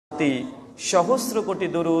প্রতি সহস্র কোটি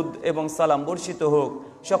দরুদ এবং সালাম বর্ষিত হোক।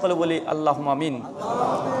 সকলে বলি আল্লাহুম্মা আমিন।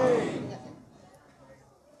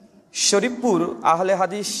 শরীফপুর আহলে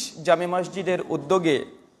হাদিস জামে মসজিদের উদ্যোগে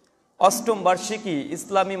অষ্টম বার্ষিকী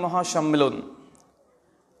ইসলামী মহাসম্মেলন।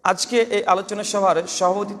 আজকে এই আলোচনা সভার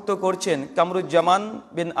সভাপতিত্ব করছেন কামরুজ্জামান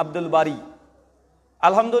বিন আব্দুল বারী।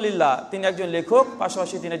 আলহামদুলিল্লাহ, তিনি একজন লেখক,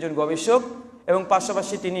 পাশাপাশি তিনি একজন গবেষক এবং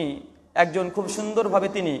পাশাপাশি তিনি একজন খুব সুন্দরভাবে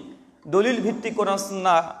তিনি দলিল ভিত্তিক কোরআন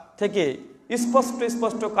সুন্নাহ থেকে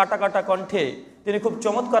স্পষ্ট কাটা কাটা কণ্ঠে তিনি খুব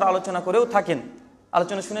চমৎকার আলোচনা করেও থাকেন।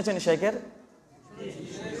 আলোচনা শুনেছেন শেখের?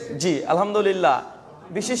 জি আলহামদুলিল্লাহ।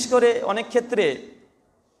 বিশেষ করে অনেক ক্ষেত্রে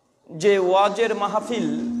যে ওয়াজের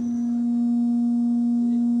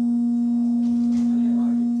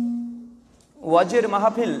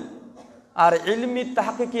মাহফিল আর ইলমি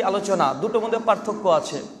তাহকিকি আলোচনা দুটোর মধ্যে পার্থক্য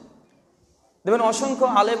আছে। দেখবেন অসংখ্য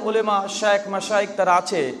আলেম ওলেমা শায়েখ মাশায়েখ তারা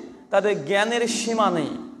আছে, তাদের জ্ঞানের সীমা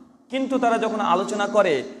নেই, কিন্তু তারা যখন আলোচনা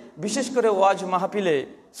করে, বিশেষ করে ওয়াজ মাহফিলে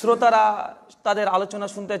শ্রোতারা তাদের আলোচনা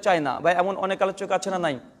শুনতে চায় না। বা এমন অনেক আলোচক আছে না?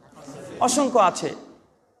 নাই, অসংখ্য আছে।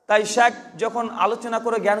 তাই শেখ যখন আলোচনা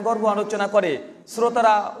করে, জ্ঞানগর্ভ আলোচনা করে,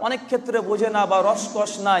 শ্রোতারা অনেক ক্ষেত্রে বোঝে না বা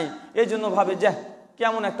রসকস নাই, এই জন্য ভাবে যে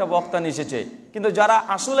কেমন একটা বক্তা এসেছে। কিন্তু যারা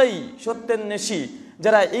আসলেই সত্যের নেশি,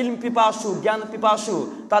 যারা ইলম পিপাসু, জ্ঞান পিপাসু,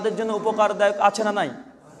 তাদের জন্য উপকারদায়ক আছে না? নাই,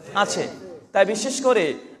 আছে। তাই বিশেষ করে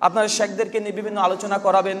আপনারা শেখদেরকে নিয়ে বিভিন্ন আলোচনা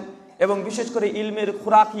করাবেন এবং বিশেষ করে ইলমের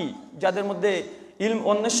খোরাকি যাদের মধ্যে ইলম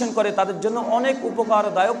অন্বেষণ করে তাদের জন্য অনেক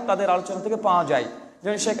উপকারদায়ক তাদের আলোচনা থেকে পাওয়া যায়।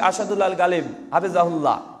 যেমন শেখ আসাদুল্লাহ গালিব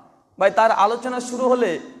হাফিজাহুল্লাহ ভাই, তার আলোচনা শুরু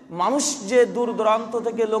হলে মানুষ যে দূর দূরান্ত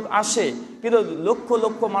থেকে লোক আসে, কিন্তু লক্ষ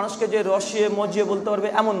লক্ষ মানুষকে যে রসিয়ে মজিয়ে বলতে পারবে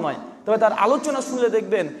এমন নয়। তবে তার আলোচনা শুনলে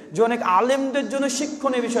দেখবেন যে অনেক আলেমদের জন্য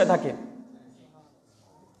শিক্ষণীয় বিষয় থাকে।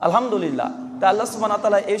 আলহামদুলিল্লাহ। তাই আল্লাহ সুবহানাহু ওয়া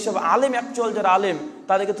তাআলা এইসব আলেম, অ্যাকচুয়াল যারা আলেম,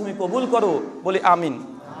 তাদেরকে তুমি কবুল করো, বলি আমিন।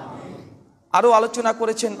 আরও আলোচনা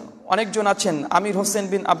করেছেন অনেকজন আছেন। আমির হোসেন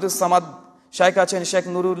বিন আব্দুল সামাদ শাইখ আছেন, শেখ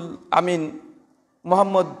নুরুল আমিন,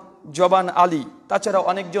 মোহাম্মদ জবান আলী, তাছাড়া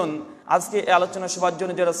অনেকজন আজকে এই আলোচনা সভার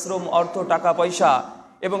জন্য যারা শ্রম, অর্থ, টাকা পয়সা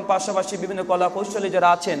এবং পাশাপাশি বিভিন্ন কলা কৌশলী যারা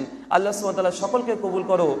আছেন, আল্লাহ সুবহানাহু ওয়া তাআলা সকলকে কবুল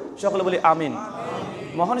করো, সকলে বলি আমিন।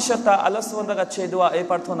 মহান সত্তা আল্লাহ সুবহানাহু ওয়া তাআলার কাছে দোয়া, এই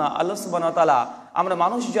প্রার্থনা, আল্লাহ সুবহানাহু ওয়া তাআলা আমরা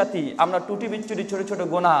মানুষ জাতি, আমরা টুটি বিচ্ছুটি ছোট ছোট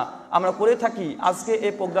গোনা আমরা করে থাকি, আজকে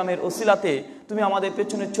এই প্রোগ্রামের ওসিলাতে তুমি আমাদের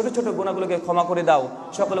পেছনের ছোট ছোট গোনাগুলোকে ক্ষমা করে দাও,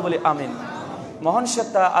 সকলে বলি আমিন। মহান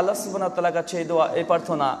সত্তা আল্লাহ সুবহানাহু ওয়া তাআলার কাছে দোয়া, এই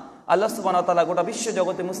প্রার্থনা, আল্লাহ সুবহানাহু ওয়া তাআলা গোটা বিশ্ব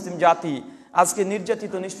জগতে মুসলিম জাতি আজকে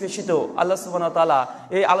নির্যাতিত, নিষ্পেষিত, আল্লাহ সুবহানাহু ওয়া তাআলা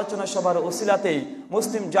এই আলোচনা সভার ওসিলাতেই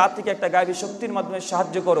মুসলিম জাতিকে একটা গায়বী শক্তির মাধ্যমে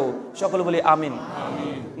সাহায্য করো, সকলে বলি আমিন।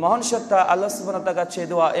 মহান সত্তা আল্লাহ সুবহানাহু ওয়া তাআলার কাছে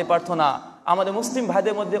দোয়া, এই প্রার্থনা, আমাদের মুসলিম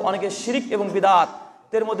ভাইদের মধ্যে অনেকে শিরিক এবং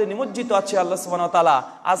বিদআতের মধ্যে নিমজ্জিত আছে, আল্লাহ সুবহানাহু ওয়া তাআলা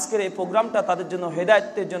আজকের এই প্রোগ্রামটা তাদের জন্য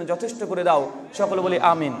হেদায়েতের জন্য যথেষ্ট করে দাও, সকলে বলি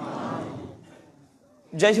আমিন।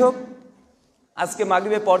 যাই হোক, আজকে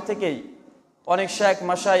মাগরিবের পর থেকেই অনেক শায়েখ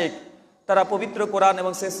মাশায়েখ তারা পবিত্র কোরআন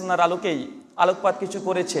এবং সহিহ সুন্নাহর আলোকেই আলোকপাত কিছু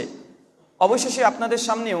করেছে। অবশেষে আপনাদের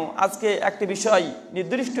সামনেও আজকে একটি বিষয়,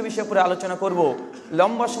 নির্দিষ্ট বিষয় উপরে আলোচনা করব।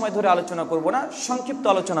 লম্বা সময় ধরে আলোচনা করব না, সংক্ষিপ্ত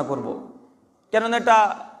আলোচনা করব। কেননা এটা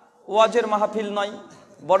ওয়াজের মাহফিল নয়,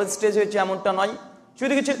 বড় স্টেজ হয়েছে এমনটা নয়,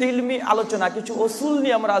 শুধু কিছু ইলমি আলোচনা, কিছু উসুল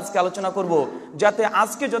নিয়ে আমরা আজকে আলোচনা করব, যাতে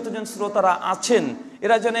আজকে যতজন শ্রোতারা আছেন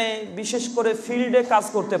এরা যেন বিশেষ করে ফিল্ডে কাজ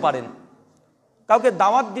করতে পারেন। কাউকে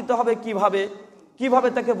দাওয়াত দিতে হবে কিভাবে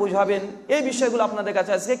তাকে বোঝাবেন, এই বিষয়গুলো আপনাদের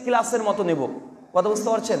কাছে আজকে ক্লাসের মতো নেব। কথা বুঝতে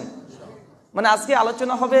পারছেন? মানে আজকে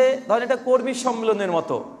আলোচনা হবে ধরেন এটা কর্মী সম্মেলনের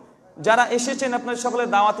মতো। যারা এসেছেন আপনার সকলে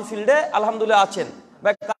দাওয়াতি ফিল্ডে আলহামদুলিল্লাহ আছেন।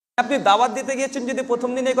 আপনি দাওয়াত দিতে গিয়েছেন, যদি প্রথম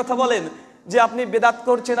দিন এই কথা বলেন যে আপনি বেদাত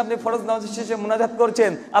করছেন, আপনি ফরজ নামাজ শেষে মুনাজাত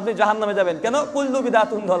করছেন, আপনি জাহান্নামে যাবেন। কেন? কুল্লু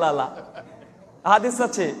বিদাতুন দালালা, হাদিস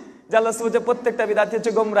আছে যে আল্লাহ সুবহানাহু প্রত্যেকটা বিদাতি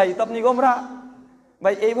হচ্ছে গোমরাহি, তো আপনি গোমরা।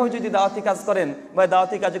 ভাই এইভাবে যদি দাওয়াতি কাজ করেন, ভাই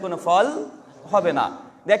দাওয়াতি কাজে কোনো ফল হবে না।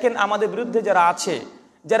 দেখেন আমাদের বিরুদ্ধে যারা আছে,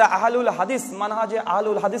 যারা আহলুল হাদিস, মানহাজে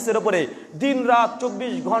আহলুল হাদিসের উপরে দিন রাত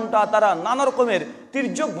 24 ঘন্টা তারা নানা রকমের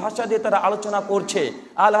তির্যক ভাষা দিয়ে তারা আলোচনা করছে।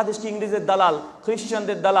 আহল হাদিস কি ইংরেজের দালাল,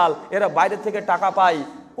 খ্রিস্টানদের দালাল, এরা বাইরে থেকে টাকা পায়,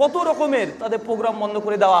 কত রকমের তাদের প্রোগ্রাম বন্ধ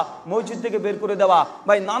করে দেওয়া, মসজিদ থেকে বের করে দেওয়া,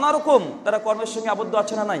 ভাই নানা রকম তারা কর্মের সঙ্গে আবদ্ধ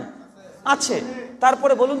আছে না? নাই, আছে।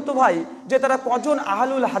 তারপরে বলুন তো ভাই, যে তারা কজন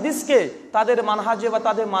আহলুল হাদিসকে তাদের মানহাজে বা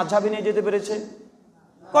তাদের মাযহাবে নিয়ে যেতে পেরেছে?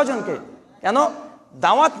 কজনকে? কেন?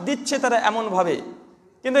 দাওয়াত দিচ্ছে তারা এমন ভাবে,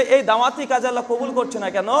 কিন্তু এই দাওয়াতি কাজ আল্লাহ কবুল করছে না।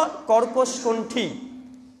 কেন? কর্কশ কণ্ঠী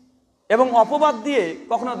এবং অপবাদ দিয়ে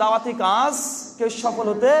কখনো দাওয়াতি কাজ কেউ সফল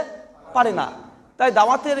হতে পারে না। তাই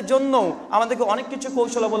দাওয়াতের জন্য আমাদেরকে অনেক কিছু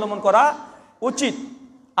কৌশল অবলম্বন করা উচিত।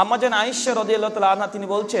 আম্মা জান আয়েশা রাদিয়াল্লাহু তাআলা আনহা তিনি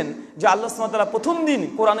বলছেন যে আল্লাহ সুবহানাহু ওয়া তাআলা প্রথম দিন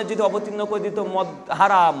কোরআনে যদি অবতীর্ণ করে দিত মদ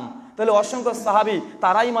হারাম, তাহলে অসংখ্য সাহাবী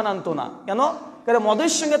তারাই ইমান আনতো না। কেন? কারণ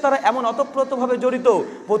মদের সঙ্গে তারা এমন অতপ্রতভাবে জড়িত,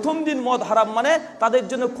 প্রথম দিন মদ হারাম মানে তাদের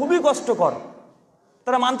জন্য খুবই কষ্টকর,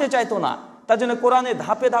 তারা মানতে চাইতো না। তার জন্য কোরআনে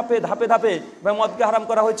ধাপে ধাপে ধাপে ধাপে মদকে হারাম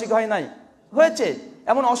করা হয়েছে কি হয় নাই? হয়েছে।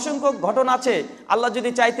 এমন অসংখ্য ঘটনা আছে, আল্লাহ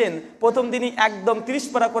যদি চাইতেন প্রথম দিনই একদম 30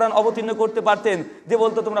 পারা কোরআন অবতীর্ণ করতে পারতেন, যে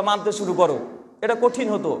বলতো তোমরা মানতে শুরু করো। এটা কঠিন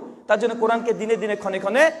হতো। তার জন্য কোরআনকে দিনে দিনে ক্ষণে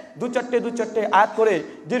ক্ষণে দু চারটে আয়াত করে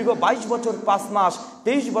দীর্ঘ 22 বছর 5 মাস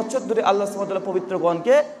 23 বছর ধরে আল্লাহ সুবহানাহু ওয়া তাআলা পবিত্র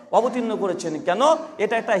কোরআনকে অবতীর্ণ করেছেন। কেন?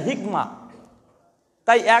 এটা একটা হিকমা।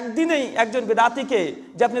 তাই একদিনেই একজন বেদাতীকে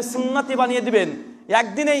যে আপনি সুন্নতি বানিয়ে দিবেন,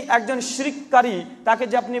 একদিনেই একজন শিরককারী তাকে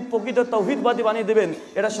যে আপনি প্রকৃত তাওহীদবাদী বানিয়ে দিবেন,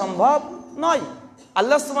 এটা সম্ভব নয়।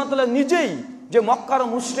 আল্লাহ সুবহানাহু ওয়া তাআলা নিজেই যে মক্কার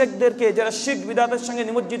মুশরিকদেরকে, যারা শিরক বিদআতের সঙ্গে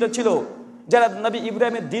নিমজ্জিত ছিল, যারা নবী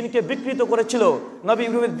ইব্রাহিমের দ্বীনকে বিকৃত করেছিল, নবী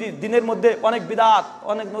ইব্রাহিমের দ্বীনের মধ্যে অনেক বিদআত,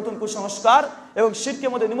 অনেক নতুন কুসংস্কার এবং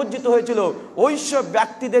শিরকের মধ্যে নিমজ্জিত হয়েছিল, ওই সব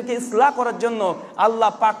ব্যক্তিদেরকে ইসলাহ করার জন্য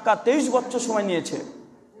আল্লাহ পাক্কা 23 বছর সময় নিয়েছে।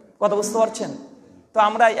 কথা বুঝতে পারছেন? তো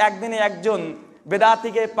আমরা একদিনে একজন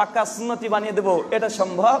বেদাতীকে পাক্কা সুন্নতি বানিয়ে দেব, এটা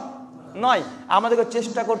সম্ভব নয়। আমাদেরকে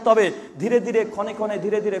চেষ্টা করতে হবে ধীরে ধীরে ক্ষণে ক্ষণে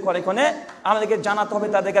ধীরে ধীরে ক্ষণে ক্ষণে আমাদেরকে জানাতে হবে,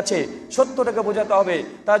 তাদের কাছে সত্যটাকে বোঝাতে হবে।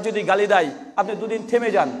 তার যদি গালি দেয় আপনি দুদিন থেমে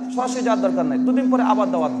যান, সরাসরি যাওয়ার দরকার নাই, দুদিন পরে আবার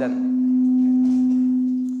দাওয়াত দেন।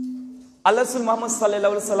 আল্লাহ রাসূল মুহাম্মদ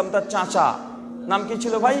সাল্লাল্লাহু আলাইহি সাল্লাম তার চাচা নাম কি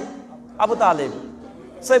ছিল ভাই? আবু তালেব।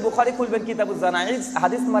 সহিহ বুখারী খুলবেন কিতাবুজ জানাইজ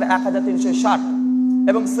হাদিস নম্বর 1360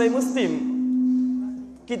 এবং সহিহ মুসলিম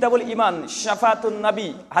কিতাবুল ঈমান শাফাতুন নবী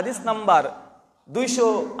হাদিস নাম্বার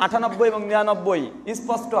 298 এবং 99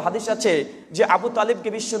 স্পষ্ট হাদিস আছে যে আবু তালিবকে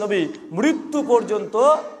বিশ্বনবী মৃত্যু পর্যন্ত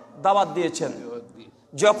দাওয়াত দিয়েছেন।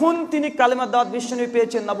 যখন তিনি কালেমার দাওয়াত বিশ্বনবী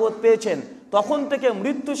পেয়েছেন, নবুয়ত পেয়েছেন, তখন থেকে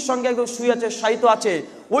মৃত্যুর সঙ্গে একদম শুয়ে আছে, শায়িত আছে,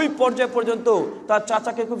 ওই পর্যায় পর্যন্ত তার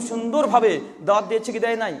চাচাকে খুব সুন্দরভাবে দাওয়াত দিয়েছে কি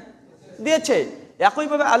দেয় নাই? দিয়েছে।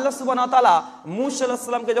 একইভাবে আল্লাহ সুবহানাহু ওয়া তাআলা মূসা আলাইহিস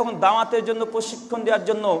সালামকে যখন দাওয়াতের জন্য প্রশিক্ষণ দেওয়ার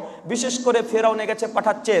জন্য বিশেষ করে ফেরাউনের কাছে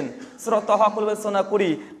পাঠাচ্ছেন, সূরা তাহা খুলবে সোনা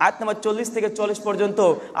 20 আয়াত নম্বর 40 থেকে 40 পর্যন্ত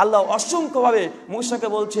আল্লাহ অসংখ্যভাবে মূসাকে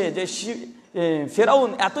বলছে যে ফেরাউন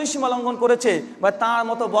এতই সীমা লঙ্ঘন করেছে বা তার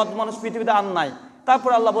মতো বদ মানুষ পৃথিবীতে আর নাই।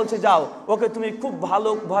 তারপর আল্লাহ বলছে যাও, ওকে তুমি খুব ভালো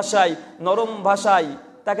ভাষায়, নরম ভাষায়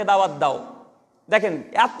তাকে দাওয়াত দাও। দেখেন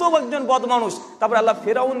এত একজন বদ মানুষ, তারপর আল্লাহ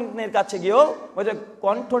ফেরাউনের কাছে গিয়েও বলছে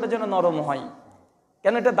কণ্ঠটা যেন নরম হয়,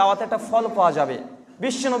 কেন এটা দাওয়াতে একটা ফল পাওয়া যাবে।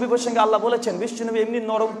 বিশ্বনবী প্রসঙ্গে আল্লাহ বলেছেন বিশ্বনবী এমনি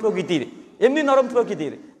নরম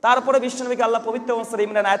প্রকৃতির, তারপরে বিশ্বনবীকে আল্লাহ পবিত্র সূরা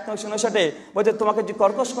ইমরান আয়াত নম্বর 59 বলছে তোমাকে যে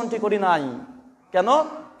কর্কশ কণ্ঠী করি নাই। কেন?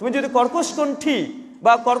 তুমি যদি কর্কশ কণ্ঠী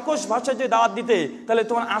বা কর্কশ ভাষায় যদি দাওয়াত দিতে, তাহলে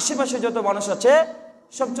তোমার আশেপাশে যত মানুষ আছে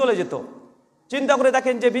সব চলে যেত। চিন্তা করে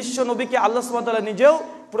দেখেন যে বিশ্ব নবীকে আল্লাহ সুবহানাহু ওয়া তাআলা নিজেও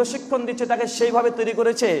প্রশিক্ষণ দিচ্ছে, তাকে সেইভাবে তৈরি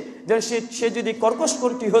করেছে যে সে যদি কর্কশ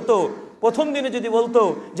কণ্ঠী হতো, প্রথম দিনে যদি বলতো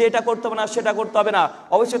যে এটা করতে হবে না সেটা করতে হবে না,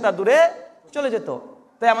 অবশ্যই তা দূরে চলে যেত।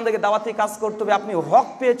 তাই আমাদেরকে দাওয়াতি কাজ করতে হবে। আপনি হক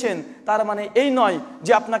পেয়েছেন তার মানে এই নয়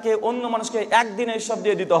যে আপনাকে অন্য মানুষকে একদিনে সব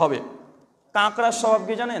দিয়ে দিতে হবে। কাঁকড়ার স্বভাব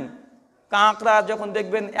কি জানেন? কাঁকড়া যখন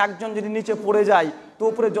দেখবেন একজন যদি নিচে পড়ে যায়, তো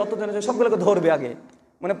উপরে যতজন আছে সবগুলোকে ধরবে আগে,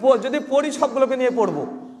 মানে যদি পড়ি সবগুলোকে নিয়ে পড়বো,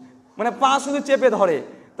 মানে পা শুধু চেপে ধরে।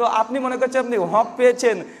 তো আপনি মনে করছেন আপনি হক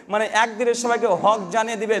পেয়েছেন মানে একদিনের সবাইকে হক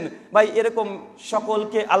জানিয়ে দিবেন, ভাই এরকম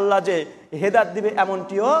সকলকে আল্লাহ যে হেদায়েত দিবে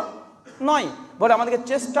এমনটিও নয়। বরং আমাদেরকে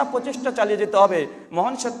প্রচেষ্টা চালিয়ে যেতে হবে।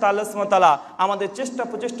 মহান সত্তা আল্লাহ সুবহানাহু ওয়া তাআলা আমাদের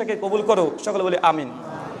প্রচেষ্টাকে কবুল করো, সকলে বলি আমিন।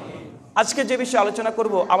 আজকে যে বিষয়ে আলোচনা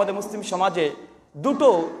করব, আমাদের মুসলিম সমাজে দুটো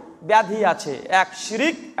ব্যাধি আছে, এক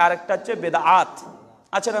শিরিক আর একটা হচ্ছে বেদাত।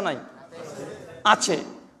 আছে না নাই? আছে।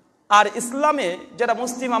 আর ইসলামে যারা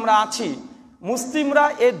মুসলিম আমরা আছি, মুসলিমরা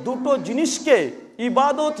এই দুটো জিনিসকে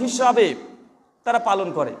ইবাদত হিসাবে তারা পালন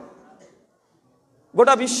করে।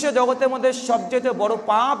 গোটা বিশ্ব জগতের মধ্যে সবচেয়ে বড়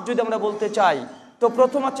পাপ যদি আমরা বলতে চাই, তো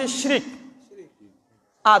প্রথম আছে শিরিক,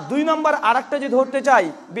 আর 2 নম্বর আরেকটা যদি ধরতে চাই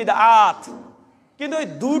বিদআত। কিন্তু এই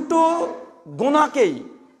দুটো গুনাহকেই,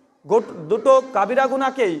 দুটো কাবিরা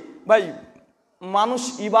গুনাহকেই ভাই মানুষ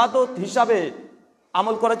ইবাদত হিসাবে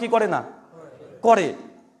আমল করে কি করে না? করে।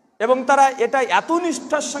 এবং তারা এটা এত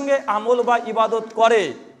নিষ্ঠার সঙ্গে আমল বা ইবাদত করে,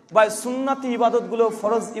 বা সুন্নতি ইবাদতগুলো,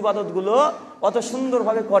 ফরজ ইবাদতগুলো অত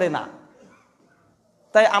সুন্দরভাবে করে না।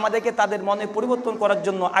 তাই আমাদেরকে তাদের মনে পরিবর্তন করার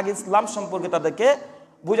জন্য আগে ইসলাম সম্পর্কে তাদেরকে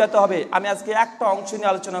বোঝাতে হবে। আমি আজকে একটা অংশ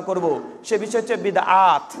নিয়ে আলোচনা করব, সে বিষয় হচ্ছে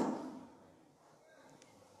বিদআত।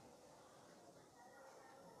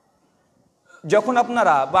 যখন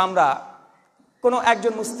আপনারা বা আমরা কোনো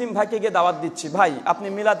একজন মুসলিম ভাইকে গিয়ে দাওয়াত দিচ্ছি, ভাই আপনি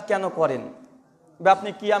মিলাদ কেন করেন, বা আপনি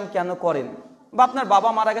কিয়াম কেন করেন, বা আপনার বাবা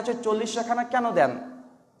মারা গেছে 40 রাখানা কেন দেন,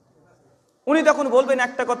 উনি তখন বলবেন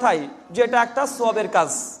একটা কথাই যে এটা একটা সওয়াবের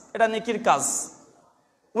কাজ, এটা নেকির কাজ।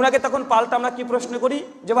 উনাকে তখন পাল্টা আমরা কি প্রশ্ন করি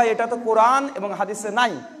যে ভাই এটা তো কোরআন এবং হাদিসে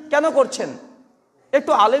নাই, কেন করছেন?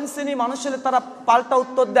 একটু আলেম শ্রেণী মানুষ হলে তারা পাল্টা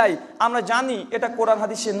উত্তর দেয়, আমরা জানি এটা কোরআন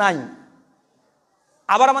হাদিসে নাই।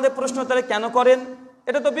 আবার আমাদের প্রশ্ন, তাহলে কেন করেন?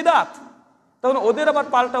 এটা তো বিদআত। তখন ওদের আবার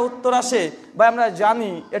পাল্টা উত্তর আসে, ভাই আমরা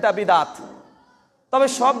জানি এটা বিদআত, তবে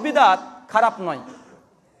সব বিদআত খারাপ নয়।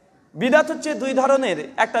 বিদআত হচ্ছে দুই ধরনের,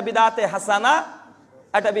 একটা বিদআতে হাসানা,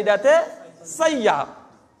 একটা বিদআতে সাইয়্যা।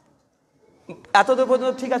 এতদূর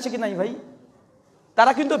পর্যন্ত ঠিক আছে কি নাই ভাই?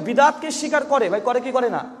 তারা কিন্তু বিদআতকে স্বীকার করে, ভাই করে কি করে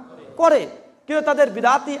না? করে। কিন্তু তাদের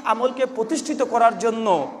বিদআতি আমলকে প্রতিষ্ঠিত করার জন্য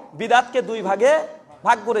বিদআতকে দুই ভাগে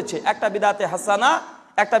ভাগ করেছে, একটা বিদআতে হাসানা,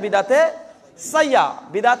 একটা বিদআতে সাইয়্যা।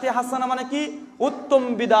 বিদআতে হাসানা মানে কি? উত্তম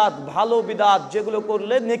বিদআত, ভালো বিদআত, যেগুলো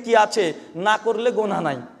করলে নেকি আছে, না করলে গুনাহ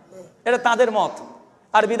নাই, এটা তাদের মত।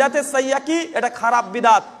 আর বিদআতে সাইয়্যা কি? এটা খারাপ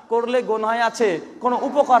বিদআত, করলে গুনাহ আছে, কোনো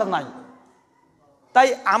উপকার নাই। তাই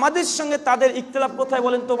আমাদের সঙ্গে তাদের ইখতিলাফ কোথায়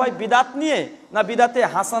বলেন তো ভাই? বিদআত নিয়ে না বিদআতে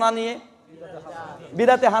হাসানা নিয়ে?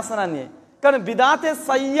 বিদআতে হাসানা নিয়ে। কারণ বিদআতে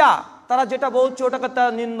সাইয়্যা তারা যেটা বলছে ওটাকে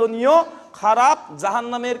তারা নিন্দনীয়, খারাপ,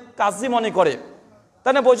 জাহান্নামের কাজই মনে করে।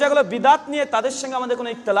 তাহলে বোঝা গেল বিদআত নিয়ে তাদের সঙ্গে আমাদের কোনো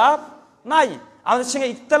ইখতিলাফ নাই। আমাদের সঙ্গে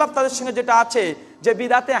ইখতিলাফ তাদের সঙ্গে যেটা আছে যে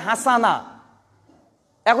বিদআতে হাসানা।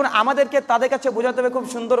 এখন আমাদেরকে তাদের কাছে বোঝাতে হবে খুব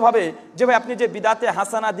সুন্দরভাবে যে ভাই আপনি যে বিদআতে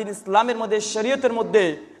হাসানা, দিন ইসলামের মধ্যে, শরীয়তের মধ্যে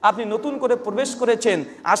আপনি নতুন করে প্রবেশ করেছেন,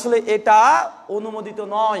 আসলে এটা অনুমোদিত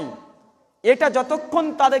নয়। এটা যতক্ষণ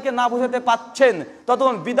তাদেরকে না বোঝাতে পাচ্ছেন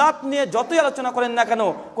ততক্ষণ বিদআত নিয়ে যতই আলোচনা করেন না কেন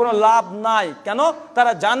কোনো লাভ নাই। কেন?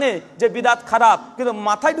 তারা জানে যে বিদআত খারাপ, কিন্তু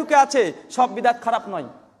মাথায় ঢুকে আছে সব বিদআত খারাপ নয়,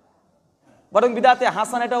 বরং বিদআতে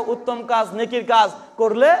হাসানা এটা উত্তম কাজ, নেকির কাজ,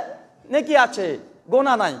 করলে নেকি আছে,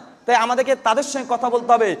 গুনাহ নাই। তাই আমাদেরকে তাদের সঙ্গে কথা বলতে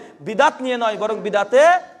হবে বিদআত নিয়ে নয়, বরং বিদআতে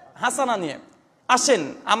হাসানা নিয়ে। আসেন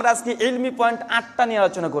আমরা আজকে ইলমি পয়েন্ট 8টা নিয়ে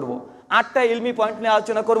আলোচনা করব। 8টা ইলমি পয়েন্ট নিয়ে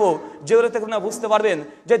আলোচনা করব, যেগুলোতে আপনারা বুঝতে পারবেন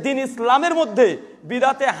যে দিন ইসলামের মধ্যে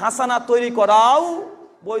বিদআতে হাসানা তৈরি করাও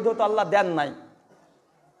বৈধতা আল্লাহ দেন নাই।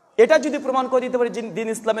 এটা যদি প্রমাণ করে দিতে পারি দিন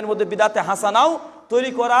ইসলামের মধ্যে বিদআতে হাসানাও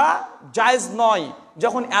তৈরি করা জায়েজ নয়,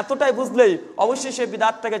 যখন এতটাই বুঝলেই অবশ্যই সে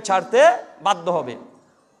বিদআতটাকে ছাড়তে বাধ্য হবে।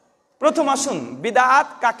 প্রথম আসুন, বিদআত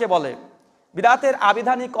কাকে বলে? বিদআতের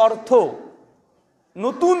আবিধানিক অর্থ,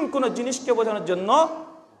 নতুন কোনো জিনিসকে বোঝানোর জন্য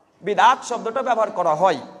বিদআত শব্দটা ব্যবহার করা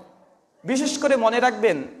হয়। বিশেষ করে মনে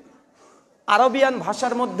রাখবেন, আরবিয়ান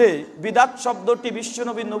ভাষার মধ্যে বিদআত শব্দটি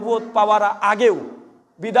বিশ্বনবী নবুয়ত পাওয়ার আগেও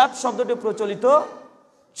বিদআত শব্দটি প্রচলিত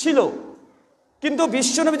ছিল। কিন্তু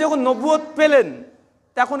বিশ্বনবী যখন নবুয়ত পেলেন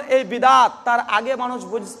তখন এই বিদআত, তার আগে মানুষ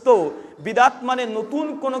বুঝতো বিদআত মানে নতুন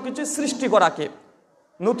কোনো কিছু সৃষ্টি করাকে,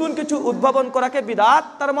 নতুন কিছু উদ্ভাবন করাকে বিদআত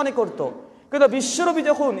তারা মনে করত। কিন্তু বিশ্বনবী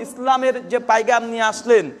যখন ইসলামের যে পায়গাম নিয়ে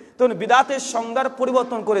আসলেন তখন বিদআতের সংজ্ঞার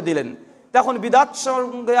পরিবর্তন করে দিলেন। তখন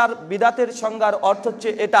বিদআতের সংজ্ঞার অর্থ হচ্ছে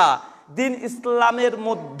এটা, দিন ইসলামের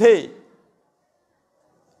মধ্যে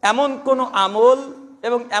এমন কোনো আমল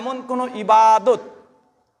এবং এমন কোনো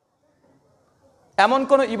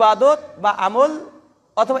ইবাদত বা আমল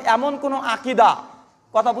অথবা এমন কোনো আকীদা,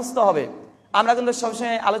 কথা বুঝতে হবে। আমরা কিন্তু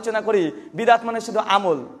সবসময় আলোচনা করি বিদআত মানে শুধু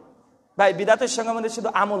আমল, ভাই বিদআতের সঙ্গে আমাদের শুধু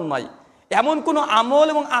আমল নয়, এমন কোনো আমল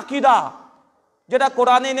এবং আকীদা যেটা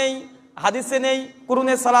কোরআনে নেই, হাদিসে নেই,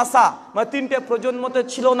 কুরুনে সালাসা মানে 3টে প্রজন্মতে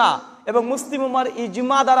ছিল না এবং মুসলিম উম্মার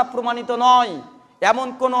ইজমা দ্বারা প্রমাণিত নয়, এমন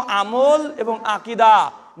কোনো আমল এবং আকীদা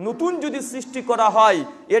নতুন যদি সৃষ্টি করা হয়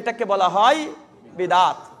এটাকে বলা হয়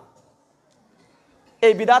বিদআত।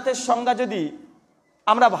 এই বিদআতের সংজ্ঞা যদি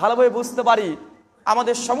আমরা ভালোভাবে বুঝতে পারি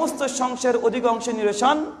আমাদের সমস্ত সংশয়ের অধিকাংশ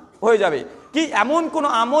নিরসন হয়ে যাবে। কি এমন কোনো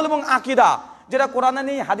আমল এবং আকীদা যেটা কোরআনে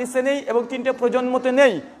নেই, হাদিসে নেই এবং 3টে প্রজন্মতে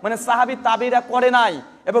নেই, মানে সাহাবী তাবিরা করে নাই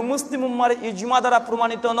এবং মুসলিম উম্মার ইজমা দ্বারা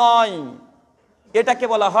প্রমাণিত নয়, এটাকে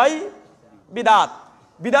বলা হয় বিদআত।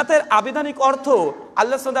 বিদআতের আবিধানিক অর্থ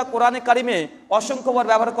আল্লাহ সুবহানাহু কোরআনে কারিমে অসংখ্যবার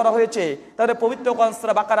ব্যবহার করা হয়েছে। তাহলে পবিত্র কোরআন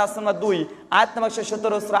সূরা বাকারা সূরা 2 আয়াত নম্বর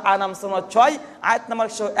 117, সূরা আনাম সূরা 6 আয়াত নম্বর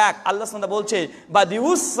 101 আল্লাহ সুবহানাহু বলছে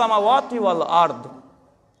বাদিউস সামাওয়াতি ওয়াল আরদ।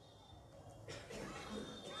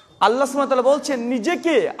 আল্লাহ সুবহানাহু ওয়া তাআলা বলছেন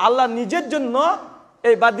নিজেকে, আল্লাহ নিজের জন্য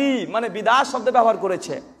এই বাদি মানে বিদআত শব্দ ব্যবহার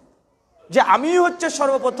করেছে, যে আমি হচ্ছে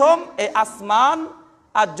সর্বপ্রথম এই আসমান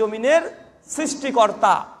আর জমিনের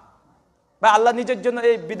সৃষ্টিকর্তা। বা আল্লাহ নিজের জন্য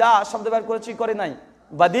এই বিদআত শব্দ ব্যবহার করেছে, করে নাই?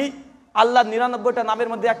 বাদি। আল্লাহ 99টা নামের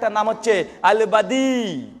মধ্যে একটা নাম হচ্ছে আল বাদি,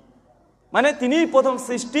 মানে তিনি প্রথম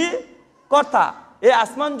সৃষ্টিকর্তা। এই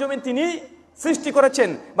আসমান জমিন তিনি সৃষ্টি করেছেন।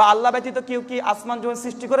 বা আল্লাহ ব্যতীত কেউ কি আসমান জমিন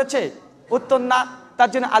সৃষ্টি করেছে? উত্তর না। তার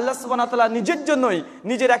জন্য আল্লাহ সুবহানাহু ওয়া তাআলা নিজের জন্যই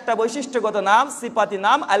নিজের একটা বৈশিষ্ট্যগত নাম, সিফাতি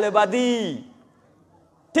নাম আল বাদি।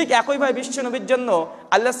 ঠিক একইভাবে বিশ্ব নবীর জন্য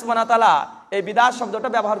আল্লাহ সুবহানাহু ওয়া তাআলা এই বিদআত শব্দটা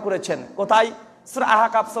ব্যবহার করেছেন। কোথায়? সূরা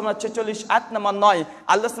আহকাফ 46 আয়াত নম্বর 9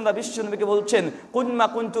 আল্লাহ সুবহানাহু বিশ্ব নবীকে বলছেন কুনমা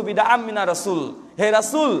কুনতু বিদআম মিনার রাসূল, হে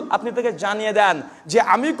রাসূল আপনি তাকে জানিয়ে দেন যে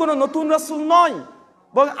আমি কোনো নতুন রাসূল নই,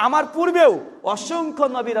 বরং আমার পূর্বেও অসংখ্য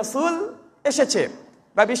নবী রাসূল এসেছে।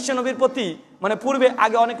 বা বিশ্ব নবীর প্রতি মানে পূর্বে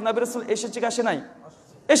আগে অনেক নবী রাসূল এসেছে কি আসে নাই?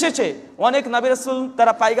 এসেছে। অনেক নবী রাসূল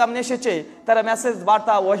তারা পায়গাম নিয়ে এসেছে, তারা মেসেজ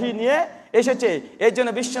বার্তা ওহী নিয়ে এসেছে। এই জন্য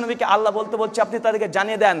বিশ্ব নবীকে আল্লাহ বলছে আপনি তাদেরকে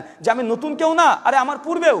জানিয়ে দেন যে আমি নতুন কেউ না, আরে আমার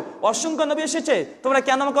পূর্বেও অসংখ্য নবী এসেছে, তোমরা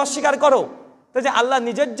কেন আমাকে অস্বীকার করো? তো যে আল্লাহ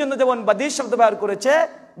নিজের জন্য যেমন বাদী শব্দ ব্যবহার করেছে,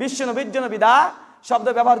 বিশ্ব নবীর জন্য বিদা শব্দ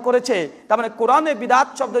ব্যবহার করেছে। তার মানে কোরআনে বিদাত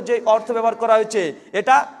শব্দ যে অর্থ ব্যবহার করা হয়েছে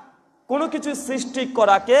এটা কোনো কিছু সৃষ্টি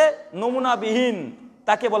করাকে নমুনাবিহীন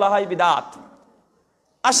তাকে বলা হয় বিদাত।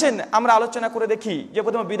 আসেন আমরা আলোচনা করে দেখি যে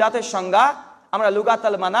প্রথমে বিদাতের সংজ্ঞা, আমরা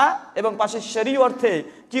লুগাতাল মানা এবং পাশে শরী অর্থে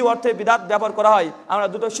কি অর্থে বিদাত ব্যবহার করা হয় আমরা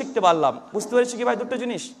দুটো শিখতে পারলাম। বুঝতে পেরেছি কি ভাই দুটো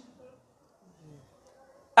জিনিস?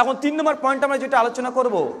 এখন 3 নম্বর পয়েন্ট আমরা যেটা আলোচনা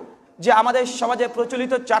করব যে আমাদের সমাজে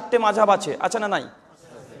প্রচলিত 4টে মাযহাব আছে, আছে না নাই?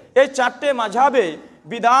 এই 4টে মাযহাবে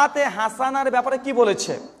বিদাতে হাসানার ব্যাপারে কি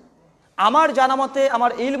বলেছে? আমার জানা মতে,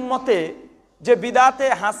 আমার ইলম মতে যে বিদাতে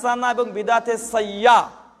হাসানা এবং বিদাতে সাইয়্যা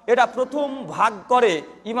এটা প্রথম ভাগ করে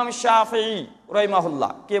ইমাম শাফিঈ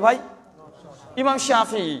রাহিমাহুল্লাহ। কে ভাই? ইমাম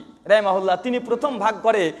শাফিঈ রাহিমাহুল্লাহ, তিনি প্রথম ভাগ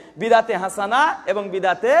করে বিদাতে হাসানা এবং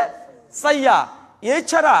বিদাতে সাইয়্যা।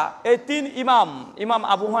 এছাড়া এই 3 ইমাম, ইমাম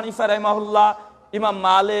আবু হানিফা রাহিমাহুল্লাহ, ইমাম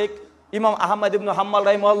মালিক, ইমাম আহমদ ইবনে হাম্বল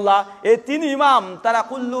রাহিমাহুল্লাহ, এই 3 ইমাম তারা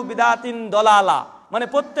কুল্লু বিদাতিন দলালা, মানে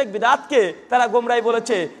প্রত্যেক বিদাতকে তারা গোমরাই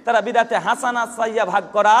বলেছে, তারা বিদাতে হাসানা সাইয়্যা ভাগ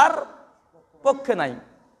করার পক্ষে নাই।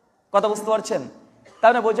 কথা বুঝতে পারছেন? তার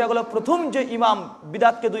মানে বোঝা গেল প্রথম যে ইমাম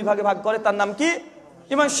বিদাতকে 2 ভাগে ভাগ করে তার নাম কি?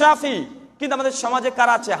 ইমাম শাফিঈ। কিন্তু আমাদের সমাজে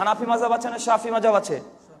কারা আছে? হানাফি মাযহাব আছে না শাফি মাযহাব আছে?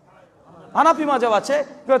 হানাফি মাযহাব আছে।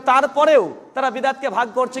 কিন্তু তারপরেও তারা বিদাতকে ভাগ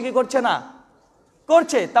করছে কি করছে না?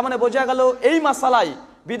 করছে। তার মানে বোঝা গেল এই মাসালায়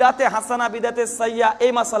বিদাতে হাসানা বিদাতে সাইয়্যা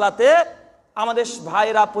এই মাসালাতে আমাদের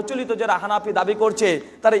ভাইরা প্রচলিত যারা হানাফি দাবি করছে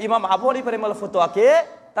তারা ইমাম আবু হানিফা রাহিমাহুল্লাহর ফতোয়াকে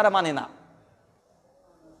তারা মানে না।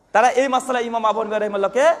 তারা এই মাসালায় ইমাম আবু হানিফা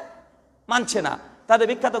রাহিমাহুল্লাহকে মানছে না। তাদের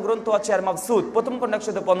বিখ্যাত গ্রন্থ আছে আর মাবসুত, প্রথম খণ্ড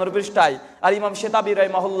 115 পৃষ্ঠায়, আর ইমাম শেতাবি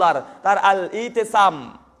রাহিমাহুল্লাহর তার আল ইতিসাম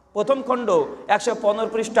প্রথম খণ্ড 115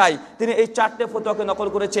 পৃষ্ঠায় তিনি এই 4টে ফতোয়াকে নকল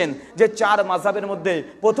করেছেন যে 4 মাযহাবের মধ্যে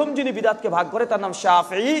প্রথম যিনি বিদাতকে ভাগ করে তার নাম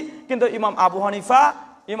শাফিঈ, কিন্তু ইমাম আবু হানিফা,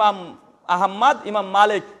 ইমাম আহমদ, ইমাম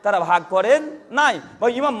মালিক তারা ভাগ করেন নাই। বা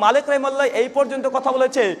ইমাম মালিক রাহিমাহুল্লাহ এই পর্যন্ত কথা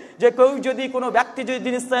বলেছে যে কেউ যদি কোনো ব্যক্তি যদি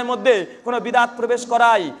দিন ইসলামের মধ্যে কোনো বিদাত প্রবেশ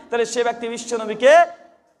করায় তাহলে সে ব্যক্তি বিশ্ব নবীকে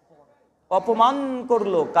অপমান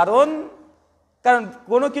করলো। কারণ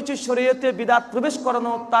কোনো কিছু শরীয়তে বিদাত প্রবেশ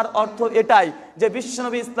করানো তার অর্থ এটাই যে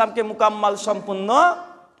বিশ্বনবী ইসলামকে মুকাম্মাল সম্পূর্ণ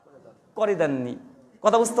করে দেননি।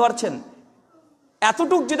 কথা বুঝতে পারছেন?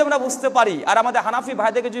 এতটুক যদি আমরা বুঝতে পারি আর আমাদের হানাফি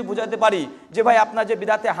ভাইদেরকে যদি বুঝাতে পারি যে ভাই আপনার যে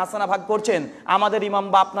বিদাতে হাসানা ভাগ করছেন, আমাদের ইমাম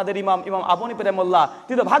বা আপনাদের ইমাম ইমাম আবু হানিফা রাহিমাহুল্লাহ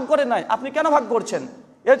তিনি তো ভাগ করেন নাই, আপনি কেন ভাগ করছেন?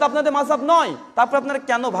 এটা তো আপনাদের মাযহাব নয়, তারপর আপনারা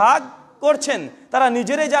কেন ভাগ করছেন? তারা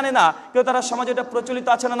নিজেরাই জানে না, কেউ তারা সমাজে এটা প্রচলিত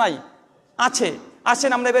আছে না নাই? আছে।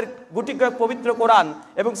 আসেন আমরা এবার গুটি কয়েক পবিত্র কোরআন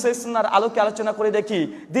এবং সেই সুন্নাহর আলোকে আলোচনা করে দেখি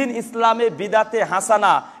দিন ইসলামে বিদাতে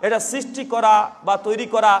হাসানা এটা সৃষ্টি করা বা তৈরি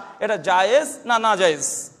করা এটা জায়েজ না না জায়েজ?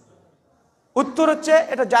 উত্তর হচ্ছে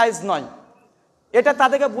এটা জায়েজ নয়। এটা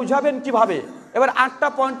তাদেরকে বুঝাবেন কিভাবে? এবার 8টা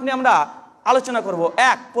পয়েন্ট নিয়ে আমরা আলোচনা করব।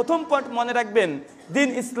 প্রথম পয়েন্ট মনে রাখবেন, দিন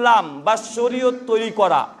ইসলাম বা শরীয়ত তৈরি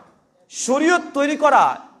করা, শরীয়ত তৈরি করা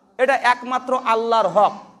এটা একমাত্র আল্লাহর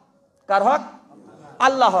হক। কার হক?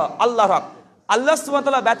 আল্লাহর হক। আল্লাহ সুবহানাহু ওয়া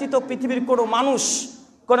তাআলা ব্যতীত পৃথিবীর কোনো মানুষ,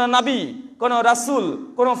 কোনো নবী, কোনো রাসূল,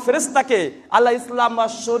 কোনো ফেরেশতাকে আল্লাহ ইসলাম বা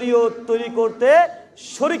শরীয়ত তৈরি করতে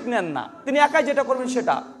শরীক নেন না। তিনি একাই যেটা করবেন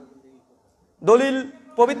সেটা। দলিল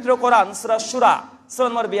পবিত্র কোরআন সূরা সূরা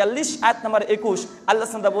নম্বর 42 আয়াত নম্বর 21 আল্লাহ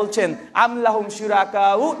সুবহানাহু বলছেন আম লাহুম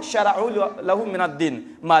শুরাকাউ শারাউ লাহুম মিনাদ-দ্বীন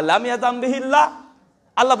মা লাম ইয়াযাম বিহিল্লাহ।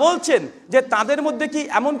 আল্লাহ বলছেন যে তাদের মধ্যে কি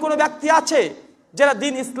এমন কোন ব্যক্তি আছে যারা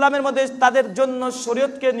দিন ইসলামের মধ্যে তাদের জন্য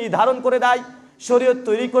শরীয়তকে নির্ধারণ করে দেয়, শরীয়ত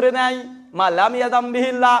তৈরি করে নেয়, মা লাম ইয়াযাম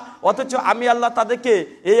বিহিল্লাহ, অথচ আমি আল্লাহ তাদেরকে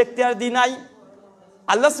এই এখতিয়ার দিই নাই।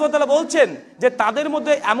 আল্লাহ সুবহানাহু ওয়া তাআলা বলছেন যে তাদের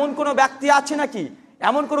মধ্যে এমন কোন ব্যক্তি আছে নাকি,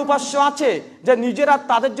 এমন কোন উপাস্য আছে যে নিজেরা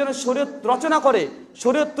তাদের জন্য শরীয়ত রচনা করে,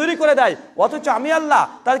 শরীয়ত তৈরি করে দেয়, অথচ আমি আল্লাহ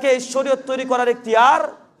তাদেরকে এই শরীয়ত তৈরি করার এখতিয়ার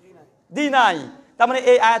দিই নাই। তার মানে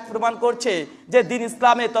এই আয়াত প্রমাণ করছে যে দিন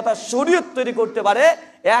ইসলামে তথা শরীয়ত তৈরি করতে পারে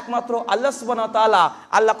একমাত্র আল্লাহ সুবহানাহু ওয়া তাআলা।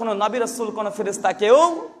 আল্লাহ কোনো নবী রাসূল কোনো ফেরেশতাকেও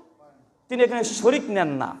তিনি এখানে শরীক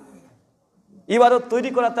নেন না। ইবাদত তৈরি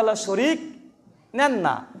করা আল্লাহ শরীক নেন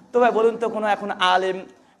না। তো ভাই বলুন তো, কোনো এখন আলেম,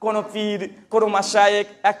 কোন পীর কোন মাশায়েখ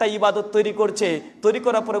একটা ইবাদত তৈরি করছে, তৈরি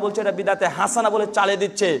করার পরে বলছে এটা বিদাতে হাসানা বলে চালিয়ে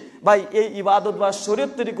দিচ্ছে, ভাই এই ইবাদত বা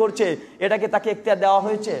শরীয়ত তৈরি করছে, এটাকে তাকে ইখতিয়ার দেওয়া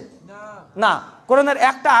হয়েছে না। কোরআনের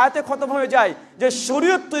একটা আয়াতে খতম হয়ে যায় যে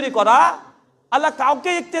শরীয়ত তৈরি করা আল্লাহ কাউকে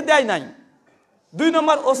ইখতিয়ার দেয় নাই। 2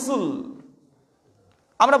 নম্বর উসুল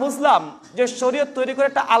আমরা বুঝলাম যে শরীয়ত তৈরি করে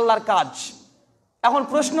এটা আল্লাহর কাজ। এখন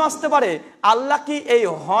প্রশ্ন আসতে পারে আল্লাহ কি এই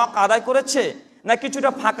হক আদায় করেছে না কিছুটা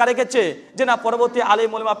ফাঁকা রেখেছে যে না পরবর্তী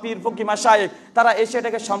আলেম ওলামা পীর ফকিহ মাশায়েখ তারা এসে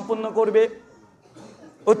এটাকে সম্পূর্ণ করবে?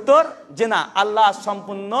 উত্তর যে না, আল্লাহ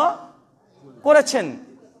সম্পূর্ণ করেছেন।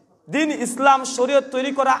 দিন ইসলাম শরীয়ত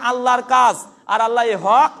তৈরি করা আল্লাহর কাজ, আর আল্লাহ এই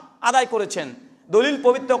হক আদায় করেছেন। দলিল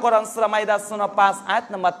পবিত্র কোরআন সূরা মাইদা সূরা 5 আয়াত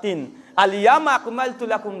নাম্বার 3, আল ইয়াউমা আকমালতু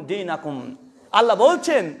লাকুম দীনাকুম। আল্লাহ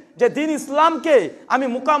বলছেন যে দিন ইসলামকে আমি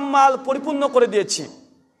মুকাম্মাল পরিপূর্ণ করে দিয়েছি।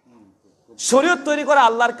 শরীয়ত তৈরি করা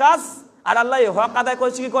আল্লাহর কাজ, আর আল্লাহ এই হক আদায়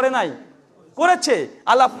করেছে কি করে নাই? করেছে।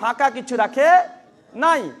 আল্লাহ ফাঁকা কিছু রাখে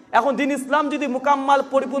নাই। এখন দিন ইসলাম যদি মুকাম্মাল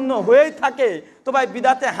পরিপূর্ণ হয়েই থাকে তো ভাই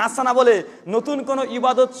বিদাতে হাসানা বলে নতুন কোন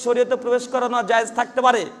ইবাদত শরীয়তে প্রবেশ করানো জায়েজ থাকতে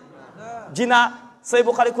পারে? জি না। সহিহ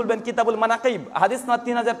বুখারী খুলবেন, কিতাবুল মানাকিব, হাদিস নাম্বার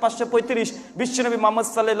 3535, বিশ্বনবী মুহাম্মদ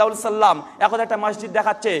সাল্লাল্লাহু আলাইহি সাল্লাম এখন একটা মসজিদ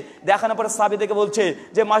দেখাচ্ছে, দেখানোর পরে সাহাবী দেখে বলছে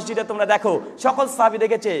যে মসজিদে তোমরা দেখো। সকল সাহাবী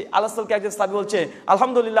দেখেছে। আল্লাহ রাসূলকে একজন সাহাবী বলছে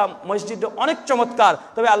আলহামদুলিল্লাহ মসজিদটা অনেক চমৎকার,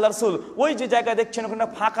 তবে আল্লাহ রাসূল ওই যে জায়গায় দেখছেন ওখানে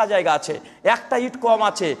ফাঁকা জায়গা আছে, একটা ইট কম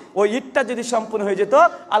আছে, ওই ইটটা যদি সম্পূর্ণ হয়ে যেত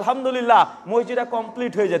আলহামদুলিল্লাহ মসজিদটা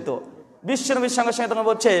কমপ্লিট হয়ে যেত। বিশ্বনবীর সঙ্গে সঙ্গে তখন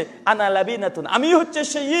বলছে আনা লাবিনাতুন, আমি হচ্ছে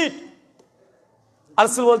সেই ইট।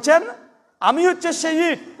 আল্লাহ রাসূল বলছেন আমি হচ্ছে সেই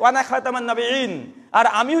ইট, ওয়ানা খাতামান নবিয়িন, আর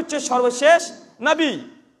আমি হচ্ছে সর্বশেষ নবী।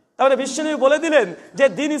 তাহলে বিশ্বনবী বলে দিলেন যে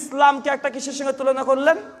দিন ইসলামকে একটা কিসের সঙ্গে তুলনা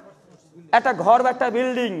করলেন? একটা ঘর বা একটা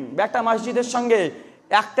বিল্ডিং বা একটা মসজিদের সঙ্গে।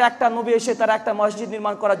 একটা নবী এসে তারা একটা মসজিদ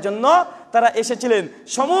নির্মাণ করার জন্য তারা এসেছিলেন,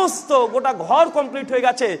 সমস্ত গোটা ঘর কমপ্লিট হয়ে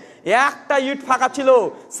গেছে, একটা ইট ফাঁকা ছিল।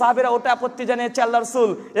 সাহাবীরা ওটা আপত্তি জানিয়েছে আল্লাহ রাসূল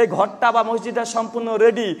এই ঘরটা বা মসজিদটা সম্পূর্ণ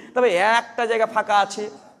রেডি, তবে একটা জায়গা ফাঁকা আছে।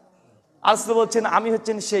 আল্লাহ বলছেন আমি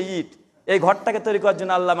হচ্ছেন সেই ইট, এই ঘরটাকে তৈরি করার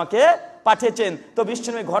জন্য আল্লাহ আমাকে পাঠিয়েছেন। তো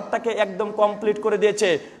বিশ্বনবী ঘরটাকে একদম কমপ্লিট করে দিয়েছে।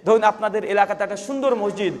 ধরুন আপনাদের এলাকাতে একটা সুন্দর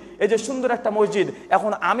মসজিদ, এই যে সুন্দর একটা মসজিদ,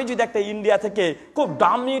 এখন আমি যদি একটা ইন্ডিয়া থেকে খুব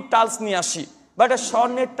দামি টাইলস নিয়ে আসি বা একটা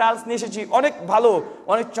স্বর্ণের টাইলস নিয়ে এসেছি, অনেক ভালো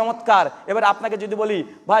অনেক চমৎকার, এবার আপনাকে যদি বলি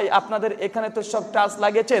ভাই আপনাদের এখানে তো সব টাইলস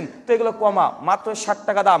লাগিয়েছেন তো এগুলো কমা, মাত্র 60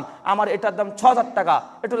 টাকা দাম, আমার এটার দাম 6000 টাকা,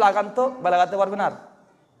 একটু লাগান তো, বা লাগাতে পারবেন? আর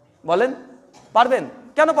বলেন পারবেন?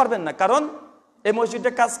 কেন পারবেন না? কারণ এই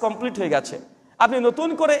মসজিদটার কাজ কমপ্লিট হয়ে গেছে। আপনি নতুন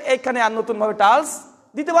করে এইখানে আর নতুনভাবে টাইলস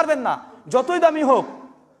দিতে পারবেন না, যতই দামি হোক।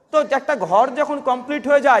 তো একটা ঘর যখন কমপ্লিট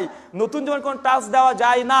হয়ে যায়, নতুন যখন কোন টাইলস দেওয়া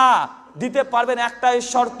যায় না, দিতে পারবেন একটাই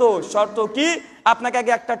শর্ত। শর্ত কি? আপনাকে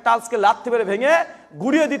আগে একটা টাইলসকে লাথি মেরে ভেঙে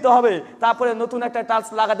গুড়িয়ে দিতে হবে, তারপরে নতুন একটা টাইলস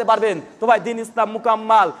লাগাতে পারবেন। তো ভাই দিন ইসলাম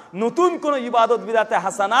মুকাম্মাল, নতুন কোন ইবাদত বিদাতে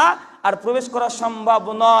হাসানা আর প্রবেশ করা সম্ভব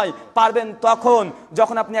নয়। পারবেন তখন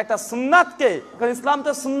যখন আপনি একটা সুন্নাতকে, কারণ ইসলাম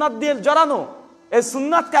তো সুন্নাত দিয়ে জড়ানো, এই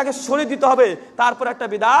সুন্নাতকে আগে সরিয়ে দিতে হবে, তারপর একটা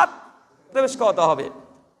বিদাত প্রবেশ করাতে হবে।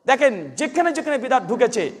 দেখেন যেখানে যেখানে বিদাত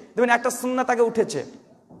ঢুকেছে, দেখবেন একটা সুন্নাত আগে উঠেছে,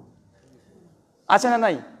 আছে না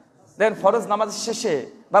নাই? দেখেন ফরজ নামাজের শেষে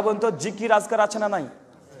ভাবুন তো জিকির আজকার আছে না নাই?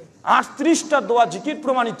 38টা দোয়া জিকির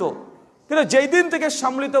প্রমাণিত, কিন্তু যেই দিন থেকে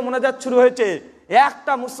সম্মিলিত মোনাজাত শুরু হয়েছে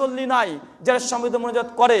একটা মুসল্লি নাই যারা সম্মিলিত মোনাজাত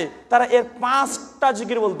করে তারা এর 5টা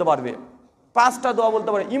জিকির বলতে পারবে, 5টা দোয়া বলতে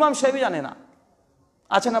পারবে, ইমাম সাহেবই জানে না।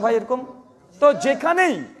 আছে না ভাই এরকম? তো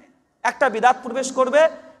যেখানেই একটা বিদাত প্রবেশ করবে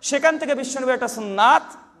সেখান থেকে বিশ্বনবীর একটা সুন্নাত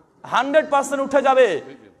 100% উঠে যাবে।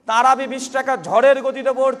 তারাবি 20 টাকা ঝড়ের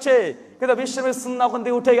গতিতে পড়ছে, কিন্তু বিশ্বনবীর সুন্নাত ওখান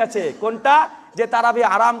থেকে উঠে গেছে। কোনটা? যে তারাবি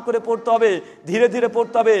আরাম করে পড়তে হবে, ধীরে ধীরে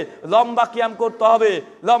পড়তে হবে, লম্বা কিয়াম করতে হবে,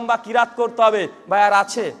 লম্বা কিরাত করতে হবে। ভাই আর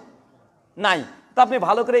আছে? নাই। তো আপনি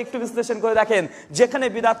ভালো করে একটু বিশ্লেষণ করে দেখেন, যেখানে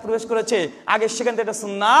বিদাত প্রবেশ করেছে আগে সেখান থেকে একটা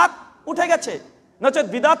সুন্নাত উঠে গেছে, নচেত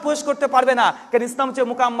বিদাত প্রবেশ করতে পারবে না। কারণ ইসলাম হচ্ছে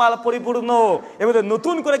মুকাম্মাল পরিপূর্ণ, এবারে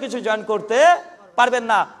নতুন করে কিছু জয়েন করতে পারবেন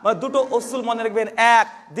না। দুটো উসুল মনে রাখবেন, এক,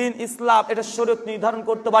 দিন ইসলাম এটা শরীয়ত নির্ধারণ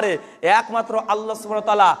করতে পারে একমাত্র আল্লাহ সুবহানাহু ওয়া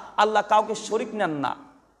তাআলা, আল্লাহ কাউকে শরীক নেন না।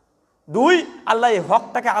 2, আল্লাহ এই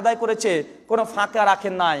হকটাকে আদায় করেছে, কোনো ফাঁকা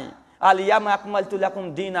রাখেন নাই। আল ইয়াউমা আকমালতু লাকুম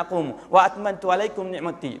দীনাকুম ওয়া আতমামতু আলাইকুম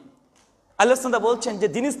নি'মাতি। আল্লাহ সুবহানাহু বলছেন যে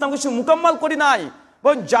দিন ইসলামকে শুধু মুকাম্মাল করি নাই,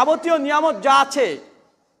 বরং যাবতীয় নিয়ামত যা আছে,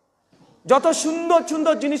 যত সুন্দর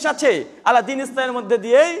সুন্দর জিনিস আছে আল্লাহ দিন ইসলামের মধ্যে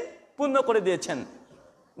দিয়েই পূর্ণ করে দিয়েছেন।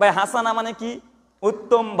 ভাই হাসানা মানে কি?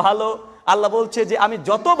 উত্তম, ভালো। আল্লাহ বলছে যে আমি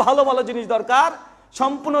যত ভালো ভালো জিনিস দরকার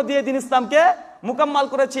সম্পূর্ণ দিয়ে দিন ইসলামকে মুকাম্মাল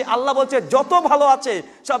করেছি। আল্লাহ বলছে যত ভালো আছে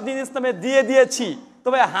সব দিন ইসলামে দিয়ে দিয়েছি।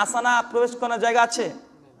 তবে হাসানা প্রবেশ করার জায়গা আছে?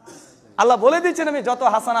 আল্লাহ বলে দিচ্ছেন আমি যত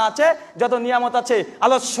হাসানা আছে, যত নিয়ামত আছে,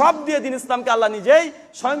 আল্লাহ সব দিয়ে দিন ইসলামকে আল্লাহ নিজেই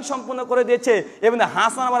স্বয়ং সম্পূর্ণ করে দিয়েছে। এমনি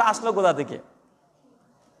হাসান আবার আসলো কোথা থেকে?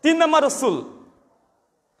 3 নম্বর, রসুল।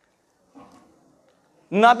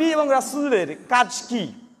 নবী এবং রাসূলের কাজ কি?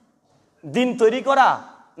 দিন তৈরি করা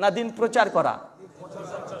না দিন প্রচার করা?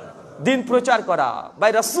 দিন প্রচার করা।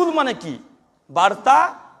 ভাই রাসূল মানে কি? বার্তা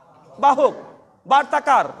বাহক।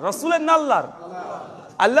 বার্তাকার রাসূলের না আল্লাহর?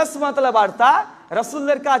 আল্লাহ সুবহানাহু ওয়া তাআলা বার্তা,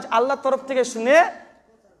 রাসূলের কাজ আল্লাহর তরফ থেকে শুনে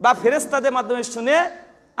বা ফেরেশতাদের মাধ্যমে শুনে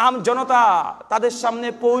আম জনতা তাদের সামনে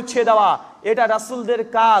পৌঁছে দেওয়া, এটা রাসূলদের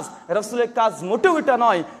কাজ। রাসূলের কাজ মোটেও এটা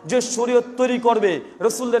নয় যে শরীয়ত তৈরি করবে।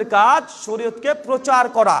 রাসূলদের কাজ শরীয়তকে প্রচার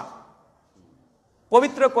করা।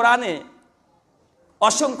 পবিত্র কোরআনে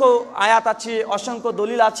অসংখ্য আয়াত আছে, অসংখ্য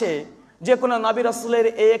দলিল আছে যে কোনো নবী রাসূলের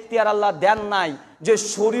এই এখতিয়ার আল্লাহ দেন নাই যে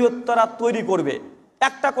শরীয়ত তারা তৈরি করবে।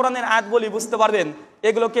 একটা কোরআনের আয়াত বলি, বুঝতে পারবেন।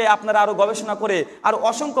 এগুলোকে আপনারা আরো গবেষণা করে আরো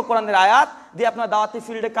অসংখ্য কোরআনের আয়াত দিয়ে আপনারা দাওয়াতি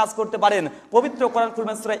ফিল্ডে কাজ করতে পারেন। পবিত্র কোরআন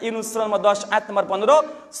খুলবেন সূরা ইউনূস সূরা নম্বর 10 আয়াত নম্বর 15,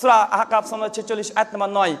 সূরা আহকাফ সূরা 46 আয়াত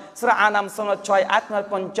নম্বর 9, সূরা আনাম সূরা 6 আয়াত নম্বর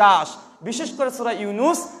 50। বিশেষ করে সূরা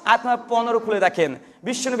ইউনূস আয়াত নম্বর 15 খুলে দেখেন।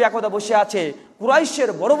 বিশ্বনবী একদা বসে আছে, কুরাইশের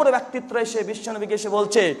বড় বড় ব্যক্তিত্ব এসে বিশ্বনবীকে এসে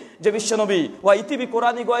বলছে যে বিশ্বনবী, ওয়া ইতিবি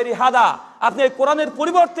কোরআনি গায়রি হাদা, আপনি এই কোরআনের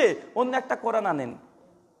পরিবর্তে অন্য একটা কোরআন আনেন।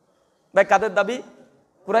 ভাই কাদের দাবি?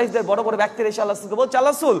 কুরাইশদের বড় বড় ব্যক্তিরা এসে আল্লাহ রাসূলকে বলছে,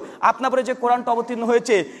 আল্লাহ রাসূল আপনার উপরে যে কোরআনটা অবতীর্ণ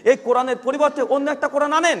হয়েছে এই কোরআনের পরিবর্তে অন্য একটা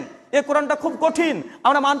কোরআন আনেন, এই কোরআনটা খুব কঠিন,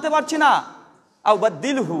 আমরা মানতে পারছি না। আও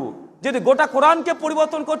বাদদিলহু, যদি গোটা কোরআনকে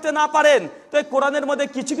পরিবর্তন করতে না পারেন তো এই কোরআনের মধ্যে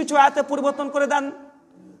কিছু কিছু আয়াতে পরিবর্তন করে দেন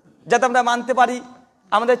যাতে আমরা মানতে পারি।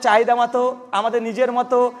 আমাদের চাহিদা মতো, আমাদের নিজের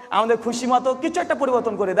মতো, আমাদের খুশি মতো কিছু একটা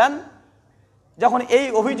পরিবর্তন করে দেন। যখন এই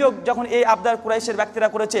অভিযোগ, যখন এই আবদার কুরাইশের ব্যক্তিরা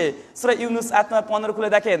করেছে, সূরা ইউনূস আয়াত নম্বর 15 খুলে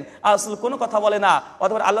দেখেন, রাসূল কোনো কথা বলে না।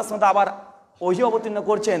 অথবা আল্লাহ সুবহানাহু ওয়া তাআলা আবার ওহী অবতীর্ণ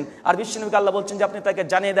করছেন, আর বিশ্বনবীকে আল্লাহ বলছেন যে আপনি তাকে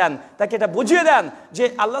জানিয়ে দেন, তাকে এটা বুঝিয়ে দেন যে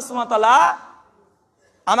আল্লাহ সুবহানাহু ওয়া তাআলা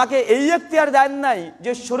আমাকে এই এখতিয়ার দেন নাই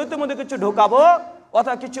যে শরীয়তের মধ্যে কিছু ঢোকাবো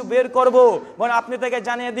অথবা কিছু বের করব, বরং আপনি তাকে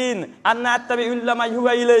জানিয়ে দিন আন্না আত্তাবিউল মা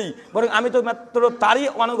ইউহা ইলাই, বরং আমি তো মাত্র তারই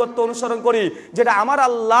আনুগত্য অনুসরণ করি যেটা আমার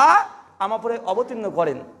আল্লাহ আমার উপরে অবতীর্ণ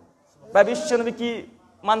করেন। বা বিশ্বনবী কি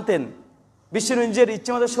মানতেন? বিশ্বনবী নিজের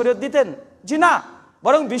ইচ্ছে মতো শরীয়ত দিতেন? জি না,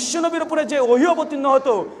 বরং বিশ্বনবীর উপরে যে ওহী অবতীর্ণ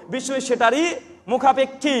হতো বিশ্বনবী সেটারই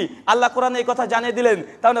মুখাপেক্ষী। আল্লাহ কোরআনে এই কথা জানিয়ে দিলেন,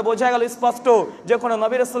 তাহলে বোঝা গেল স্পষ্ট যে কোনো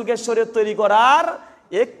নবী রাসূলকে শরীয়ত তৈরি করার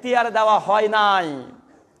এখতিয়ার দেওয়া হয় নাই।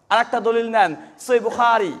 আর একটা দলিল নেন, সহিহ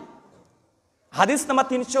বুখারী হাদিস নাম্বার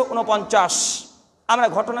 349। আমরা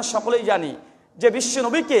ঘটনা সকলেই জানি যে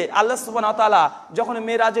বিশ্বনবীকে আল্লাহ সুবহানাহু ওয়া তাআলা যখন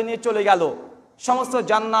মেরাজে নিয়ে চলে গেল, সমস্ত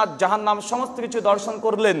জান্নাত জাহান্নাম সমস্ত কিছু দর্শন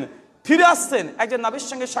করলেন, ফিরে আসছেন, একজন নবীর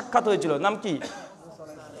সঙ্গে সাক্ষাৎ হয়েছিল। নাম কি?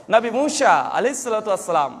 নবী মূসা আলাইহিস সালাতু ওয়াস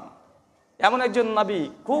সালাম। এমন একজন নবী,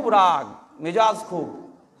 খুব রাগ মেজাজ খুব।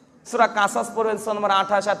 সূরা কাসাস পড়বেন সূরা নম্বর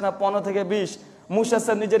 28 আয়াত নম্বর 15 থেকে 20। মূসা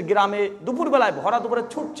স্যার নিজের গ্রামে দুপুরবেলায় ভরা দুপুরে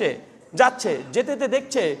ছুটছে, যাচ্ছে, যেতে যেতে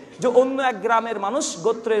দেখছে যে অন্য এক গ্রামের মানুষ,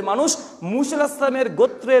 গোত্রের মানুষ মূসা আলাইহিস সালামের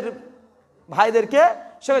গোত্রের ভাইদেরকে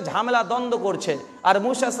সঙ্গে ঝামেলা দ্বন্দ্ব করছে। আর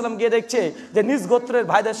মূসা আলাইহিস সালাম গিয়ে দেখছে যে নিজ গোত্রের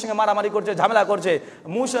ভাইদের সঙ্গে মারামারি করছে, ঝামেলা করছে।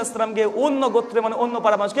 মূসা আলাইহিস সালাম গিয়ে অন্য গোত্রে মানে অন্য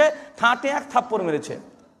পাড়া মানুষকে ঠাঁটে এক থাপ্পড় মেরেছে,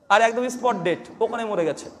 আর একদম স্পট ডেট, ওখানে মরে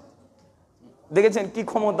গেছে। দেখেছেন কি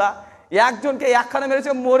ক্ষমতা? একজনকে একখানে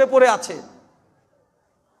মেরেছে, মরে পড়ে আছে।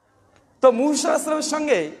 তো মূসা আলাইহিস সালামের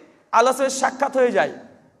সঙ্গে আল্লাহ সাক্ষাৎ হয়ে যায়।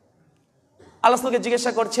 আল্লাহ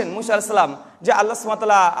জিজ্ঞাসা করছেন মূসা আলাইহিস সালাম যে আল্লাহ সুবহানাহু ওয়া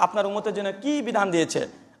তাআলা আপনার উম্মতের জন্য কি বিধান দিয়েছে।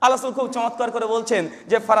 আল্লাহ খুব চমৎকার করে বলছেন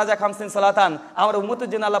যে ফারাজা খামসিন সালাতান, আমার উম্মতের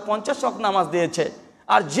জন্য আল্লাহ 50 ওয়াক্ত নামাজ দিয়েছে।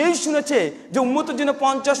 আর যেই শুনেছে যে উম্মতের জন্য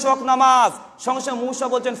 50 ওয়াক্ত নামাজ, সঙ্গে সঙ্গে মূসা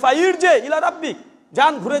বলছেন ফাইরজে ইলা রাব্বিক,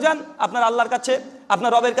 যান ঘুরে যান আপনার আল্লাহর কাছে,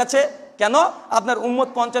 আপনার রবের কাছে। কেন? আপনার উম্মত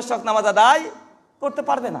 50 ওয়াক্ত নামাজ আদায় করতে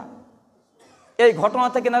পারবে না। এই ঘটনা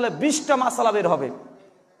থেকে নাহলে 20টা মাসালা বের হবে।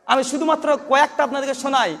 আমি শুধুমাত্র কয়েকটা আপনাদেরকে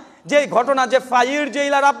শোনাই যে এই ঘটনা, যে ফাইরজে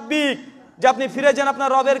ইলা রাব্বিক, যে আপনি ফিরে যান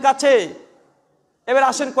আপনার রবের কাছে। এবার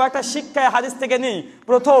আসেন কয়েকটা শিক্ষায় হাদিস থেকে নিই।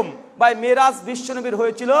 প্রথম, ভাই মেরাজ বিশ্বনবীর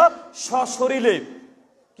হয়েছিল সশরীরে।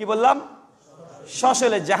 কি বললাম?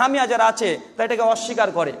 সশরীরে। জাহামিয়া যারা আছে তারা এটাকে অস্বীকার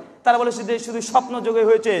করে, তারা বলে শুধু স্বপ্ন যোগে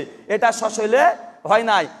হয়েছে, এটা সশরীরে হয়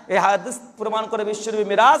নাই। এই হাদিস প্রমাণ করে বিশ্বনবী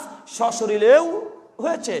মেরাজ সশরীরেও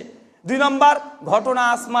হয়েছে। 2 নম্বর, ঘটনা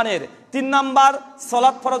আসমানের। 3 নম্বর,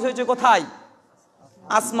 সালাত ফরজ হয়েছে কোথায়?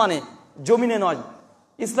 আসমানে, জমিনে নয়।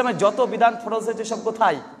 ইসলামের যত বিধান ফরজ হয়েছে সব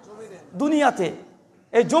কোথায়? দুনিয়াতে,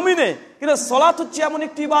 এই জমিনে। কিন্তু সালাত হচ্ছে এমন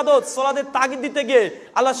একটি ইবাদত, সালাতের তাগিদ দিতে গিয়ে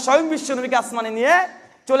আল্লাহ স্বয়ং বিশ্বনবীকে আসমানে নিয়ে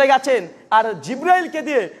চলে গেছেন, আর জিবরাইলকে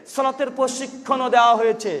দিয়ে সালাতের প্রশিক্ষণও দেওয়া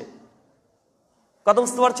হয়েছে। কথা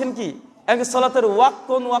বুঝতে পারছেন কি? এমনকি সালাতের ওয়াক্ত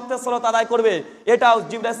কোন ওয়াক্তে সালাত আদায় করবে এটাও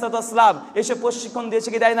জিবরাইল আলাইহিস সালাম এসে প্রশিক্ষণ দিয়েছে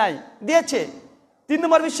কি দেয় নাই? দিয়েছে। 3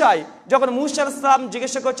 নম্বর বিষয়, যখন মুসা আলাইহিস সালাম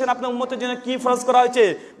জিজ্ঞাসা করছেন আপনার উম্মতের জন্য কি ফরজ করা হয়েছে,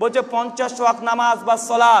 বলছে 50 ওয়াক্ত নামাজ বা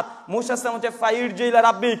সালাত। মুসা আলাইহিস সালাম বলছে ফাইরজি ইলা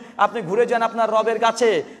রাব্বিক, আপনি ঘুরে যান আপনার রবের কাছে।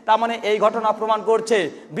 তার মানে এই ঘটনা প্রমাণ করছে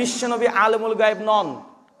বিশ্বনবী আলেমুল গায়েব নন।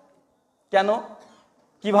 কেন,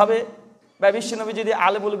 কিভাবে? বা বিশ্বনবী যদি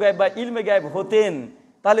আলেমুল গায়েব বা ইলমে গায়েব হতেন,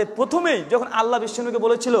 তাহলে প্রথমেই যখন আল্লাহ বিশ্বনবীকে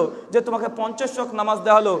বলেছিল যে তোমাকে 50 ওয়াক্ত নামাজ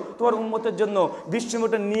দেওয়া হলো তোমার উম্মতের জন্য,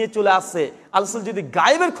 বিশ্বনবীটা নিয়ে চলে আসছে। আল্লাহ যদি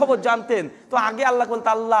গায়েবের খবর জানতেন তো আগে আল্লাহ বলতো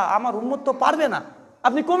আল্লাহ আমার উম্মত তো পারবে না,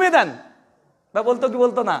 আপনি কমিয়ে দেন। বা বলতো কি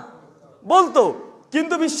বলতো না? বলতো।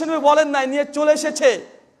 কিন্তু বিশ্বনবী বলেন নাই, নিয়ে চলে এসেছে।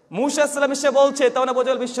 মুসা আলাইহিস সালাম এসে বলছে, তাহলে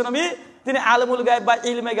বোঝাল বিশ্বনবী তিনি আলেমুল গায়েব বা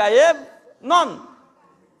ইলমে গায়েব নন।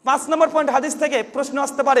 5 নম্বর পয়েন্ট, হাদিস থেকে প্রশ্ন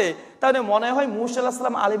আসতে পারে, তাহলে মনে হয় মুসা আলাইহিস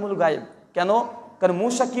সালাম আলেমুল গায়েব কেন? কারণ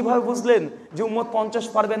মুসা কিভাবে বুঝলেন যে উম্মত 50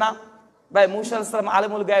 পারবে না? ভাই মুসা আলাইহিস সালাম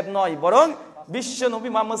আলেমুল গায়েব নয়, বরং বিশ্ব নবী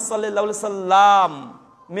মুহাম্মদ সাল্লাল্লাহু আলাইহি সাল্লাম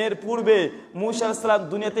মের পূর্বে মুসা আলাইহিস সালাম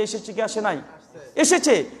দুনিয়াতে এসেছে কি আসে নাই?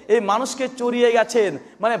 এসেছে। এই মানুষকে চড়িয়ে গেছেন,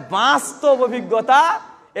 মানে বাস্তব অভিজ্ঞতা,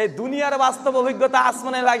 এই দুনিয়ার বাস্তব অভিজ্ঞতা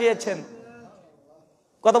আসমানে লাগিয়েছেন।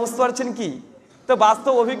 কথা বুঝতে পারছেন কি? তো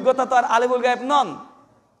বাস্তব অভিজ্ঞতা তো আর আলেমুল গায়েব নন।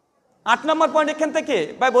 8 নম্বর পয়েন্ট এখান থেকে,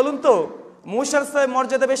 ভাই বলুন তো মুসা আলাইহিস সালামের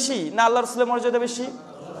মর্যাদা বেশি না আল্লাহর রাসূলের মর্যাদা বেশি?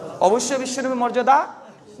 অবশ্যই বিশ্বনবীর মর্যাদা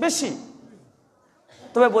বেশি।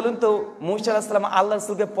 তবে বলুন তো মুসা আলাইহিস সালাম আল্লাহর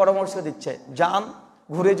রাসূলকে পরামর্শ দিচ্ছে যান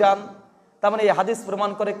ঘুরে যান, তার মানে এই হাদিস প্রমাণ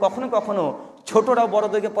করে কখনো কখনো ছোটরাও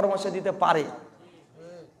বড়দেরকে পরামর্শ দিতে পারে।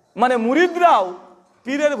 মানে মুরিদরাও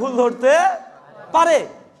পীরের ভুল ধরতে পারে,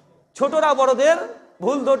 ছোটরা বড়দের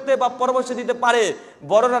ভুল ধরতে বা পরামর্শ দিতে পারে।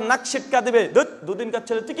 বড়রা নাক ছিটকা দেবে, দুদিনকার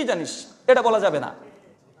ছেলে তুই কি জানিস, এটা বলা যাবে না।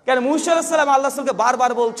 কেন মুসা আলাইহিস সালাম আল্লাহ রাসূলকে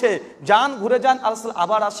বারবার বলছে যান ঘুরে যান, আল্লাহ রাসূল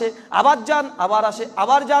আবার আসে আবার যান, আবার আসে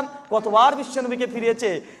আবার যান, কতবার বিশ্বনবীকে ফিরিয়েছে।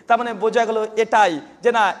 তার মানে বোঝা গেল এটাই যে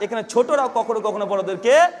না, এখানে ছোটরাও কখনো কখনো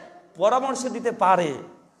বড়দেরকে পরামর্শ দিতে পারে।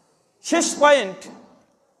 শেষ পয়েন্ট,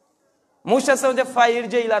 মুসা আলাইহিস সালাম যে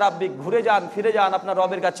ফাইরজি ইলা রাব্বিক, ঘুরে যান ফিরে যান আপনার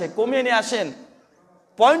রবের কাছে, কমিয়ে নিয়ে আসেন।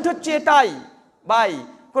 পয়েন্ট হচ্ছে এটাই ভাই,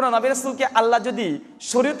 কোন নবী রাসূলকে আল্লাহ যদি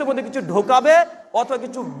শরীয়তের মধ্যে কিছু ঢোকাবে অথবা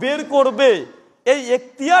কিছু বের করবে এই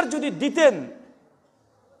এখতিয়ার যদি দিতেন,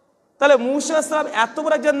 তাহলে মুসা আলাইহিস সালাম এত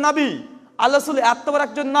বড় একজন নবী, আল্লাহ রাসূল এত বড়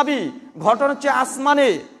একজন নবী, ঘটনা হচ্ছে আসমানে,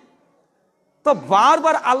 তো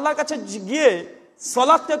বারবার আল্লাহর কাছে গিয়ে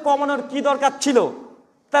সালাতকে কমানোর কি দরকার ছিল?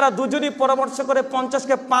 তারা দুজনই পরামর্শ করে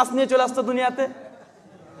 50কে 5 নিয়ে চলে আসতো দুনিয়াতে।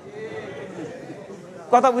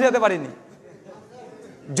 কথা বুঝাতে পারিনি।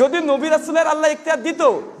 যদি নবী রাসূলের আল্লাহ ইখতিয়ার দিত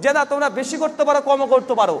যে না তোমরা বেশি করতে পারো কমও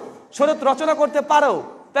করতে পারো, শরীয়ত রচনা করতে পারো,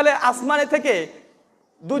 তাহলে আসমানে থেকে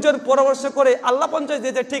দুজন পরামর্শ করে আল্লাহ 50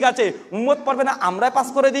 দিয়েছে, ঠিক আছে উম্মত পারবে না আমরাই পাস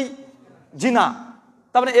করে দিই, জি না।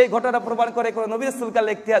 তার মানে এই ঘটনা প্রমাণ করে কোন নবী রাসূলকে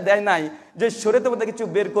আল্লাহ ইখতিয়ার দেয় নাই যে শরীয়তের মধ্যে কিছু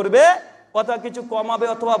বের করবে অথবা কিছু কমাবে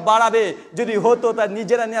অথবা বাড়াবে। যদি হতো তা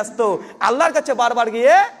নিজেরা নিয়ে আসতো, আল্লাহর কাছে বারবার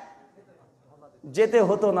গিয়ে যেতে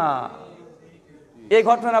হতো না। এই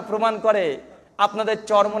ঘটনা প্রমাণ করে আপনাদের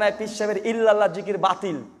চরমনায় পীর সাহেবের ইল্লাল্লাহ জিকির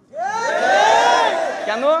বাতিল।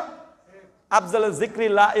 কেন? আফজাল যিকরি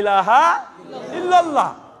লা ইলাহা ইল্লাল্লাহ,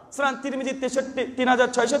 সূরা তিরমিজি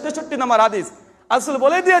 3663 নম্বর হাদিস। রাসূল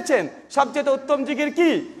বলে দিয়েছেন সবচেয়ে উত্তম জিকির কি?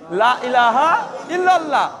 লা ইলাহা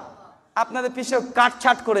ইল্লাল্লাহ। আপনাদের পীর সাহেব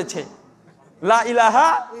কাটছাট করেছে, লা ইলাহা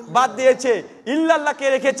বাদ দিয়েছে, ইল্লাল্লাহকে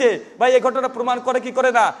রেখেছে। ভাই এই ঘটনা প্রমাণ করে কি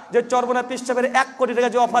করে না যে চরমনায় পীর সাহেবের 1 কোটি টাকা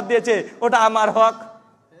যে অফার দিয়েছে ওটা আমার হক।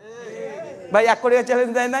 ভাই 1 কোটি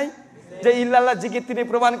চ্যালেঞ্জ দেয় নাই যে ইল্লাল্লাহ জিকির তিনি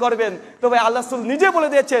প্রমাণ করবেন। তো ভাই আল্লাহ রাসূল নিজে বলে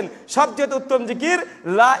দিয়েছেন সবচেয়ে উত্তম জিকির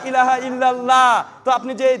লা ইলাহা ইল্লাল্লাহ। তো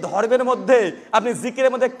আপনি যে এই ধর্মের মধ্যে আপনি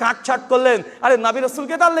জিকিরের মধ্যে কাটছাট করলেন, আরে নবী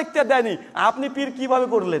রাসূলকে তার লিখতে দেয়নি, আপনি পীর কিভাবে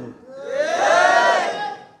করলেন?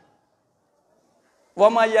 ওয়া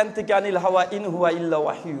মা ইয়ানতিকু আনিল হাওয়া ইন হুয়া ইল্লা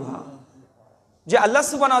ওয়াহয়ুহা। যে আল্লাহ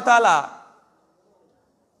সুবহানাহু ওয়া তাআলা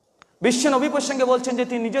বিশ্ব নবী প্রসঙ্গে বলছেন যে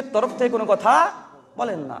তিনি নিজের তরফ থেকে কোনো কথা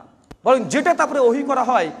বলেন না, বরং যেটা তারপরে ওহী করা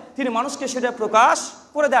হয় তিনি মানুষকে সেটা প্রকাশ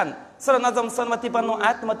করে দেন। সূরা নাজম 53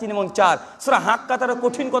 আয়াত 3 এবং 4। সূরা হাক্কা তার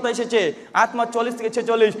কঠিন কথা এসেছে আয়াত 40 থেকে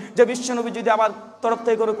 46, যে বিশ্বনবী যদি আমার তরফ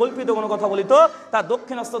থেকে কোনো কল্পিত কোনো কথা বলিত তার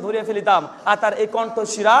দক্ষিণ হস্ত ধরিয়ে ফেলিতাম আর তার এই কণ্ঠ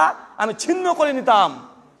শিরা আমি ছিন্ন করে নিতাম।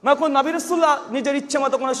 এখন নবী রাসূলুল্লাহ নিজের ইচ্ছে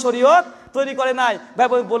মতো কোনো শরীয়ত তৈরি করে নাই। ভাই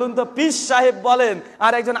বলুন তো পীর সাহেব বলেন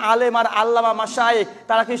আর একজন আলেম আর আল্লামা মাশায়েখ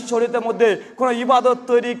তারা কি শরীয়তের মধ্যে কোনো ইবাদত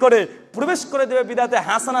তৈরি করে প্রবেশ করে দেবে বিদাতে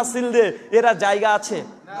হাসানা সিল দিয়ে এরা জায়গা আছে?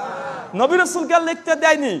 নবী রাসূলকে আর লিখতে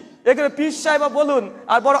দেয়নি। এখানে পীর সাহেব বলুন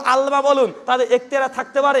আর বড় আল্লামা বলুন তাদের এখতিয়ার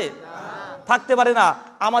থাকতে পারে? থাকতে পারে না।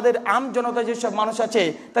 আমাদের আম জনতা যেসব মানুষ আছে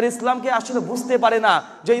তারা ইসলামকে আসলে বুঝতে পারে না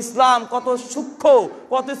যে ইসলাম কত সূক্ষ্ম,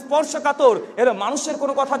 কত স্পর্শকাতর। এর মানুষের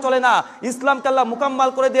কোনো কথা চলে না। ইসলামকে আল্লাহ মুকাম্মাল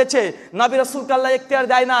করে দিয়েছে, নবী রাসূলকে আল্লাহ এখতিয়ার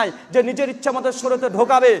দেয় নাই যে নিজের ইচ্ছা মতো শরীয়তে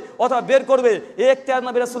ঢোকাবে অথবা বের করবে। এই এখতিয়ার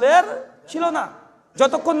নবী রাসূলের ছিল না।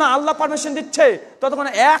 যতক্ষণ না আল্লাহ পারমিশন দিচ্ছে ততক্ষণ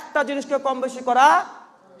একটা জিনিসকে কম বেশি করা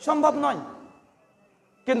সম্ভব নয়।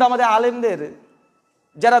 কিন্তু আমাদের আলেমদের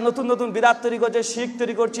যারা নতুন নতুন বিদাত তৈরি করছে, শিখ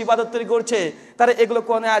তৈরি করছে, ইবাদত তৈরি করছে, তারা এগুলো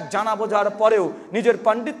কোনে আর জানা বোঝার পরেও নিজের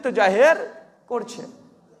পাণ্ডিত্য জাহের করছে।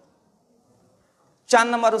 4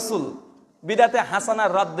 নম্বর উসুল বিদাতে হাসানা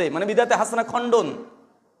রাদ্দে, মানে বিদাতে হাসানা খণ্ডন।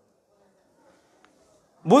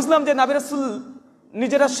 বুঝলাম যে নবী রাসূল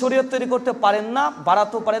নিজেরা শরীয়ত তৈরি করতে পারেন না,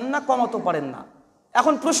 বাড়াতে পারেন না, কমাতে পারেন না।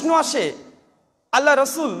 এখন প্রশ্ন আসে, আল্লাহ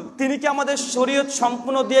রাসূল তিনি কি আমাদের শরীয়ত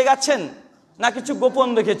সম্পূর্ণ দিয়ে গেছেন না কিছু গোপন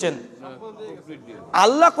রেখেছেন?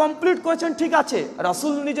 আল্লাহ কমপ্লিট করেছেন, ঠিক আছে।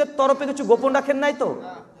 রাসূল নিজের তরফে কিছু গোপন রাখেন নাই তো?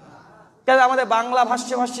 কেন আমাদের বাংলা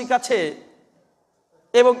ভাষীর কাছে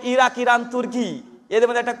এবং ইরাক, ইরান, তুর্কি এদের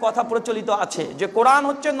মধ্যে একটা কথা প্রচলিত আছে যে কোরআন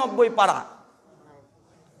হচ্ছে 90 পারা,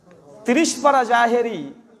 30 পারা জাহেরি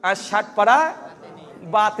আর 60 পারা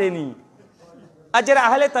বাতেনি। আর যারা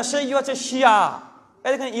আহলে তাশাইয়্যু আছে শিয়া,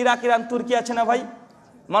 এখানে ইরাক, ইরান, তুর্কি আছে না ভাই,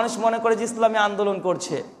 মানুষ মনে করে যে ইসলামী আন্দোলন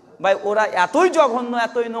করছে। ভাই ওরা এতই জঘন্য,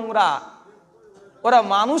 এতই নোংরা, ওরা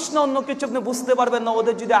মানুষ না অন্য কিছু আপনি বুঝতে পারবেন না।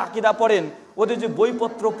 ওদের যদি আকীদা পড়েন, ওদের যদি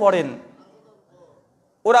বইপত্র পড়েন,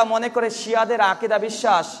 ওরা মনে করে শিয়াদের আকীদা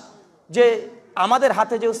বিশ্বাস যে আমাদের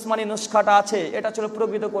হাতে যে উসমানী নুসখাটা আছে এটা ছিল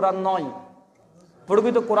প্রকৃত কোরআন নয়।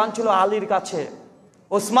 প্রকৃত কোরআন ছিল আলীর কাছে।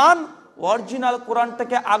 ওসমান অরিজিনাল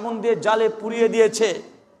কোরআনটাকে আগুন দিয়ে জালে পুড়িয়ে দিয়েছে।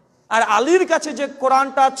 আর আলীর কাছে যে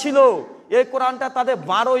কোরআনটা ছিল এই কোরআনটা তাদের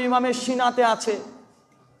 12 ইমামের সিনাতে আছে।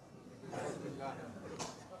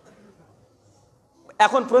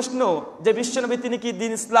 এখন প্রশ্ন যে বিশ্বনবী তিনি কি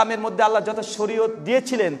দিন ইসলামের মধ্যে আল্লাহ যত শরীয়ত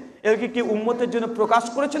দিয়েছিলেন এগুলো কি উম্মতের জন্য প্রকাশ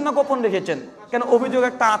করেছেন না গোপন রেখেছেন? কেন অভিযোগ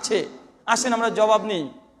একটা আছে, আসেন আমরা জবাব নেই।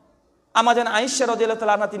 আমাজান আয়েশা রাদিয়াল্লাহু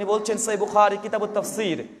তাআলা আনহা তিনি বলছেন, সহিহ বুখারী কিতাবুত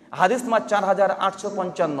তাফসীর হাদিস নম্বর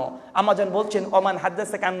 4855, আমাজান বলছেন, ওমান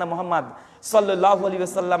হাদাসাকা আন্না মুহাম্মদ সাল্লাল্লাহু আলাইহি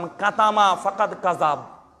ওয়াসাল্লাম কাতামা ফাকাদ কাযাব।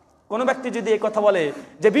 কোন ব্যক্তি যদি এই কথা বলে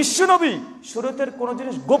যে বিশ্বনবী শরীয়তের কোন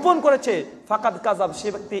জিনিস গোপন করেছে, ফাকাদ কাযাব, সে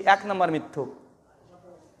ব্যক্তি 1 নম্বর মিথ্যুক।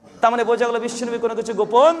 তার মানে বোঝা গেল বিশ্বনবী কোনো কিছু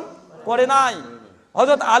গোপন করে নাই।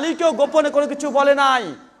 হযরত আলীকেও গোপনে কোনো কিছু বলে নাই,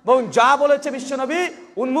 বরং যা বলেছে বিশ্বনবী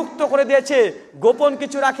উন্মুক্ত করে দিয়েছে, গোপন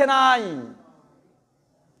কিছু রাখে নাই।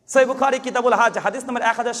 সহিহ বুখারী কিতাবুল হজ হাদিস নম্বর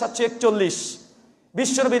 1741,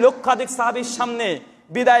 বিশ্বনবী লক্ষাধিক সাহাবীর সামনে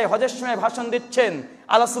বিদায় হজের সময় ভাষণ দিচ্ছেন।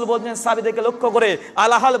 আল্লাহ রাসূল বলছেন সাহাবীদেরকে লক্ষ্য করে,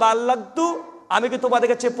 আলাহাল বাল্লাগতু, আমি কি তোমাদের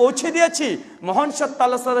কাছে পৌঁছে দিয়েছি? মহান সত্তা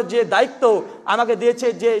আল্লাহ তাআলা যে দায়িত্ব আমাকে দিয়েছে,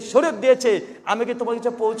 যে শরীয়ত দিয়েছে, আমি কি তোমাদের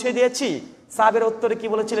কাছে পৌঁছে দিয়েছি? সাহাবের উত্তরে কি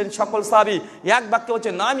বলেছিলেন? সকল সাহাবী এক বাক্যে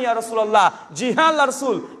বলছে, নাম ইয়া রাসূলুল্লাহ, জি হ্যাঁ আল্লাহ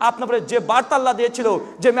রাসূল, আপনার যে বার্তা আল্লাহ দিয়েছিল,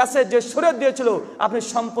 যে মেসেজ, যে শরীয়ত দিয়েছিল, আপনি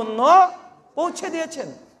সম্পূর্ণ পৌঁছে দিয়েছেন।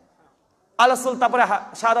 আল্লাহ রাসূল তারপরে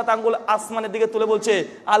শাহাদাত আঙ্গুল আসমানের দিকে তুলে বলছে,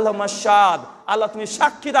 আল্লাহুম্মা শাহাদ, আল্লাহ তুমি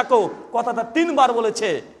সাক্ষী রাখো। কথাটা 3 বার বলেছে।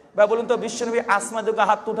 ভাই বলুন তো বিশ্বনবী আসমানের দিকে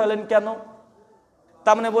হাত উঠালেন কেন?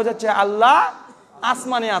 তার মানে বোঝাচ্ছে আল্লাহ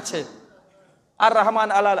আসমানে আছে। আর রহমান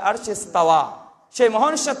আলাল আরশে ইস্তাওয়া, সেই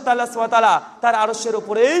মহান সত্তা আল্লাহ সুবহানাহু ওয়া তাআলা তার আরশের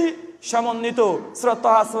উপরেই সমন্বিত। সূরা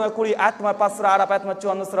তাহা সূরা 20 আয়াত নম্বর 5, সূরা আরাফ আয়াত নম্বর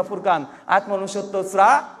 54, সূরা ফুরকান আয়াত নম্বর 69, সূরা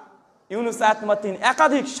ইউনূস আয়াত নম্বর 3,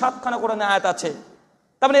 একাধিক 7খানা কোরআনে আয়াত আছে।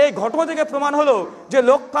 তার মানে এই ঘটনা থেকে প্রমাণ হলো যে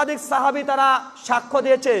লক্ষাধিক সাহাবী তারা সাক্ষ্য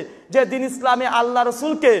দিয়েছে যে দিন ইসলামে আল্লাহ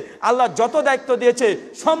রাসূলকে আল্লাহ যত দায়িত্ব দিয়েছে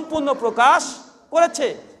সম্পূর্ণ প্রকাশ করেছে।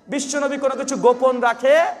 বিশ্বনবী কোনো কিছু গোপন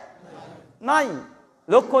রাখে নাই।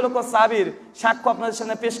 লক্ষ লক্ষ সাহাবীর সাক্ষ্য আপনাদের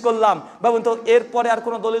সামনে পেশ করলাম। ভাবুন তো এরপরে আর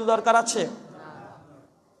কোনো দলিল দরকার আছে?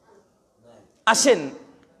 আসেন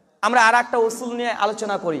আমরা আর একটা উসুল নিয়ে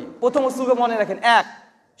আলোচনা করি। প্রথম উসুলকে মনে রাখেন, 1,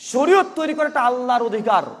 শরীয়ত তৈরি করাটা আল্লাহর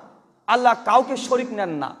অধিকার। আল্লাহ কাউকে শরীক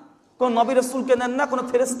নেন না, কোন নবী রাসূলকে নেন না, কোনো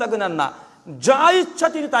ফেরেশতাকে নেন না, যা ইচ্ছা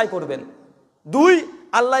তিনি তাই করবেন। 2,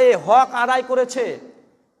 আল্লাহ এই হক আদায় করেছে।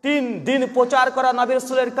 3, দিন প্রচার করা নবী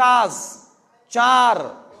রাসূলের কাজ। 4,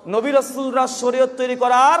 নবী রাসূলরা শরীয়ত তৈরি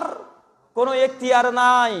করার কোনো এখতিয়ার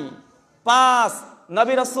নাই। 5,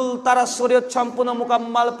 নবী রাসূল তারা শরীয়ত সম্পূর্ণ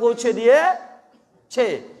মুকাম্মাল পৌঁছে দিয়েছে।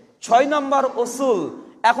 6 নম্বর উসুল,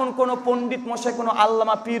 এখন কোনো পণ্ডিত মশাই, কোনো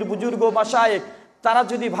আল্লামা, পীর, বুজুর্গ, মাশায়েখ তারা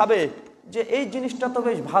যদি ভাবে যে এই জিনিসটা তো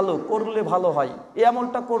বেশ ভালো, করলে ভালো হয়, এই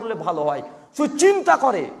আমলটা করলে ভালো হয়, শুধু চিন্তা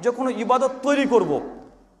করে যে কোনো ইবাদত তৈরি করব,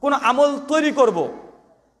 কোনো আমল তৈরি করব,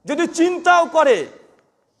 যদি চিন্তাও করে,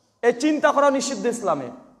 এই চিন্তা করা নিষিদ্ধ ইসলামে।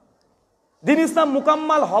 দিন ইসলাম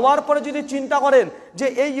মুকাম্মাল হওয়ার পরে যদি চিন্তা করেন যে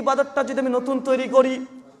এই ইবাদতটা যদি আমি নতুন তৈরি করি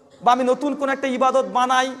বা আমি নতুন কোন একটা ইবাদত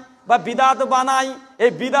বানাই বা বিদাত বানাই,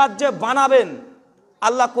 এই বিদাত যে বানাবেন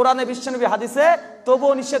আল্লাহ কোরআনে, বিশ্বনবী হাদিসে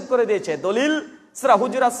তবুও নিষেধ করে দিয়েছে। দলিল সূরা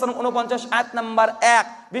হুজুরাত 49 আয়াত নাম্বার 1,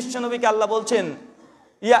 বিশ্বনবীকে আল্লাহ বলছেন,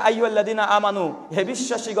 ইয়া আইয়ুহাল্লাযীনা আমানু, হে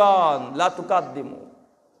বিশ্বাসীগণ, লা তুকাদ্দিমু,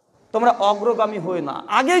 তোমরা অগ্রগামী হই না,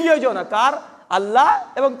 আগে গিয়ে যাও না। কার? আল্লাহ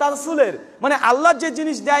এবং তার রাসূলের। মানে আল্লাহ যে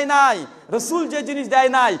জিনিস দেয় নাই, রাসূল যে জিনিস দেয়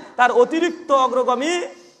নাই, তার অতিরিক্ত অগ্রগামী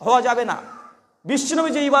হওয়া যাবে না। বিশ্বনবী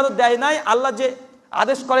যে ইবাদত দেয় নাই, আল্লাহ যে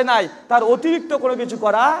আদেশ করে নাই, তার অতিরিক্ত কোনো কিছু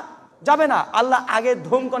করা যাবে না। আল্লাহ আগে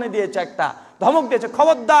ধমকনে দিয়েছে, একটা ধমক দিয়েছে,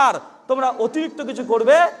 খবরদার তোমরা অতিরিক্ত কিছু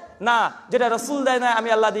করবে না, যেটা রাসূল দেয় নাই, আমি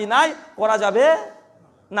আল্লাহ দিই নাই, করা যাবে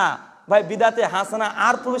না। ভাই বিদাতে হাসানা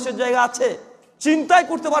আর প্রবেশের জায়গা আছে? চিন্তাই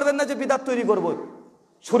করতে পারবেন না যে বিদাত তৈরি করব।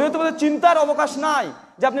 শরীয়তে বলে চিন্তার অবকাশ নাই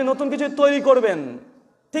যে আপনি নতুন কিছু তৈরি করবেন।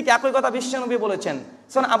 ঠিক একই কথা বিশ্বনবী বলেছেন,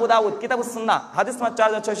 সুনান আবু দাউদ কিতাবুস সুন্নাহ হাদিস নাম্বার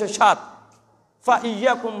 4607, ফা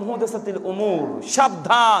ইয়াকুম মুহদাসাতিল উমুর,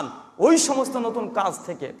 সাবধান ওই সমস্ত নতুন কাজ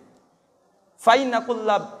থেকে।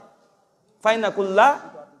 ফাইনা কুল্লা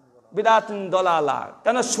বিদাতিন দলালা,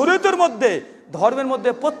 কেন শরীয়তের মধ্যে, ধর্মের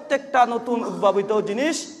মধ্যে প্রত্যেকটা নতুন উদ্ভাবিত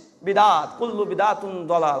জিনিস বিদাত, কুল্লু বিদাতুন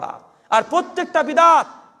দলালা, আর প্রত্যেকটা বিদাত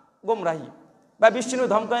গোমরাহি। বা বিষ্ণু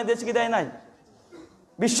ধমকানি দিয়েছে কি দেয় নাই?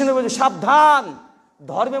 বিষ্ণু বলছে সাবধান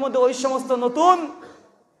ধর্মের মধ্যে ওই সমস্ত নতুন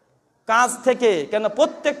কাজ থেকে, কেন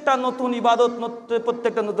প্রত্যেকটা নতুন ইবাদত,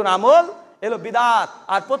 প্রত্যেকটা নতুন আমল এলো বিদাত,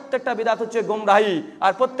 আর প্রত্যেকটা বিদাত হচ্ছে গোমরাহি,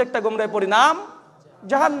 আর প্রত্যেকটা গোমরাহির পরিণাম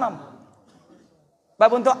জাহান্নাম। বা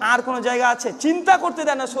বন্ধু আর কোন জায়গা আছে? চিন্তা করতে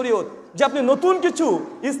দেয় না শরীয়ত যে আপনি নতুন কিছু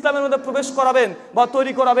ইসলামের মধ্যে প্রবেশ করাবেন বা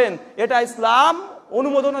তৈরি করাবেন, এটা ইসলাম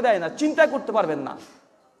অনুমোদনও দেয় না, চিন্তা করতে পারবেন না।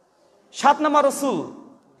 7 নম্বর রসুল।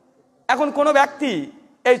 এখন কোন ব্যক্তি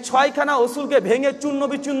এই 6খানা রসুলকে ভেঙে চূর্ণ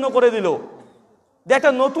বিচূর্ণ করে দিল, যে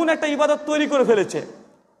একটা নতুন একটা ইবাদত তৈরি করে ফেলেছে,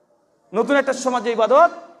 নতুন একটা সমাজে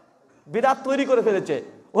ইবাদত বিদাত তৈরি করে ফেলেছে।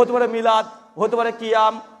 হতে পারে মিলাদ, হতে পারে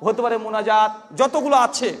কিয়াম, হতে পারে মুনাজাত, যতগুলো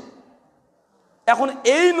আছে। এখন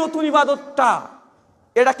এই নতুন ইবাদতটা,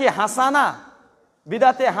 এটা কি হাসানা,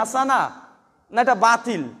 বিদাতে হাসানা, না এটা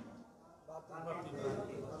বাতিল?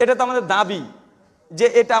 এটা তো আমাদের দাবি যে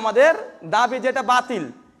এটা আমাদের দাবি যে এটা বাতিল,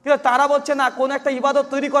 কিন্তু তারা বলছে না, কোন একটা ইবাদত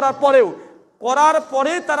তৈরি করার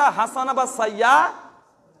পরে তারা হাসানা বা সাইয়া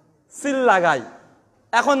সিল লাগায়।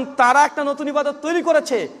 এখন তারা একটা নতুন ইবাদত তৈরি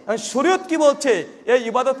করেছে, শরীয়ত কি বলছে? এই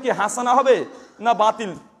ইবাদত কি হাসানা হবে না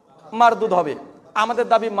বাতিল, মারদুদ হবে? আমাদের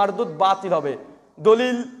দাবি মারদুদ, বাতিল হবে।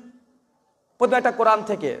 দলিল প্রথমে একটা কোরআন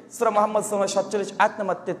থেকে, সূরা মুহাম্মদ 47 আয়াত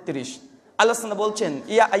নাম্বার 33, আল্লাহ সুবহানাহু বলছেন,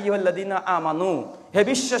 ইয়া আইয়ুহাল্লাযীনা আমানু, হে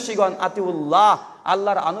বিশ্বাসীগণ, আতিউল্লাহ,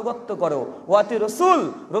 আল্লাহর আনুগত্য করো, ওয়াতি রাসূল,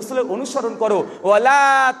 রাসূলের অনুসরণ করো, ওয়ালা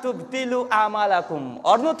তুবতিলু আমালাকুম,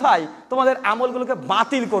 অন্যথায় তোমাদের আমলগুলোকে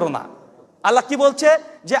বাতিল করো না। আল্লাহ কি বলছে?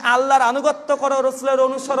 যে আল্লাহর আনুগত্য করো, রাসূলের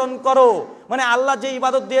অনুসরণ করো, মানে আল্লাহ যে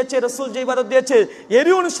ইবাদত দিয়েছে, রাসূল যে ইবাদত দিয়েছে,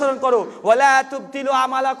 এরই অনুসরণ করো। ওয়ালা তুবতিলু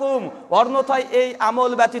আমালাকুম, অন্যথায় এই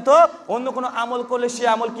আমল ব্যতীত অন্য কোনো আমল করলে সে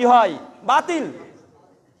আমল কি হয়? বাতিল।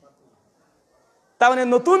 তার মানে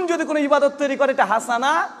নতুন যদি কোনো ইবাদত তৈরি করে, এটা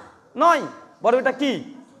হাসানা নয়, বরং এটা কি?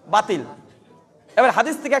 বাতিল। এবার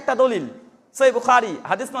হাদিস থেকে একটা দলিল, সহিহ বুখারী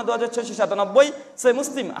হাদিস নাম্বার 2697, সহিহ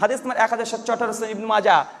মুসলিম হাদিস নাম্বার 1718, ইবনে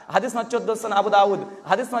মাজাহ হাদিস নাম্বার 14, আবু দাউদ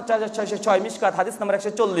হাদিস নাম্বার 4606, মিশকাত হাদিস নাম্বার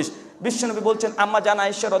 140, বিশ্বনবী বলছেন, আম্মা জানা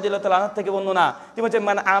আয়েশা রাদিয়াল্লাহু তাআলা আনহা থেকে বর্ণনা, তিনি বলেন,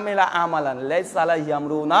 মান আমিলা আমালান লাইসা আলাইহি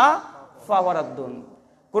আমরুনা ফাহুয়া রাদ্দুন,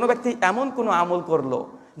 কোন ব্যক্তি এমন কোন আমল করলো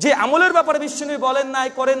যে আমলের ব্যাপারে বিশ্বনবী বলেন নাই,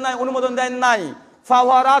 করেন নাই, অনুমোদন দেন নাই,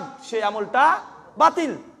 ফাহুয়া রাদ, সেই আমলটা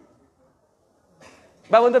বাতিল।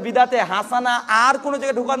 বা বন্ধু বিদাতে হাসানা আর কোন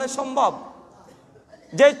জায়গায় ঢোকানো সম্ভব?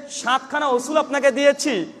 যে 7খানা ওসুল আপনাকে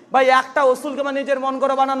দিয়েছি, ভাই একটা ওসুলকে আমার নিজের মন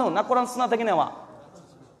করে বানানো না কোরআন সুন্নাহ থেকে নেওয়া?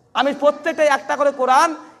 আমি প্রত্যেকটাই একটা করে কোরআন,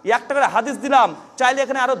 একটা করে হাদিস দিলাম, চাইলে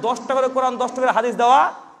এখানে আরো 10টা করে কোরআন, 10টা করে হাদিস দেওয়া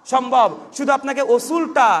সম্ভব। শুধু আপনাকে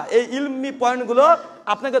ওসুলটা, এই ইলমি পয়েন্টগুলো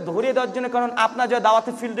আপনাকে ধরিয়ে দেওয়ার জন্য, কারণ আপনার যে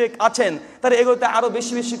দাওয়াতি ফিল্ডে আছেন, তার এগুলোতে আরো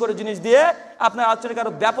বেশি বেশি করে জিনিস দিয়ে আপনার আলোচনাকে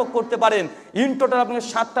আরো ব্যাপক করতে পারেন। ইন টোটাল আপনাকে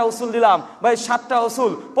 7টা উসুল দিলাম, বা এই 7টা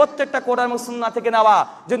উসুল প্রত্যেকটা কোরআন এবং সুন্নাহ থেকে নেওয়া।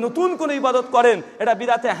 যে নতুন কোনো ইবাদত করেন, এটা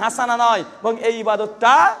বিদাতে হাসানা নয়, এবং এই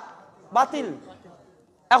ইবাদতটা বাতিল।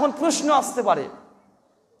 এখন প্রশ্ন আসতে পারে,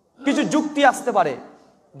 কিছু যুক্তি আসতে পারে।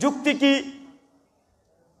 যুক্তি কি?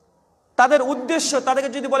 তাদের উদ্দেশ্য, তাদেরকে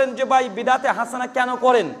যদি বলেন যে ভাই বিদাতে হাসানা কেন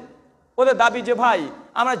করেন, ওদের দাবি যে ভাই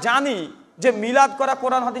আমরা জানি যে মিলাদ করা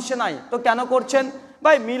কোরআন হাদিসে নাই, তো কেন করছেন?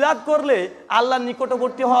 ভাই মিলাদ করলে আল্লাহর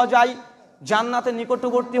নিকটবর্তী হওয়া যায়, জান্নাতের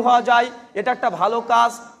নিকটবর্তী হওয়া যায়, এটা একটা ভালো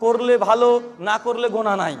কাজ, করলে ভালো, না করলে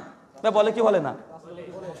গোনা নাই। বলে কি বলে না?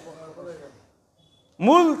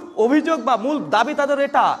 মূল অভিযোগ বা মূল দাবি তাদের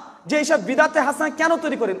এটা, যে এইসব বিদাতে হাসানা কেন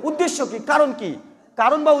তৈরি করেন, উদ্দেশ্য কি, কারণ কি?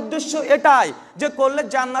 কারণ বা উদ্দেশ্য এটাই যে করলে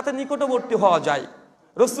জান্নাতের নিকটবর্তী হওয়া যায়,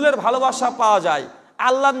 রসুলের ভালোবাসা পাওয়া যায়,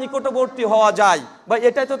 আল্লাহর নিকটবর্তী হওয়া যায়, বা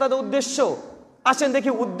এটাই তো তাদের উদ্দেশ্য। আসেন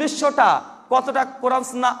দেখি উদ্দেশ্যটা কতটা কোরআন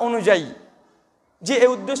সুন্নাহ অনুযায়ী, যে এই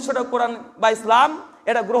উদ্দেশ্যটা কোরআন বা ইসলাম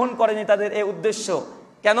এটা গ্রহণ করেনি তাদের এই উদ্দেশ্য।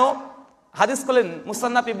 কেন? হাদিস করলেন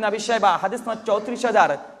মুসান্নাফ ইবনে আবি শাইবা হাদিস নম্বর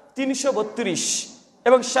 34,332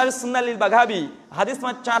 এবং শারহ সুন্নাহ লিল বাগাবি হাদিস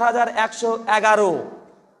নম্বর 4111।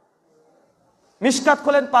 মিশকাত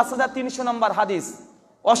খোলেন 5300 নম্বর হাদিস।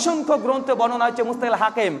 অসংখ্য গ্রন্থে বর্ণনা হয়েছে। মুস্তাকিল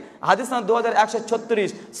হাকিম হাদিস নম্বর 2136,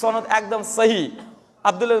 সনদ একদম সহি।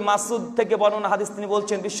 আব্দুল্লাহ মাসুদ থেকে বর্ণনা হাদিস, তিনি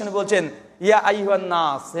বলছেন, বিশ্বনবী বলছেন, ইয়া আইয়ুহান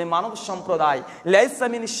নাস, হে মানব সম্প্রদায়, লাইসা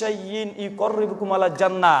মিন শাইইন ইউকাররিবুকুম আলা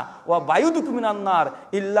জান্নাহ ওয়া বায়ুদুকুম মিনান নার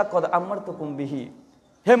ইল্লা কদ আমারতুকুম বিহি।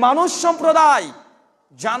 হে মানুষ সম্প্রদায়,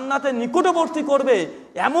 জান্নাতে নিকটবর্তী করবে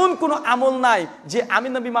এমন কোন আমল নাই যে আমি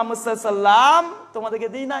নবী মুহাম্মদ সাল্লাল্লাহু আলাইহি ওয়াসাল্লাম তোমাদেরকে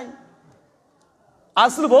দিই নাই।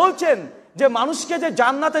 আসল বলছেন যে মানুষকে যে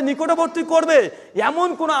জান্নাতে নিকটবর্তী করবে এমন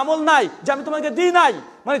কোন আমল নাই যে আমি তোমাকে দিই নাই।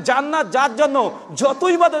 মানে জান্নাত যার জন্য যত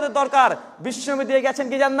ইবাদতের দরকার বিশ্বনবী দিয়ে গেছেন,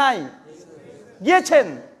 কি জান নাই? গিয়েছেন।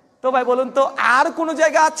 তো ভাই বলুন তো আর কোন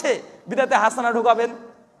জায়গা আছে বিদাতে হাসানা ঢোকাবেন?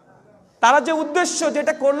 তারা যে উদ্দেশ্য,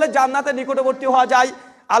 যেটা করলে জান্নাতে নিকটবর্তী হওয়া যায়,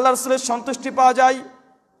 আল্লাহ রাসূলের সন্তুষ্টি পাওয়া যায়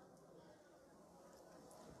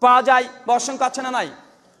বা অসংখ্য আছে না নাই?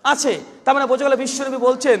 আছে। তার মানে বোঝা গেল বিশ্বনবী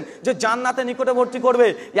বলছেন যে জান্নাতে নিকটবর্তী করবে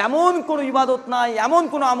এমন কোন ইবাদত নাই, এমন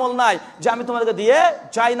কোন আমল নাই যে আমি তোমাদেরকে দিয়ে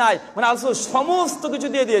যাই নাই। মানে আল্লাহ সমস্ত কিছু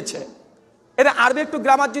দিয়ে দিয়েছে। এটা আরবি একটু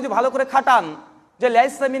গ্রামার যদি ভালো করে খাটান, যে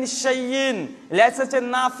লাইসা মিন শাইইন, লাইসা হচ্ছে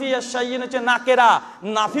নাফি আর শাইইন হচ্ছে নাকেরা।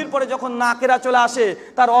 নাফির পরে যখন নাকেরা চলে আসে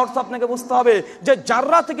তার অর্থ আপনাকে বুঝতে হবে যে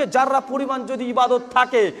জাররা থেকে জাররা পরিমাণ যদি ইবাদত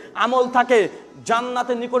থাকে, আমল থাকে,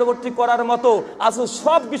 জান্নাতে নিকটবর্তী করার মতো আসলে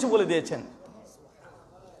সব কিছু বলে দিয়েছেন।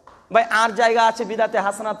 ভাই আর জায়গা আছে বিদাতে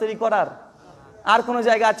হাসানা তৈরি করার? আর কোন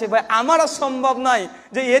জায়গা আছে? ভাই আমারও সম্ভব নয়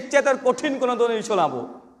যে এর চেয়ে তার কঠিন কোন দলিল শোনাবো।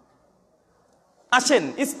 আসেন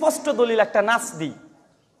স্পষ্ট দলিল একটা নাস দিই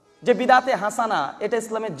যে বিদাতে হাসানা এটা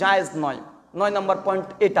ইসলামের জায়েজ নয়। 9 নম্বর পয়েন্ট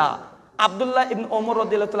এটা। আব্দুল্লাহ ইবনে ওমর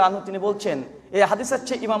রাদিয়াল্লাহু তাআলা আনহু তিনি বলছেন, এই হাদিস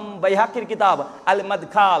হচ্ছে ইমাম বাইহাকির কিতাব আল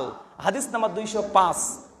মাদখাল হাদিস নাম্বার 205।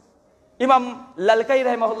 ইমাম লালকাই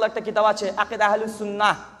রাহিমাহুল্লাহ একটা কিতাব আছে আকিদা আহলুস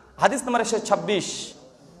সুন্নাহ হাদিস নাম্বার 126।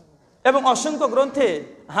 এবং অসংখ্য গ্রন্থে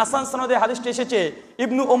হাসান সনদে হাদিসটি এসেছে।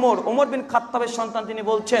 ইবনু ওমর বিন খাত্তাবের সন্তান, তিনি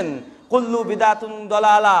বলছেন, কুল্লু বিদাতুন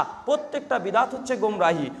দালালা, প্রত্যেকটা বিদাত হচ্ছে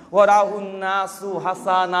গোমরাহি। ওয়া রাহুন নাসু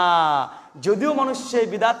হাসানা, যদিও মানুষ সেই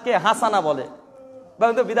বিদাতকে হাসানা বলে,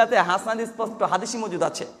 বরং বিদাতে হাসান স্পষ্ট হাদিসই মজুদ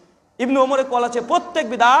আছে। ইবনু ওমরের কল আছে প্রত্যেক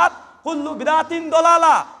বিদাত কুল্লু বিদাতিন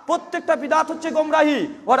দালালা, প্রত্যেকটা বিদাত হচ্ছে গোমরাহি।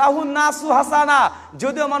 ওয়া রাহুন নাসু হাসানা,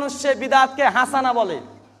 যদিও মানুষ সেই বিদাতকে হাসানা বলে।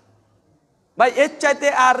 ভাই এর চাইতে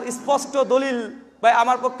আর স্পষ্ট দলিল ভাই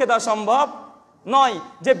আমার পক্ষে দেওয়া সম্ভব নয়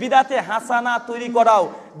যে বিদাতে হাসানা তৈরি করাও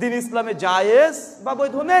দ্বীন ইসলামে জায়েজ বা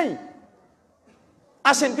বৈধ নেই।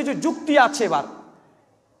 আসেন কিছু যুক্তি আছে, এবার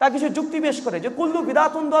তা কিছু যুক্তি পেশ করে যে কুল্লু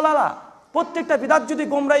বিদাতুন দালালা, প্রত্যেকটা বিদাত যদি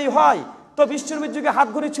গোমরাহি হয় তো বিশ্বনবীর যুগে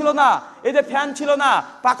হাতঘড়ি ছিল না, এদের ফ্যান ছিল না,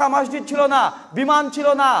 পাকা মসজিদ ছিল না, বিমান ছিল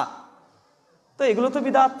না, তো এগুলো তো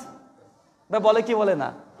বিদাত। বা বলে কি বলে না?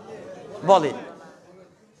 বলে।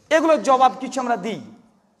 এগুলোর জবাব কিছু আমরা দিই।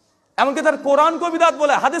 এমনকি তার কোরআনকে বিদাত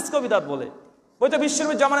বলে, হাদিসকে বিদাত বলে। ওই তো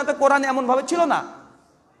বিশ্বনবীর জামানাতে কোরআন এমন ভাবে ছিল না,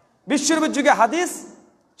 বিশ্বনবীর যুগে হাদিস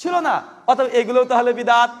ছিল না, অতএব এগুলো তাহলে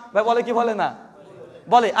বিদাত। ভাই বলে কি বলে না?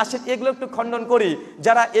 বলে। আসেন এগুলো একটু খণ্ডন করি।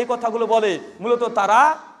 যারা এই কথাগুলো বলে মূলত তারা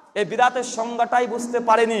এই বিদাতের সংজ্ঞাটাই বুঝতে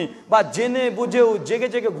পারেনি, বা জেনে বুঝেও জেগে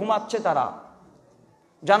জেগে ঘুমাচ্ছে। তারা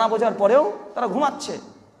জানা বোঝার পরেও তারা ঘুমাচ্ছে।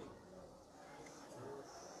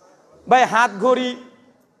 ভাই হাত ঘড়ি,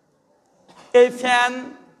 এই ফ্যান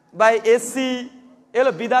বা এসি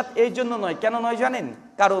এগুলো বিদাত এই জন্য নয়। কেন নয় জানেন?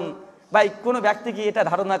 কারণ ভাই কোনো ব্যক্তি কি এটা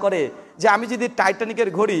ধারণা করে যে আমি যদি টাইটানিকের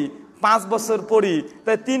ঘড়ি 5 বছর পরি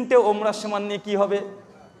তাহলে 3টে ওমরার সমান নিয়ে কি হবে?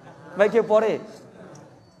 ভাই কেউ পরে?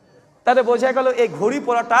 তাহলে বোঝা গেল এই ঘড়ি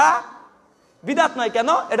পরাটা বিদাত নয়। কেন?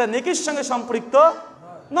 এটা নেকির সঙ্গে সম্পৃক্ত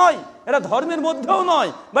নয়, এটা ধর্মের মধ্যেও নয়।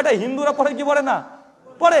 বাট হিন্দুরা পরে কি পরে না?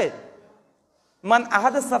 পরে। মান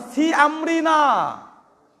আহাদাসা ফি আমরিনা,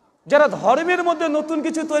 যারা ধর্মের মধ্যে নতুন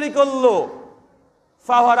কিছু তৈরি করলো,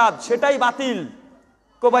 ফাওয়ারাত, সেটাই বাতিল।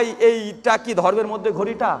 কো ভাই এইটা কি ধর্মের মধ্যে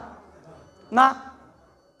ঘড়িটা? না।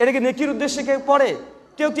 এটা কি নেকির উদ্দেশ্যে কেউ পড়ে?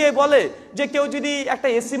 কেউ কি বলে যে কেউ যদি একটা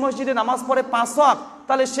এসি মসজিদে নামাজ পড়ে 5 ওয়াক্ত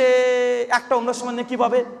তাহলে সে একটা ওমরার সমান নেকি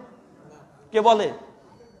পাবে? কে বলে?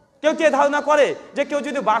 কেউ কি ধারণা করে যে কেউ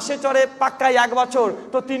যদি বাসে চড়ে পাক্কায় 1 বছর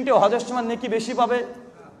তো 3টে হজের সমান নেকি বেশি পাবে?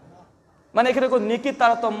 মানে এখানে কোনো নেকির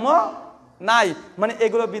তারতম্য নাই। মানে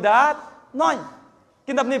এগুলো বিদাত নয়।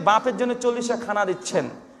 কিন্তু আপনি বাপের জন্য 40 খানা দিচ্ছেন,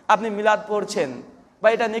 আপনি মিলাদ পড়ছেন, বা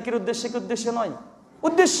এটা নেকির উদ্দেশ্যে কি উদ্দেশ্যে নয়?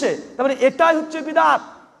 উদ্দেশ্যে। তার মানে এটাই হচ্ছে বিদআত,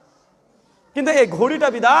 কিন্তু এই ঘড়িটা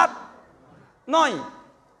বিদআত নয়।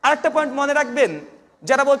 আরেকটা পয়েন্ট মনে রাখবেন,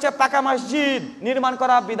 যারা বলছে পাকা মসজিদ নির্মাণ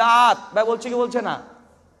করা বিদআত, ভাই বলছে কি বলছে না?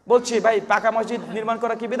 বলছি ভাই পাকা মসজিদ নির্মাণ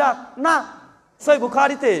করা কি বিদআত? না। সহিহ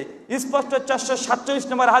বুখারীতে স্পষ্ট 447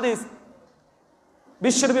 নম্বর হাদিস,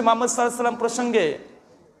 বিশ্বনবী মুহাম্মদ সাল্লাল্লাহু আলাইহি ওয়াসাল্লাম প্রসঙ্গে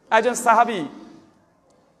একজন সাহাবী,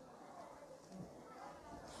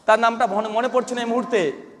 তার নামটা মনে পড়ছে না এই মুহূর্তে,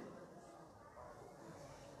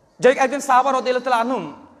 যে একজন সাহাবা রাদিয়াল্লাহু তাআলা আনহু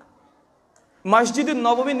মসজিদুন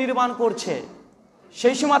নববী নির্মাণ করছে,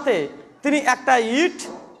 সেই সময়তে তিনি একটা ইট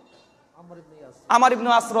আমর ইবনে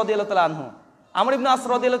আস রাদিয়াল্লাহু তাআলা আনহু, আমর ইবনে আস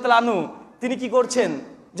রাদিয়াল্লাহু তাআলা আনহু তিনি কি করছেন,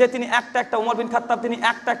 যে তিনি একটা উমর বিন খাত্তাব তিনি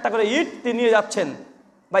একটা করে ইট তিনি নিয়ে যাচ্ছেন।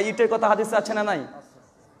 বা ইটের কথা হাদিসে আছে না নাই?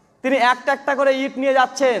 তিনি একটা করে ইট নিয়ে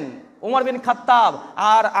যাচ্ছেন উমর বিন খাত্তাব,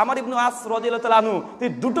 আর আমর ইবনে আস রাদিয়াল্লাহু তাআলা আনহু তিনি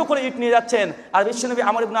দুটো করে ইট নিয়ে যাচ্ছেন। আর বিশ্বনবী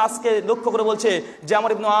আমর ইবনে আসকে লক্ষ্য করে বলছে যে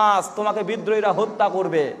আমর ইবনে আস, তোমাকে বিদ্রোহীরা হত্যা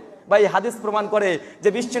করবে। ভাই হাদিস প্রমাণ করে যে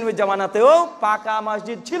বিশ্বনবীর জামানাতেও পাকা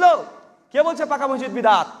মসজিদ ছিল। কে বলছে পাকা মসজিদ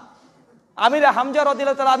বিদআত? আমির হামজা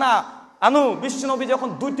রাদিয়াল্লাহু তাআলা আনহু, বিশ্বনবী যখন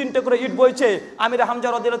 2-3টে করে ইট বইছে, আমির হামজা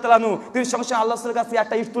রাদিয়াল্লাহু তাআলা আনহু তিনি সঙ্গে সঙ্গে আল্লাহ রাসূলের কাছে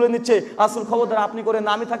একটা ইট তুলে নিচ্ছে। রাসূল খবরদার, আপনি করেন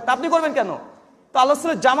না, আমি থাকতে আপনি করবেন কেন? তো আল্লাহ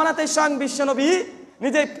রাসূলের জামানাতে স্বয়ং বিশ্বনবী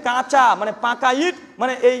নিজে কাঁচা মানে পাকা ইট,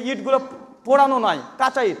 মানে এই ইটগুলো পোড়ানো নয়,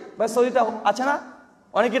 কাঁচা ইট। ভাই সৌদিতে আছে না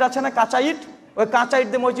অনেক ইট আছে না কাঁচা ইট, ওই কাঁচা ইট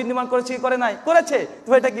দিয়ে মসজিদ নির্মাণ করেছে কি করে নাই? করেছে। তো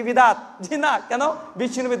এটা কি বিদআত? জি না। কেন?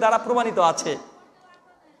 বিশ্বনবী দ্বারা প্রমাণিত আছে।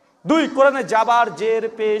 2, কোরআনে জাবার জের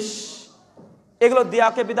পেশ এগুলো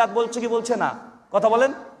দিয়াকে বিদআত বলছে কি বলছে না? কথা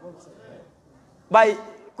বলেন ভাই।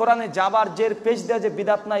 কোরআনে জাবার জের পেশ দেওয়া যে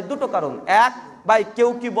বিদআত নাই, দুটো কারণ। এক, ভাই কেউ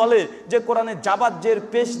কি বলে যে কোরআনে জাবার জের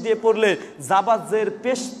পেশ দিয়ে পড়লে জাবার জের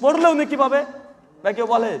পেশ পড়লেও নাকি পাবে? ভাই কেউ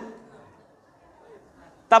বলে?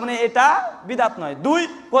 তার মানে এটা বিদআত নয়। 2,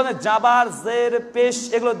 কোরআনে জাবার জের পেশ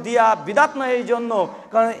এগুলো দিয়া বিদআত নয় এই জন্য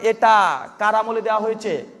কারণ এটা কার আমলে দেওয়া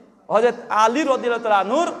হয়েছে? হযরত আলী রাদিয়াল্লাহু তাআলা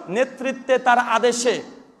আনহুর নেতৃত্বে, তার আদেশে।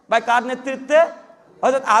 ভাই কার নেতৃত্বে?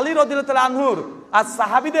 হযরত আলী রাদিয়াল্লাহু তাআলা আনহুর। আর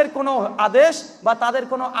সাহাবীদের কোনো আদেশ বা তাদের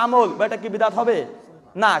কোনো আমল, বা এটা কি বিদআত হবে?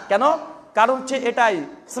 না। কেন? কারণ হচ্ছে এটাই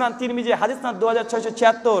সুনান তিরমিজি হাদিস নাম্বার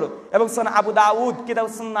 2676 এবং সুনান আবু দাউদ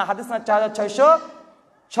কিতাবুস সুন্নাহ হাদিস নাম্বার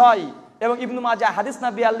 4606 এবং ইবনু মাজাহ হাদিস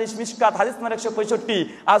নাম্বার 42, মিশকাত হাদিস নাম্বার 165।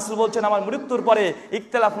 রাসূল বলছেন আমার মৃত্যুর পরে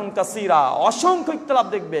ইখতিলাফুন কাসীরা, অসংখ্য ইখতিলাফ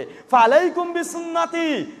দেখবে। ফালাইকুম বিসুন্নতি,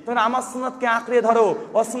 তোমরা আমার সুন্নাতকে আঁকড়ে ধরো,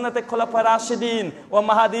 ও সুন্নাতে খোলাফায়ে রাশিদিন ও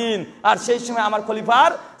মাহাদিন, আর সেই সময় আমার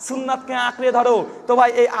খলিফার সুন্নাতকে আঁকড়ে ধরো। তো ভাই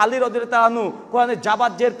এই আলী রাদিয়াল্লাহু তাআলা আনহু কোরআনে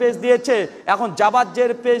জাবার জের পেশ দিয়েছে, এখন জাবার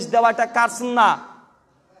জের পেশ দেওয়াটা কার সুন্নাহ?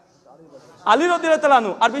 আলী রাদিয়াল্লাহু তাআলা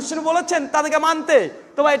আনহু। আর বিষ্ণু বলেছেন তাদেরকে মানতে।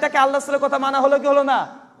 তো ভাই এটাকে আল্লাহ রাসূলের কথা মানা হলো কি হলো না?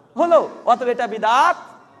 হলো। অতএব এটা বিদআত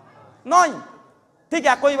নয়। ঠিক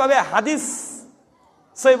একইভাবে হাদিস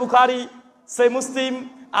সহিহ বুখারী, সহিহ মুসলিম,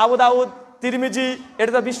 আবু দাউদ, তিরমিজি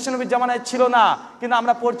এটা তো বিশ্বনবীর জামানায় ছিল না, কিন্তু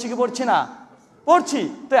আমরা পড়ছি কি পড়ছি না? পড়ছি।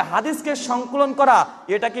 তো হাদিসকে সংকলন করা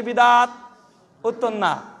এটা কি বিদআত? উত্তর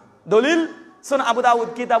না। দলিল সুনান আবু দাউদ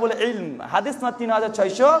কিতাবুল ইলম হাদিস নাম্বার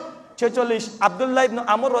 3646, আব্দুল্লাহ ইবনে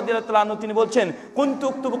আমর রাদিয়াল্লাহু তাআলা আনহু তিনি বলছেন কুনতু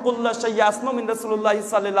উকতুবু কুল্লা শাইইন আসমা মিন রাসূলুল্লাহ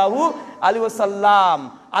সাল্লাল্লাহু আলাইহি ওয়াসাল্লাম,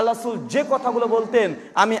 আল্লাহ রাসূল যে কথাগুলো বলতেন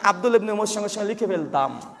আমি আব্দুল্লাহ ইবনে ওমর সঙ্গে সঙ্গে লিখে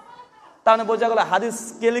ফেলতাম। তার মানে বোঝা গেল হাদিস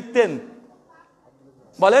কে লিখতেন?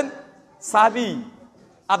 বলেন সাহাবী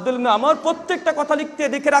আব্দুল্লাহ ইবনে আমর প্রত্যেকটা কথা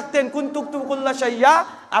লিখে রাখতেন। কুনতু উকতুবু কুল্লা শাইইন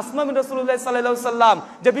আসমা মিন রাসূলুল্লাহ সাল্লাল্লাহু আলাইহি ওয়াসাল্লাম,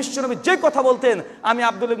 যে বিশ্বনবী যে কথা বলতেন আমি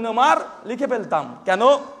আব্দুল্লাহ ইবনে ওমর লিখে ফেলতাম। কেন?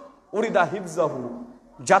 উরিদা হিফজাহু,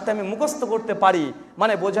 যাতে আমি মুখস্থ করতে পারি।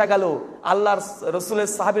 মানে বোঝা গেল আল্লাহর রাসূলের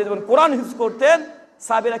সাহাবীরা যখন কোরআন হিফজ করতেন,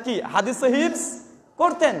 সাহাবীরা কি হাদিস হিফজ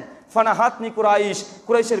করতেন। ফানাহাতনি কুরাইশ,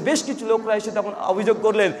 কুরাইশের বেশ কিছু লোকরা এসে তখন অভিযোগ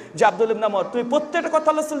করলেন যে আব্দুল্লাহ ইবনে আমর তুমি প্রত্যেকটা কথা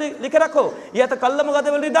আল্লাহ রাসূল লিখে রাখো। ইয়াতা কাল্লামু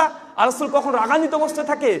গাদাবিল রিদা, আর রাসূল কখন রাগান্বিত অবস্থায়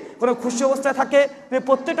থাকে, কোনো খুশি অবস্থায় থাকে, তুমি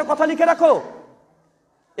প্রত্যেকটা কথা লিখে রাখো।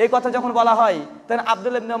 এই কথা যখন বলা হয় তখন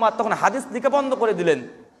আব্দুল্লাহ ইবনে আমর তখন হাদিস লিখে বন্ধ করে দিলেন।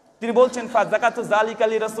 তিনি বলছেন ফাযাকাতু যালিকা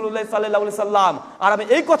লি রাসূলুল্লাহ সাল্লাল্লাহু আলাইহি সাল্লাম, আর আমি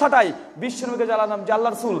এই কথাটাই বিশ্বনবীকে জানালাম যে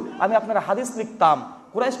আল্লাহর রাসূল আমি আপনার হাদিস লিখতাম।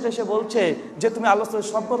 কুরাইশ এসে বলছে যে তুমি আল্লাহর রাসূলের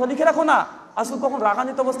সব কথা লিখে রাখো না। রাসূল কখন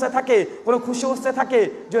রাগান্বিত অবস্থায় থাকে, কোনো খুশি অবস্থায় থাকে,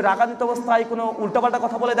 যে রাগান্বিত অবস্থায় কোনো উল্টাপাল্টা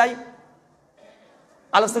কথা বলে দেয়।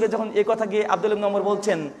 আল্লাহ রাসূলকে যখন এই কথা গিয়ে আব্দুল্লাহ ইবনে ওমর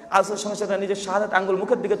বলছেন, আল্লাহ রাসূল সঙ্গে সঙ্গে নিজের শাহাদাত আঙ্গুল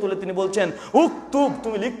মুখের দিকে তুলে তিনি বলছেন উকতুব,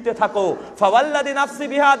 তুমি লিখতে থাকো। ফাওয়াল্লাযী নাফসি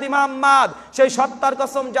বিহাদি মুহাম্মাদ, সেই সত্তার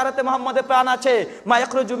কসম যারাতে মুহাম্মাদের প্রাণ আছে, মা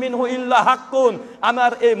ইয়াখরুজু মিনহু ইল্লা হাক্কুন,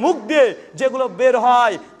 আমার এই মুখ দিয়ে যেগুলো বের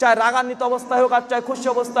হয় চাই রাগান্বিত অবস্থায় হোক আর চাই খুশি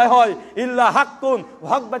অবস্থায় হয়, ইল্লা হাক্কুন,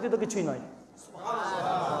 হক ব্যতীত কিছুই নয়।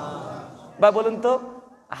 সুবহানাল্লাহ। বা বলুন তো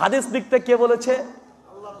হাদিস লিখতে কে বলেছে?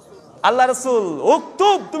 আল্লাহ রসুল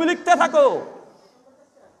উক্তুব, তুমি লিখতে থাকো।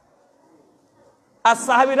 আর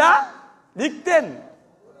সাহাবীরা লিখতেন।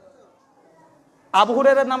 আবু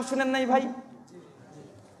হুরায়রার নাম শুনেন নাই ভাই?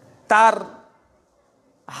 তার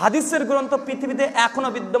হাদিসের গ্রন্থ পৃথিবীতে এখনো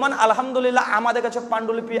বিদ্যমান, আলহামদুলিল্লাহ আমাদের কাছে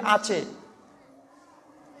পাণ্ডুলিপি আছে।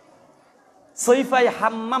 সহিফাই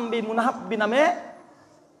হাম্মাম বি মুনাহাব্বি নামে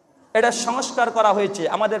এটা সংস্কার করা হয়েছে।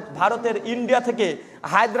 আমাদের ভারতের ইন্ডিয়া থেকে,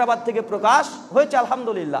 হায়দ্রাবাদ থেকে প্রকাশ হয়েছে,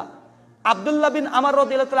 আলহামদুলিল্লাহ। আব্দুল্লাহ বিন আমর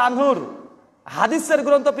রাদিয়াল্লাহু তাআলা আনহুর হাদিসের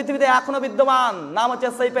গ্রন্থ পৃথিবীতে এখনো বিদ্যমান, নাম হচ্ছে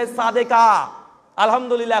সহিফায়ে সাদেকা,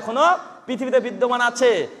 আলহামদুলিল্লাহ এখনো পৃথিবীতে বিদ্যমান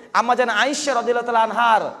আছে। আম্মা জান আয়েশা রাদিয়াল্লাহু তাআলা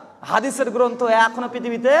আনহার হাদিসের গ্রন্থ এখনো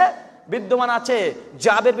পৃথিবীতে বিদ্যমান আছে।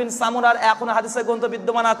 জাবের বিন সামুরার এখনো হাদিসের গ্রন্থ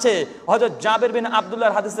বিদ্যমান আছে। হযরত জাবের বিন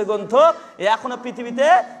আব্দুল্লাহর হাদিসের গ্রন্থ এখনো পৃথিবীতে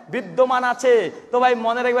বিদ্যমান আছে। তো ভাই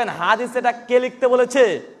মনে রাখবেন, হাদিস এটা কে লিখতে বলেছে?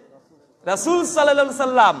 রাসূল সাল্লাল্লাহু আলাইহি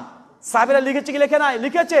সাল্লাম। সাহাবীরা লিখেছে কি লেখে নাই?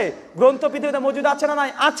 লিখেছে। গ্রন্থ পৃথিবীতে মজুদ আছে না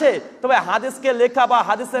নাই? আছে। তবে হাদিসকে লেখা বা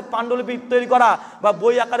হাদিসের পাণ্ডুলিপি তৈরি করা বা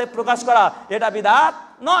বই আকারে প্রকাশ করা এটা বিদআত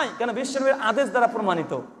নয়, কেন বিশ্বনবীর আদেশ দ্বারা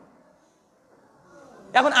প্রমাণিত।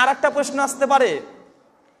 এখন আরেকটা প্রশ্ন আসতে পারে,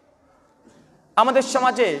 আমাদের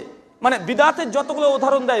সমাজে মানে বিদআতের যতগুলো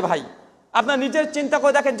উদাহরণ দেয় ভাই, আপনার নিজের চিন্তা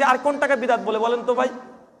করে দেখেন যে আর কোনটাকে বিদআত বলে বলেন তো ভাই?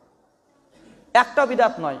 একটা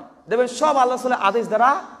বিদআত নয়, দেখবেন সব আল্লাহ রাসূলের আদেশ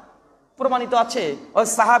দ্বারা প্রমাণিত আছে, ওই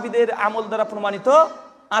সাহাবীদের আমল দ্বারা প্রমাণিত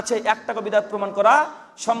আছে। একটাকে বিদআত প্রমাণ করা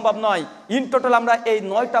সম্ভব নয়। ইন টোটাল আমরা এই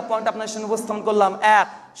 9টা পয়েন্ট আপনার সামনে উপস্থাপন করলাম। 1,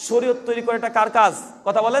 শরীয়ত তৈরি করে এটা কার কাজ?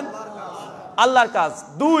 কথা বলেন। আল্লাহর কাজ।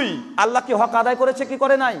 2, আল্লাহ কি হক আদায় করেছে কি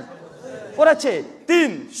করে নাই? করেছে।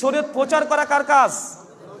 3, শরীয়ত প্রচার করা কার কাজ?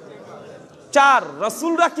 4,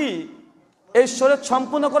 রাসূলরা কি এই শরীয়ত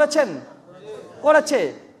সম্পূর্ণ করেছেন? করেছে।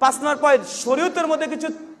 5 নম্বর পয়েন্ট, শরীয়তের মধ্যে কিছু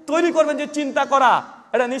তৈরি করবেন যে চিন্তা করা,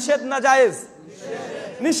 এটা নিষেধ না জায়েজ?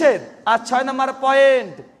 নিষেধ। আর 6 নম্বর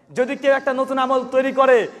পয়েন্ট, যদি কেউ একটা নতুন আমল তৈরি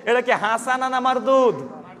করে এটা কি হাসানা না মারদুদ?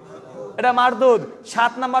 এটা মারদুদ।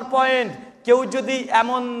 7 নম্বর পয়েন্ট, কেউ যদি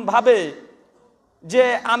এমন ভাবে যে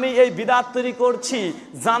আমি এই বিদআত তৈরি করছি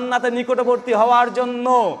জান্নাতের নিকটবর্তী হওয়ার জন্য,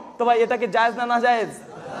 তো ভাই এটা কি জায়েজ না নাজায়েজ?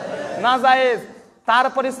 নাজায়েজ।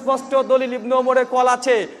 তারপরে স্পষ্ট দলিল ইবনে ওমরের কল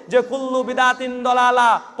আছে যে কুল্লু বিদআতিন দালালা,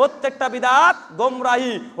 প্রত্যেকটা বিদআত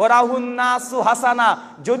গোমরাহি, ওয়া রাহুন নাসু হাসানা,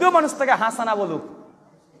 যদিও মানুষ তাকে হাসানা বলুক।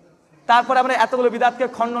 তারপরে আমরা এতগুলো বিদআতকে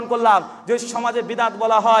খণ্ডন করলাম যে সমাজে বিদআত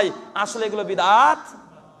বলা হয়, আসলে এগুলো বিদআত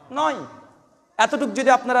নয়। এতটুকু যদি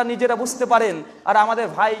আপনারা নিজেরা বুঝতে পারেন, আর আমাদের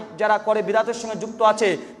ভাই যারা করে বিদআতের সঙ্গে যুক্ত আছে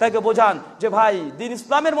তাকে বোঝান যে ভাই দ্বীন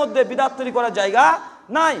ইসলামের মধ্যে বিদআত তৈরি করার জায়গা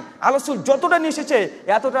নাই। আল্লাহ রাসূল যতটা নিয়ে এসেছে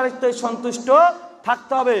এতটাতে সন্তুষ্ট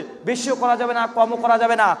থাকতে হবে, বেশিও করা যাবে না, কমও করা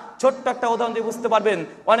যাবে না। ছোট্ট একটা উদাহরণ দিয়ে বুঝতে পারবেন।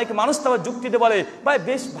 অনেক মানুষ তো আবার যুক্তিতে বলে ভাই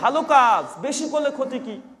বেশ ভালো কাজ, বেশি করলে ক্ষতি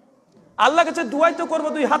কি? আল্লাহর কাছে দোয়াই তো করবো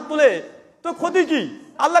 2 হাত তুলে, তো ক্ষতি কি?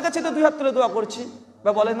 আল্লাহর কাছে তো 2 হাত তুলে দোয়া করছি,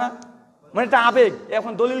 বা বলে না, মানে এটা আবেগ।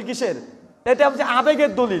 এখন দলিল কিসের? এটা হচ্ছে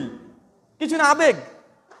আবেগের দলিল, কিছু না, আবেগ।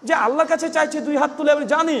 যে আল্লাহর কাছে চাইছে 2 হাত তুলে, আমি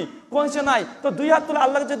জানি কোনছে নাই, তো 2 হাত তুলে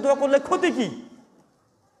আল্লাহর কাছে দোয়া করলে ক্ষতি কি?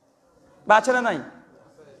 বাচ্চারা নাই,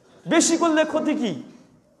 বেশি করলে ক্ষতি কি?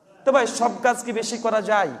 তো ভাই সব কাজ কি বেশি করা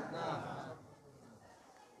যায়?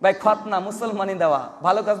 ভাই খতনা মুসলমানি দেওয়া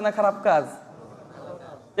ভালো কাজ না খারাপ কাজ?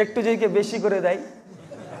 একটু যদি বেশি করে দেয়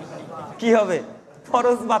কি হবে?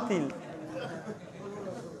 ফরজ বাতিল।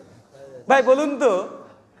 ভাই বলুন তো,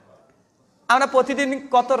 আমরা প্রতিদিন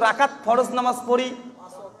কত রাকাত ফরজ নামাজ পড়ি?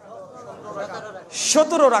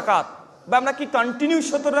 17 রাকাত। বা আমরা কি কন্টিনিউ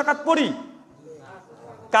 17 রাকাত পড়ি?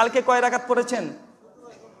 কালকে কয় রাকাত পড়েছেন?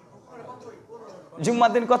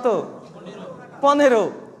 জুম্মার দিন কত? 15।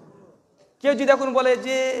 কেউ যদি এখন বলে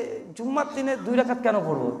যে জুম্মার দিনে 2 রাকাত কেন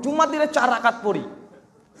পড়বো, জুম্মার দিনে 4 রাকাত পড়ি।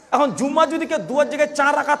 এখন জুম্মা যদি কেউ 2 জায়গায়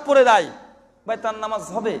 4 রাকাত পড়ে দেয়, ভাই তার নামাজ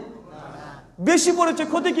হবে? বেশি পড়েছে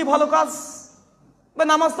ক্ষতি কি? ভালো কাজ। ভাই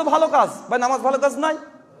নামাজ তো ভালো কাজ, ভাই নামাজ ভালো কাজ নাই?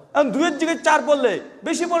 এখন 2-এর জায়গায় 4 পড়লে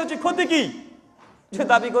বেশি পড়েছে ক্ষতি কি? যে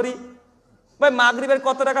দাবি করি ভাই মাগরিবের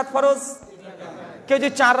কত রাকাত ফরজ? কেউ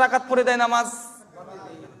যদি 4 রাকাত পড়ে দেয় নামাজ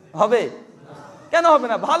হবে? কেন হবে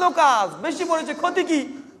না? ভালো কাজ, বেশি পড়েছে ক্ষতি কি?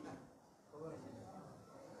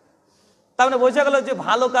 তার মানে বোঝা গেল যে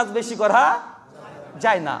ভালো কাজ বেশি করা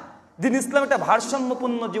যায় না। দ্বীন ইসলাম একটা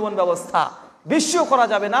ভারসাম্যপূর্ণ জীবন ব্যবস্থা, বেশিও করা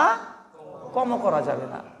যাবে না, কমও করা যাবে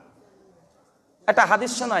না। একটা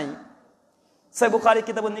হাদিস শোনাই, সহিহ বুখারী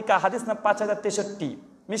কিতাবুন নিকাহ হাদিস নাম্বার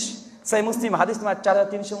 5063, সহিহ মুসলিম হাদিস নাম্বার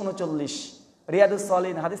 4339, রিয়াদুস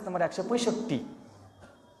সালিহিন হাদিস নাম্বার 165।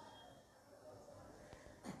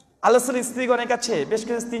 আল্লাহ রাসূলের স্ত্রীগণের কাছে বেশ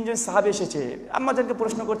কিছু 3 জন সাহাবী এসেছে। আম্মাজানকে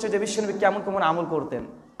প্রশ্ন করছে যে বিশ্বনবী কেমন কেমন আমল করতেন।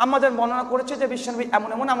 আম্মাজান বর্ণনা করেছে যে বিশ্বনবী এমন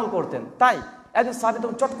এমন আমল করতেন। তাই একজন সাহাবী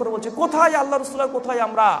তখন চট করে বলছে, কোথায় আল্লাহ রাসূল আর কোথায়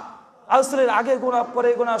আমরা? আল্লাহ রাসূলের আগে গোনা পরে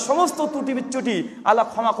গোনা সমস্ত ত্রুটি বিচ্যুটি আল্লাহ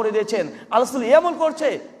ক্ষমা করে দিয়েছেন। আল্লাহ রাসূল এই আমল করছে,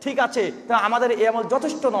 ঠিক আছে, তা আমাদের এই আমল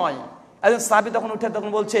যথেষ্ট নয়। একজন সাহাবী তখন উঠে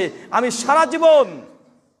তখন বলছে, আমি সারা জীবন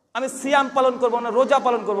আমি সিয়াম পালন করবো না, রোজা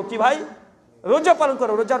পালন করবো। কি ভাই? রোজা পালন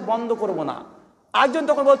করবো, রোজার বন্ধ করবো না। একজন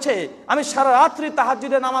তখন বলছে, আমি সারা রাত্রি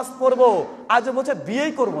তাহাজ্জুদে নামাজ পড়বো। আরেকজন বলছে,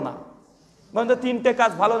 বিয়েই করবো না। বন্ধু, তিনটে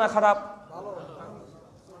কাজ ভালো না খারাপ?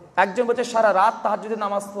 একজন বলছে সারা রাত তাহাজ্জুদে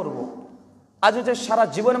নামাজ পড়বো, আজ হচ্ছে সারা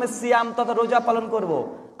জীবন আমি সিয়াম তথা রোজা পালন করব।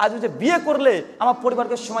 আজ হচ্ছে বিয়ে করলে আমার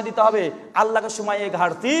পরিবারকে সময় দিতে হবে, আল্লাহকে সময় এই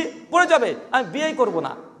ঘাটতি পড়ে যাবে, আমি বিয়েই করব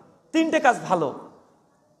না। তিনটে কাজ ভালো,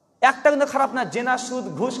 একটা কিন্তু খারাপ না। জেনা, সুদ,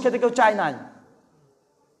 ঘুষ খেতে কেউ চায় নাই।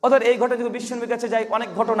 অর্থাৎ এই ঘটনা যদি বিশ্বনবীর কাছে যায়, অনেক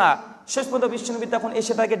ঘটনা, শেষ পর্যন্ত বিশ্বনবী তখন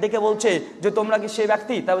এসে তাকে ডেকে বলছে যে তোমরা কি সেই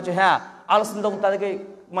ব্যক্তি? তা বলছে হ্যাঁ। আলোচনা তখন তাদেরকে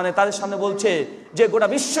তাদের সামনে বলছে যে গোটা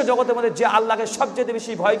বিশ্ব জগতের মধ্যে যে আল্লাহকে সবচেয়ে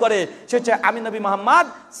বেশি ভয় করে সে হচ্ছে আমি নবী মুহাম্মদ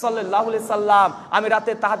সাল্লাল্লাহু আলাইহি সাল্লাম। আমি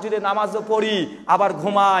রাতে তাহাজ্জুদে নামাজও পড়ি, আবার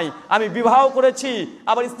ঘুমাই, আমি বিবাহ করেছি,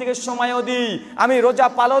 আবার স্ত্রীকে সময়ও দিই, আমি রোজা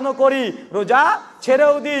পালনও করি, রোজা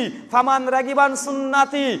ছেড়েও দিই। ফামান রাগিবান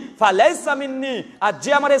সুন্নাতি ফালাইসা মিন্নি, আর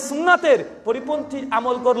যে আমার এই সুন্নাতের পরিপন্থী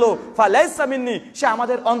আমল করলো ফালাইসা মিন্নি, সে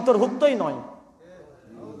আমাদের অন্তর্ভুক্তই নয়।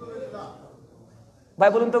 ভাই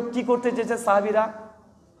বলুন তো কি করতে চেয়েছে সাহাবীরা?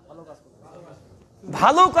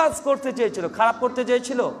 ভালো কাজ করতে চেয়েছিল, খারাপ করতে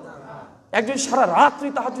চেয়েছিল? একজন সারা রাত্রি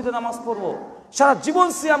তাহাজ্জুদে নামাজ পড়বো, সারা জীবন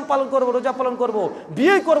সিয়াম পালন করবো, রোজা পালন করবো,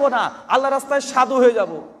 বিয়ে করবো না, আল্লাহ রাস্তায় সাধু হয়ে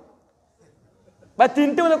যাব। ভাই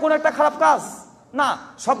তিনটে হলে কোন একটা খারাপ কাজ না,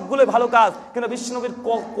 সবগুলো ভালো কাজ। কিন্তু বিশ্বনবীর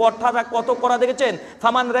কথাটা কত করা দেখেছেন?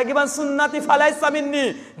 ফামান রাগিবান সুন্নাতি ফালাইসা মিন্নি,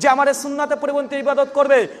 যে আমার সুন্নাতে পরিপন্থী ইবাদত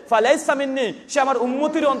করবে ফালাইসা মিন্নি, সে আমার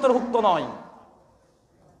উম্মতির অন্তর্ভুক্ত নয়।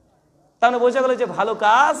 তাহলে বোঝা গেল যে ভালো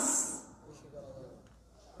কাজ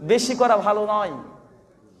বেশি করা ভালো নয়।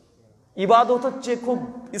 ইবাদত হচ্ছে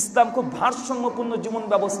ইসলাম খুব ভারসাম্যপূর্ণ জীবন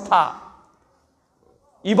ব্যবস্থা।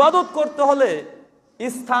 ইবাদত করতে হলে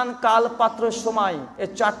স্থান, কাল, পাত্র, সময় এ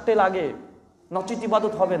চারটে লাগে, নচিত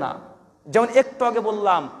ইবাদত হবে না। যেমন একটু আগে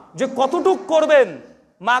বললাম যে কতটুক করবেন,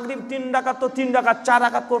 মাগরিব 3 রাকাত তো 3 রাকাত, 4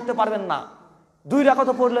 রাকাত করতে পারবেন না, 2 রাকাত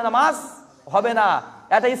পড়লে নামাজ হবে না।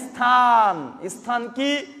 এটা স্থান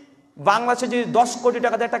কি? বাংলাদেশে যদি 10 কোটি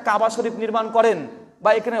টাকাতে একটা কাবা শরীফ নির্মাণ করেন বা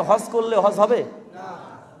এখানে হজ করলে হজ হবে?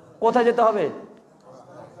 কোথায় যেতে হবে?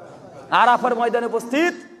 আরাফার ময়দানে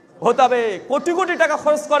উপস্থিত হতে হবে। কোটি কোটি টাকা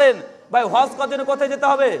খরচ করেন ভাই, হজ করার জন্য কোথায় যেতে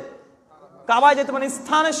হবে? কাবায় যেতে, মানে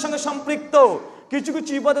স্থানের সঙ্গে সম্পৃক্ত। কিছু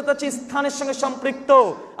কিছু ইবাদত আছে স্থানের সঙ্গে সম্পৃক্ত।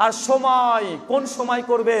 আর সময়, কোন সময়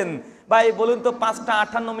করবেন ভাই বলুন তো? 5টা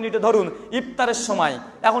 58 মিনিটে ধরুন ইফতারের সময়,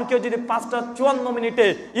 এখন কেউ যদি 5টা 54 মিনিটে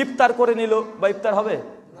ইফতার করে নিল, বা ইফতার হবে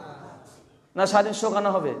না? সারাদিন শোকানো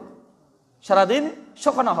হবে, সারাদিন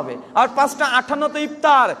শোকানো হবে। আর 5টা 58তে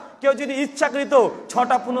ইফতার কেউ যদি ইচ্ছাকৃত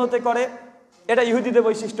 6টা 15তে করে, এটা ইহুদিদের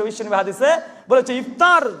বৈশিষ্ট্য। বিশ্বনবী হাদিসে বলেছে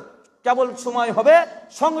ইফতার কেবল সময় হবে,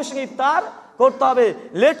 সঙ্গে সঙ্গে ইফতার করতে হবে,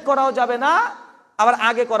 লেট করাও যাবে না, আবার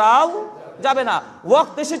আগে করাও যাবে না,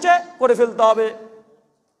 ওয়াক্ত এসেছে করে ফেলতে হবে।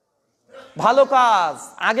 ভালো কাজ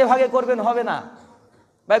আগে ভাগে করবেন, হবে না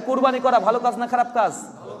ভাই। কুরবানি করা ভালো কাজ না খারাপ কাজ?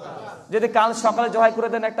 যদি কাল সকালে জবাই করে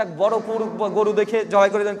দেন, একটা বড় গরু দেখে জবাই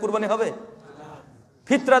করে দেন, কুরবানি হবে?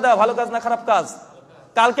 ফিতরা দেওয়া ভালো কাজ না খারাপ কাজ?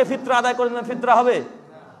 কালকে ফিতরা আদায় করে দেন, ফিতরা হবে?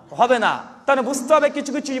 হবে না। তাহলে বুঝতে হবে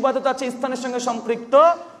কিছু কিছু ইবাদত আছে স্থানের সঙ্গে সম্পৃক্ত,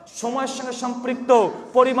 সময়ের সঙ্গে সম্পৃক্ত।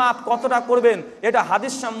 পরিমাপ কতটা করবেন এটা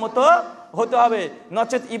হাদিস সম্মত হতে হবে,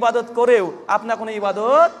 নচেত ইবাদত করেও আপনার কোনো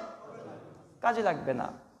ইবাদত কাজে লাগবে না।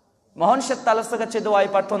 মহান শেখ তাআলার কাছে দোয়া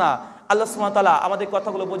প্রার্থনা, আল্লাহ সুবহানাহু ওয়া তাআলা আমাদের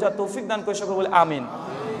কথাগুলো বোঝার তৌফিক দান করে, সকলে বলে আমিন।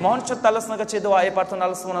 মহান শেখ তাআলার কাছে দোয়া প্রার্থনা,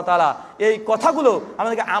 আল্লাহ সুবহানাহু ওয়া তাআলা এই কথাগুলো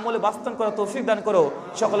আমাদেরকে আমলে বাস্তবায়ন করার তৌফিক দান করো,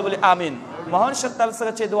 সকলে বলে আমিন। মহান শেখ তাআলার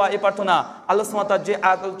কাছে দোয়া প্রার্থনা, আল্লাহ সুবহানাহু ওয়া তাআলা যে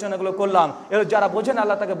আলোচনাগুলো করলাম এর যারা বোঝেন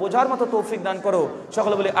আল্লাহ তাকে বোঝার মতো তৌফিক দান করো,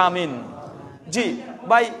 সকলে বলে আমিন। জি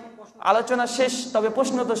ভাই, আলোচনা শেষ, তবে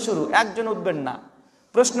প্রশ্নোত্তর শুরু। একজন উঠবেন না,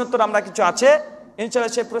 প্রশ্নোত্তর আমরা কিছু আছে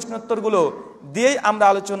ইনশাআল্লাহ, সেই প্রশ্নোত্তরগুলো দিয়েই আমরা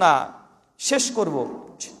আলোচনা শেষ করব।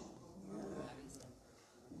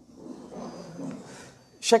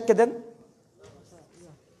 শেখকে দেন।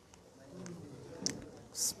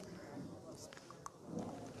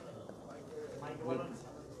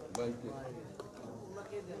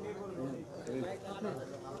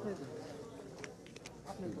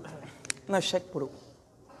 না শেখ পড়ুক,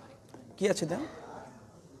 কি আছে দেন,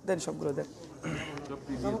 দেন সবগুলো দেন।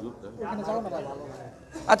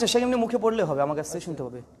 আচ্ছা, সেখানে মুখে পড়লে হবে, আমার কাছে শুনতে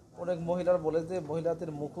হবে। অনেক মহিলার বলে যে মহিলাদের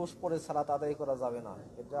মুখোশ পরে সালাত আদায় করা যাবে না,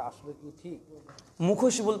 এটা আসলে কি ঠিক?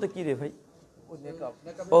 মুখোশ বলতে কি রে ভাই?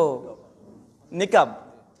 ও নিকাব।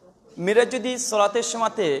 মেয়েরা যদি সালাতের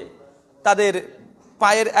সময়তে তাদের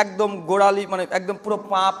পায়ের একদম গোড়ালি মানে একদম পুরো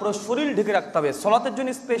পা পুরো শরীর ঢেকে রাখতে হবে। সলাতের জন্য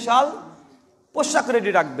স্পেশাল পোশাক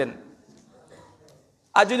রেডি রাখবেন।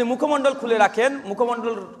 আর যদি মুখমণ্ডল খুলে রাখেন,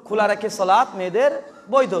 মুখমণ্ডল খোলা রেখে সলাত মেয়েদের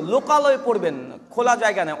বৈধ। লোকালয়ে পড়বেন, খোলা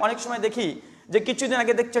জায়গা নেই। অনেক সময় দেখি যে কিছুদিন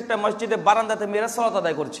আগে দেখছি একটা মসজিদে বারান্দাতে মেয়েরা সলাত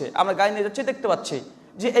আদায় করছে, আমরা গায়ে নিয়ে যাচ্ছি দেখতে পাচ্ছি,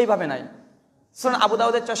 যে এইভাবে নাই। সুনান আবু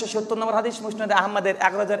দাউদের 470 নম্বর হাদিস, মুসনাদে আহমদের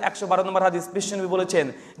 1112 নম্বর হাদিস, বিশ্বনবী বলেছেন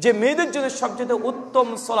যে মেয়েদের জন্য সবচেয়ে উত্তম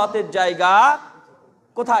সলাতের জায়গা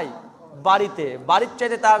কোথায়? বাড়িতে। বাড়ির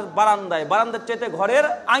চাইতে তার বারান্দায়, বারান্দার চাইতে ঘরের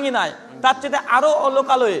আঙিনায়, তার চাইতে আরো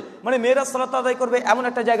লোকালয়ে, মানে মেয়েরা সালাত আদায় করবে এমন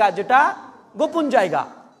একটা জায়গা যেটা গোপন জায়গা,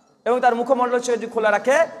 এবং তার মুখমণ্ডল সে যদি খোলা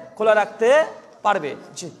রাখে, খোলা রাখতে পারবে।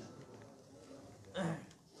 জি।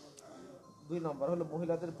 2 নম্বর হলো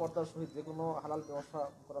মহিলাদের পর্দার সহিত যে কোনো হালাল ব্যবসা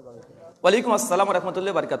করা যাবে কিনা? ওয়ালাইকুম আসসালাম ওয়া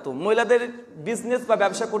রাহমাতুল্লাহি ওয়া বারাকাতুহু। মহিলাদের বিজনেস বা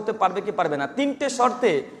ব্যবসা করতে পারবে কি পারবে না? 3টে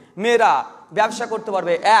শর্তে মেয়েরা ব্যবসা করতে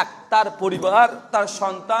পারবে। 1, তার পরিবার, তার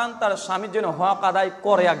সন্তান, তার স্বামীর জন্য হক আদায়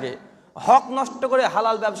করে আগে। হক নষ্ট করে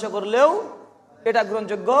হালাল ব্যবসা করলেও এটা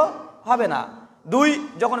গ্রহণযোগ্য হবে না। 2,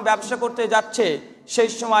 যখন ব্যবসা করতে যাচ্ছে সেই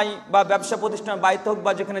সময় বা ব্যবসা প্রতিষ্ঠান বাইতে হোক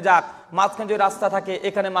বা যেখানে যাক, মাঝখানে যে রাস্তা থাকে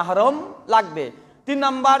এখানে মাহরম লাগবে। 3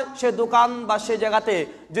 নাম্বার, সে দোকান বা সে জায়গাতে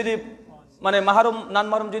যদি মানে মাহরম নান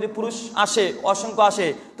মাহরম যদি পুরুষ আসে, অসংখ্য আসে,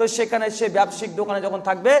 তো সেখানে সে ব্যবসায়িক দোকানে যখন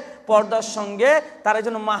থাকবে পর্দার সঙ্গে তার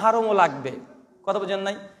জন্য মাহরমও লাগবে। কথা বোঝেন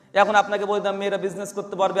নাই? এখন আপনাকে বলতাম মেয়েরা বিজনেস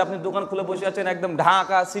করতে পারবে, আপনি দোকান খুলে বসে আছেন একদম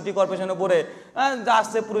ঢাকা সিটি কর্পোরেশনে পড়ে, যা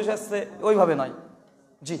আসছে পুরুষ আসছে, ওইভাবে নয়।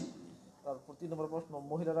 জি। তারপর 3 নম্বর প্রশ্ন,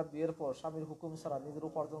 মহিলারা বিয়ের পর স্বামীর হুকুম ছাড়া নিজের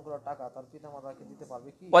উপার্জন করা টাকা তার পিতামাতাকে দিতে পারবে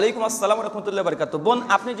কি? ওয়ালাইকুম আসসালাম ওয়া রাহমাতুল্লাহি ওয়া বারাকাতুহু। বোন,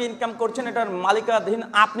 আপনি যে ইনকাম করছেন এটার মালিকাধীন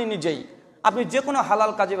আপনি নিজেই। আপনি যে কোনো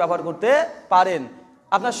হালাল কাজে ব্যবহার করতে পারেন।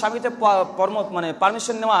 আপনার স্বামীতে মানে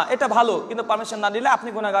পারমিশন নেওয়া এটা ভালো, কিন্তু পারমিশন না দিলে আপনি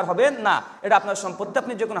গুনাহগার হবেন না। এটা আপনার সম্পত্তি,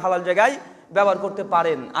 আপনি যে কোনো হালাল জায়গায় ব্যবহার করতে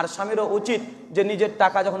পারেন। আর স্বামীরও উচিত যে নিজের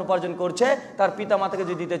টাকা যখন উপার্জন করছে তার পিতামাতাকে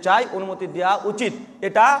যদি দিতে চায় অনুমতি দেওয়া উচিত।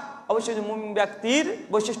 এটা অবশ্যই মুমিন ব্যক্তির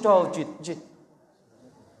বৈশিষ্ট্য হওয়া উচিত। জি।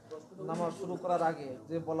 নামাজ শুরু করার আগে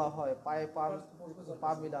যে বলা হয় পায়ে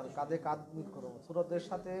পা মিলান, কাঁধে কাঁধ মিল করো, ছোটদের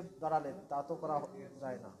সাথে দাঁড়ালে তা তো করা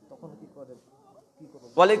যায় না, তখন কি করব?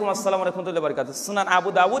 ওয়ালাইকুম আসসালাম ওয়া রাহমাতুল্লাহি ওয়া বারাকাতুহু। সুনান আবু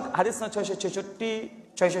দাউদ হাদিস না 666,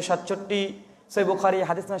 667, সহিহ বুখারী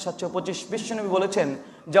হাদিস না 725, বিশ্বনবী বলেছেন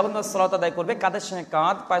যখন তোমরা সালাত আদায় করবে কাঁধের সঙ্গে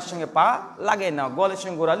কাঁধ, পায়ের সঙ্গে পা লাগিয়ে নাও, গলের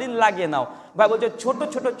সঙ্গে গোড়ালি লাগিয়ে নাও। ভাই বলছে ছোট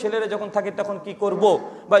ছোট ছেলেরা যখন থাকে তখন কি করব?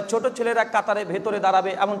 বা ছোট ছেলেরা কাতারে ভেতরে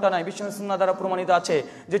দাঁড়াবে এমনটা নয়। বিশ্বনবী সুন্নাহ দ্বারা প্রমাণিত আছে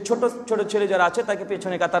যে ছোট ছোট ছেলে যারা আছে তাকে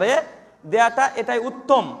পেছনে কাতারে দেয়াটা এটাই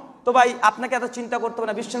উত্তম। তো ভাই আপনাকে এত চিন্তা করতে হবে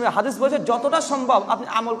না। বিশ্বনবী হাদিস বলেছে যতটা সম্ভব আপনি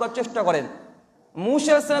আমল করার চেষ্টা করেন। মূসা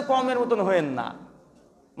আলাইহিস সালাম কওমের মতন হয়েন না।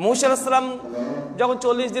 মূসা আলাইহিস সালাম যখন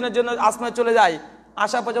 40 দিনের জন্য আসমানে চলে যায়,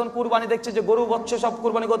 আসার পর যখন কুরবানি দেখছে যে গরু বচ্চ সব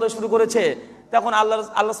কুরবানি করতে শুরু করেছে, তখন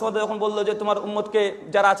আল্লাহ সুবহানাহু যখন বললো যে তোমার উম্মতকে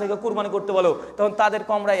যারা আছে কুরবানি করতে বলো, তখন তাদের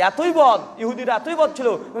কমরা এতই বদ, ইহুদিরা এতই বদ ছিল,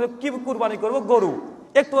 কি কুরবানি করবো? গরু।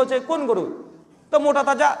 একটু হচ্ছে কোন গরু? তো মোটা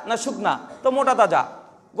তাজা না শুকনা? তো মোটা তাজা।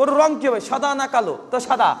 গরুর রং কি হবে? সাদা না কালো? তো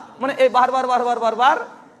সাদা। মানে এই বারবার বারবার বারবার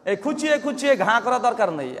এই খুঁচিয়ে খুঁচিয়ে ঘা করা দরকার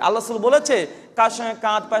নেই। আল্লাহ রাসূল বলেছে কার সঙ্গে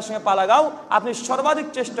কাঁধ, পায়ের সঙ্গে পা লাগাও। আপনি সর্বাধিক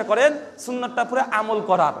চেষ্টা করেন সুন্নাতটা পুরো আমল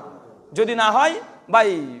করার। যদি না হয় ভাই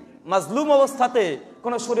মাজলুম অবস্থাতে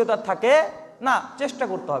কোনো শরীয়ত থাকে না, চেষ্টা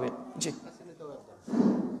করতে হবে। জি।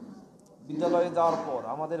 বিদ্যালয়ে যাওয়ার পর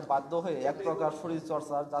আমাদের বাধ্য হয়ে এক প্রকার শরীর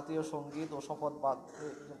চর্চার জাতীয় সঙ্গীত ও শপথ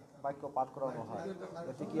বাক্য পাঠ করানো হয়,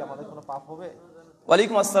 এতে কি আমাদের কোনো পাপ হবে?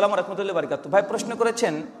 ওয়ালাইকুম আসসালাম ওয়া রাহমাতুল্লাহি ওয়া বারাকাতুহু। ভাই প্রশ্ন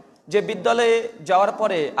করেছেন যে বিদ্যালয়ে যাওয়ার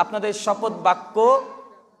পরে আপনাদের শপথ বাক্য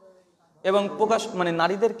এবং প্রকাশ মানে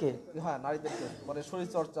নারীদেরকে, হ্যাঁ নারীদেরকে মানে শরীর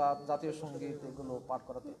চর্চা, জাতীয় সঙ্গীত এগুলো পাঠ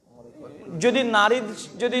করাতে যদি নারীর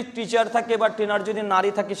যদি টিচার থাকে বা ট্রেনার যদি নারী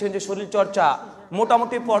থাকে, সে যে শরীর চর্চা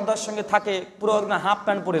মোটামুটি পর্দার সঙ্গে থাকে, পুরো হাফ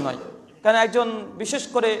প্যান্ট পরে নয়। কারণ একজন বিশেষ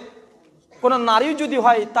করে কোনো নারী যদি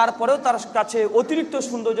হয় তারপরেও তার কাছে অতিরিক্ত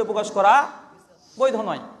সৌন্দর্য প্রকাশ করা বৈধ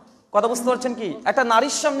নয়। কথা বুঝতে পারছেন কি? একটা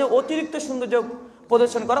নারীর সামনে অতিরিক্ত সৌন্দর্য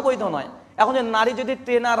প্রদর্শন করা বৈধ নয়। এখন যে নারী যদি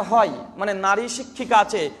ট্রেনার হয়, মানে নারী শিক্ষিকা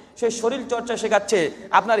আছে, সে শরীর চর্চা শেখাচ্ছে,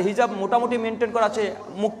 আপনার হিজাব মোটামুটি মেনটেন করা আছে,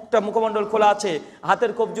 মুখমণ্ডল খোলা আছে,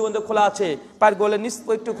 হাতের কবজি বন্ধ খোলা আছে, পায়ের গোলের নিচ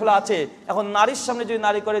একটু খোলা আছে, এখন নারীর সামনে যদি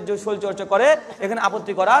নারী করে যে শরীর চর্চা করে এখানে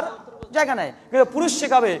আপত্তি করার জায়গা নাই। কিন্তু পুরুষ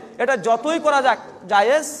শেখাবে, এটা যতই করা যাক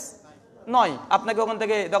জায়েজ নয়। আপনাকে ওখান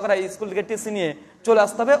থেকে দরকার স্কুল থেকে টিসি নিয়ে চলে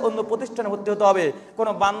আসতে হবে, অন্য প্রতিষ্ঠানে ভর্তি হতে হবে।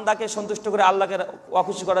 কোনো বান্দাকে সন্তুষ্ট করে আল্লাহকে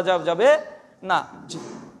অখুশি করা যাবে না। জি।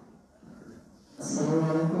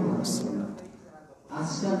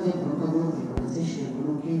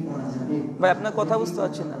 ভাই আপনার কথা বুঝতে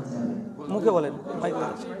পারছি না, মুখে বলেন।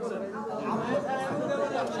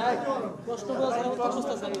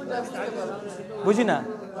 বুঝি না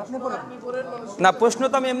না, প্রশ্ন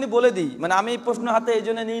তো আমি এমনি বলে দিই, মানে আমি প্রশ্ন হাতে এই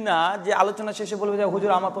জন্য নিই না যে আলোচনা শেষে বলবো যে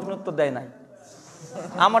হুজুর আমার প্রশ্ন উত্তর দেয় নাই,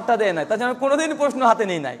 আমারটা দেয় নাই, তার জন্য কোনোদিন প্রশ্ন হাতে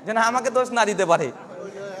নিই নাই, যেন আমাকে দোষ না দিতে পারে,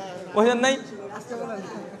 বুঝলেন নাই?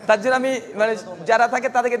 তার জন্য আমি মানে যারা থাকে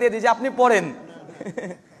তাদেরকে দিয়ে দিই যে আপনি পড়েন।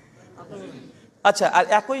 আচ্ছা, আর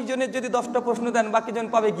একই জনের যদি 10টা প্রশ্ন দেন বাকি জন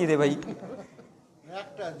পাবে কি রে ভাই?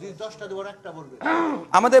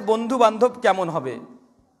 আমাদের বন্ধু বান্ধব কেমন হবে?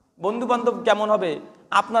 বন্ধু বান্ধব কেমন হবে?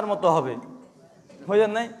 আপনার মতো হবে,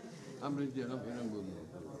 বুঝলেন নাই?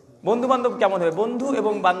 বন্ধু বান্ধব কেমন হবে? বন্ধু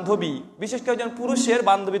এবং বান্ধবী, বিশেষ করে একজন পুরুষের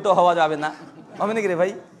বান্ধবী তো হওয়া যাবে না, হবে নাকি রে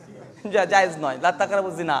ভাই? জায়েজ নয়, লাত্তাকারা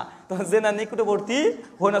বুঝছি না তো জেনা নিকটবর্তী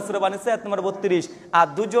হইনা সূরা বানিসা 32। আর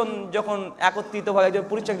দুজন যখন একত্রিত হয়, একজন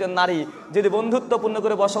পুরুষ একজন নারী যদি বন্ধুত্বপূর্ণ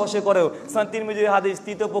করে বসবাস করেও, তিরমিজির হাদিস,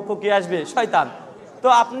 তৃতীয় পক্ষ কে আসবে? শয়তান। তো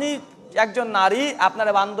আপনি একজন নারী,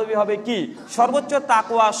 আপনার বান্ধবী হবে কি? সর্বোচ্চ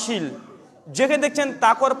তাকওয়াশীল, যেখানে দেখছেন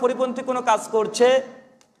তাকওয়ার পরিপন্থী কোনো কাজ করছে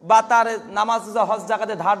বা তার নামাজ হজ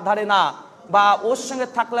জাকাতে ধার ধারে না, বা ওর সঙ্গে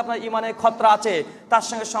থাকলে আপনার ইমানের খতরা আছে, তার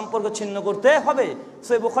সঙ্গে সম্পর্ক ছিন্ন করতে হবে।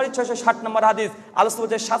 সহিহ বুখারী 660 নম্বর হাদিস, আলোচনা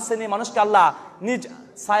হচ্ছে 7 শ্রেণীর মানুষকে আল্লাহ নিজ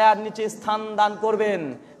ছায়ার নিচে স্থান দান করবেন।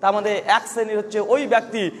 তার মধ্যে এক শ্রেণীর হচ্ছে ওই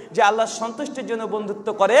ব্যক্তি যে আল্লাহর সন্তুষ্টির জন্য বন্ধুত্ব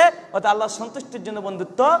করে, অর্থাৎ আল্লাহর সন্তুষ্টির জন্য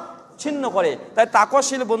বন্ধুত্ব ছিন্ন করে। তাই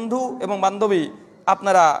তাকওয়াশীল বন্ধু এবং বান্ধবী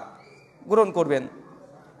আপনারা গ্রহণ করবেন।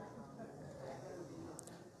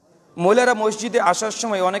 মহিলারা মসজিদে আসার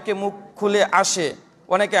সময় অনেকে মুখ খুলে আসে,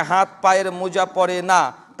 অনেকে হাত পায়ের মোজা পরে না,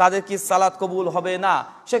 তাদের কি সালাত কবুল হবে না?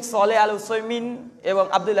 শেখ সালেহ আল উসাইমিন এবং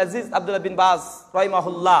আব্দুল আজিজ আব্দুল্লাহ বিন বাজ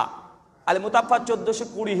রাহিমাহুল্লাহ আল মুতাফা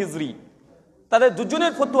 1420 হিজরি, তাদের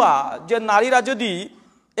দুজনের ফতোয়া যে নারীরা যদি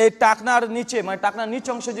এই টাকনার নিচে, মানে টাকনার নিচ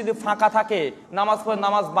অংশ যদি ফাঁকা থাকে, নামাজ পড়ে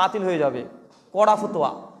নামাজ বাতিল হয়ে যাবে, কড়া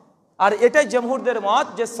ফতোয়া। আর এটাই জমহুরদের মত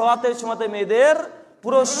যে সালাতের সময়তে মেয়েদের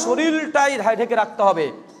পুরো শরীরটাই ঢেকে রাখতে হবে,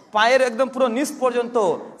 পায়ের একদম পুরো নিচ পর্যন্ত।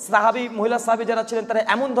 সাহাবী, মহিলা সাহাবী যারা ছিলেন তারা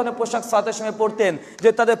এমন ধরনের পোশাক সালাতের সময় পরতেন যে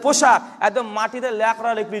তাদের পোশাক একদম মাটিতে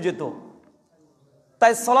ল্যাকড়া লেকড়ে যেত।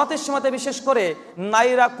 তাই সালাতের সময়তে বিশেষ করে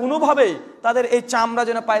নারীরা কোনোভাবেই তাদের এই চামড়া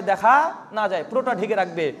যেন পায়ে দেখা না যায়, পুরোটা ঢেকে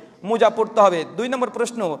রাখবে, মোজা পড়তে হবে। 2 নম্বর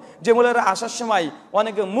প্রশ্ন, যে মহিলারা আসার সময়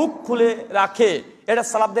অনেকে মুখ খুলে রাখে, এটা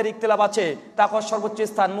সালাফদের ইখতিলাফ আছে, তাকওয়ার সর্বোচ্চ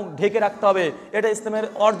স্থান মুখ ঢেকে রাখতে হবে, এটা ইসলামের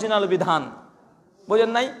অরিজিনাল বিধান,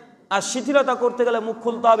 বোঝেন নাই? আর শিথিলতা করতে গেলে মুখ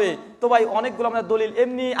খুলতে হবে। তো ভাই অনেকগুলো আমরা দলিল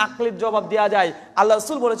এমনি আকলির জবাব দেওয়া যায়। আল্লাহ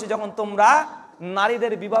রাসূল বলেছে যখন তোমরা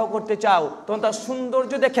নারীদের বিবাহ করতে চাও তখন তার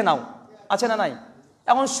সৌন্দর্য দেখে নাও, আছে না নাই?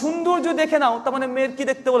 এখন সৌন্দর্য দেখে নাও, তার মানে মেয়ের কি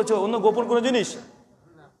দেখতে বলেছো? অন্য গোপন কোনো জিনিস?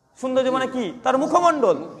 সৌন্দর্য মানে কি? তার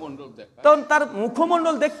মুখমণ্ডল, তখন তার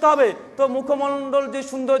মুখমণ্ডল দেখতে হবে। তো মুখমণ্ডল যে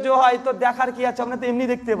সৌন্দর্য হয় তো দেখার কি আছে? আমরা তো এমনি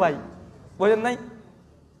দেখতে পাই, বোঝেন নাই?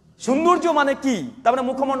 সৌন্দর্য মানে কি? তার মানে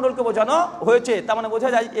মুখমণ্ডলকে বোঝানো হয়েছে। তার মানে বোঝা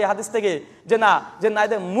যায় এই হাদিস থেকে যে না, যে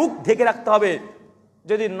নারীদের মুখ ঢেকে রাখতে হবে।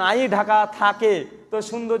 যদি নাই ঢাকা থাকে তো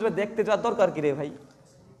সৌন্দর্য দেখতে যাওয়ার দরকার কি রে ভাই?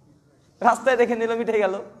 রাস্তায় দেখে নিল, মিটে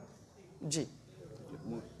গেল। জি,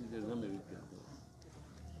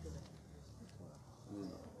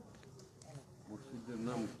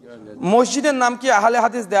 মসজিদের নাম কি আহলে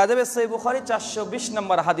হাদিস দেয়া যাবে? সহিহ বুখারী 420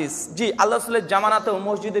 নম্বর হাদিস। জি, আল্লাহ রাসূলের জামানাতেও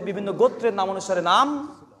মসজিদে বিভিন্ন গোত্রের নাম অনুসারে নাম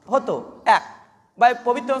হতো। এক ভাই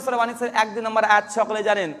পবিত্র সূরা বানিসের 1 নম্বর আয়াত সকলে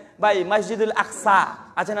জানেন ভাই, মসজিদুল আকসা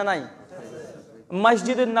আছে না নাই?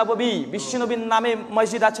 মসজিদুন নববী, বিশ্বনবীর নামে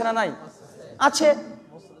মসজিদ আছে না নাই? আছে।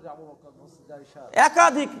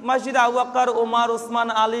 একাধিক মসজিদ, আবু বকর, ওমর, ওসমান,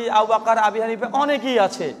 আলী, আবু বকর, আবু হানিফা, অনেকেই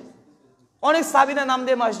আছে। অনেক সাহাবীদের নাম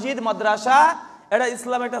দিয়ে মসজিদ, মাদ্রাসা, এটা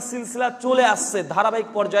ইসলামের একটা সিলসিলা চলে আসছে, ধারাবাহিক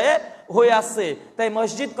পর্যায়ে হয়ে আসছে। তাই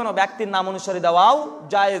মসজিদ কোনো ব্যক্তির নাম অনুসারে দেওয়াও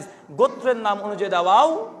জায়েজ, গোত্রের নাম অনুযায়ী দেওয়াও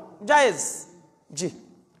জায়েজ। জি,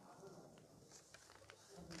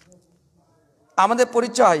 আমাদের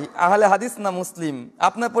পরিচয় আহলে হাদিস না মুসলিম?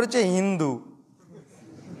 আপনার পরিচয় হিন্দু,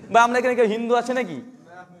 বা আমরা এখানে কেউ হিন্দু আছে নাকি?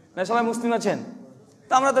 না সবাই মুসলিম আছেন?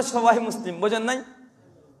 তো আমরা তো সবাই মুসলিম, বোঝেন নাই?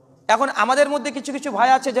 এখন আমাদের মধ্যে কিছু কিছু ভাই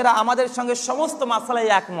আছে যারা আমাদের সঙ্গে সমস্ত মাসালায়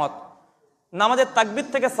একমত, নামাজের তাকবীর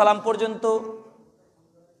থেকে সালাম পর্যন্ত,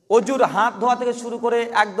 অজুর হাত ধোয়া থেকে শুরু করে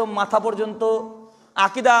একদম মাথা পর্যন্ত,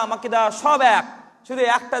 আকিদা মাকিদা সব এক, শুধু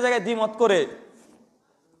একটা জায়গায় দ্বিমত করে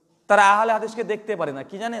তারা আহলে হাদিসকে দেখতে পারে না।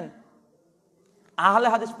 কি জানেন? আহলে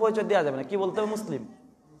হাদিস পরিচয় দেওয়া যাবে না, কি বলতে হবে? মুসলিম।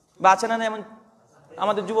 বা আছে না এমন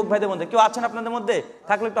আমাদের যুবক ভাইদের মধ্যে কেউ আছেন আপনাদের মধ্যে?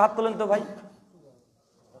 থাকলে একটু হাত তোলেন তো ভাই।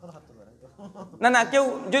 না না, কেউ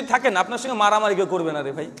যদি থাকেন আপনার সঙ্গে মারামারি কেউ করবে না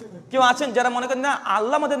রে ভাই। কেউ আছেন যারা মনে করেন না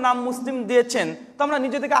আল্লাহ আমাদের নাম মুসলিম দিয়েছেন, তো আমরা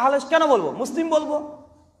নিজে থেকে আহলে হাদিস কেন বলবো? মুসলিম বলবো,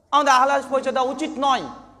 আমাদের আহলে হাদিস পরিচয় দেওয়া উচিত নয়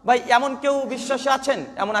ভাই। এমন কেউ বিশ্বাসী আছেন,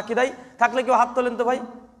 এমন আকীদায়? থাকলে কেউ হাত তোলেন তো ভাই।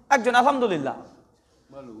 একজন, আলহামদুলিল্লাহ।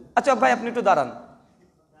 আচ্ছা ভাই আপনি একটু দাঁড়ান,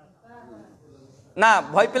 না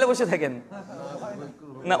ভয় পেলে বসে থাকেন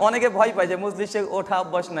না, অনেকে ভয় পায় যে মজলিসে ওঠা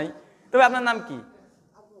অভ্যাস নাই। তবে আপনার নাম কি?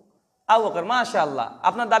 আবু বকর, মাশাআল্লাহ।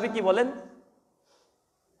 আপনার দাবি কি বলেন?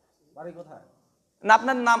 বাড়ি কোথায়? না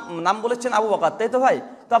আপনার নাম বলেছেন আবু বকর, তাই তো ভাই?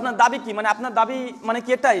 তো আপনার দাবি কি, মানে আপনার দাবি মানে কি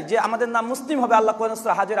এটাই যে আমাদের নাম মুসলিম হবে? আল্লাহ কোরআন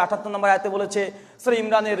সূরা হাজের 78 নম্বর আয়াতে বলেছে, সূরা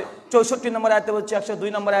ইমরানের 64 নম্বর আয়াতে বলছে,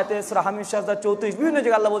 102 নম্বর আয়াতে, সূরা হামিদ সাজদা 34, বিভিন্ন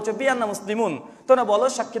জায়গায় আল্লাহ বলছে বিয়ান্না মুসলিমুন। তোমরা বলো,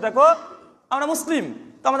 সাক্ষী থাকো আমরা মুসলিম।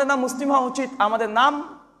 তো আমাদের নাম মুসলিম হওয়া উচিত, আমাদের নাম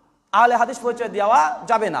আহলে হাদিস পরিচয় দেওয়া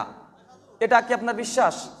যাবে না। এটা কি আপনার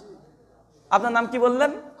বিশ্বাস? আপনার নাম কি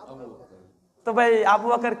বললেন? তো ভাই আবু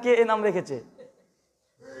বকর কে এ নাম রেখেছে?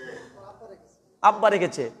 আব্বা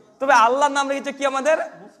রেখেছে। তবে আল্লাহর নাম রেখেছে কি আমাদের?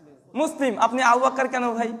 মুসলিম। আপনি আবু বকর কেন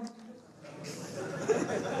ভাই?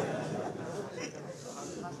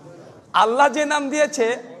 আল্লাহ যে নাম দিয়েছে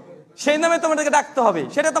সেই নামে তোমাদেরকে ডাকতে হবে,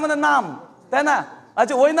 সেটা তো আমাদের নাম, তাই না?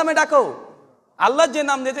 আচ্ছা ওই নামে ডাকো, আল্লাহ যে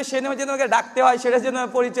নাম দিয়েছে সেই নামে যে তোমাকে ডাকতে হয়, সেটা যে নামে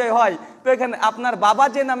পরিচয় হয়। তো এখানে আপনার বাবা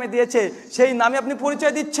যে নামে দিয়েছে সেই নামে আপনি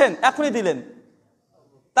পরিচয় দিচ্ছেন, এখনই দিলেন,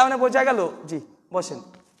 তার মানে বোঝা গেল, জি বসেন,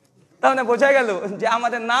 তার মানে বোঝা গেল যে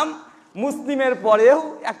আমাদের নাম মুসলিমের পরেও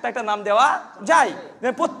একটা নাম দেওয়া যায়।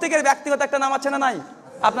 প্রত্যেকের ব্যক্তিগত একটা নাম আছে না নাই?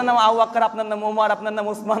 আপনার নাম আবু বকর, আপনার নাম ওমর, আপনার নাম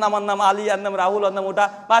উসমান, আমার নাম আলী, আর নাম রাহুল, আর নাম ওটা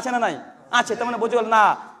আছে না নাই? আছে। তার মানে বোঝা গেল না,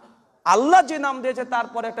 আল্লাহ যে নাম দিয়েছে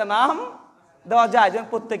তারপরে একটা নাম দেওয়া যায়, যেমন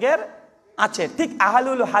প্রত্যেকের আছে। ঠিক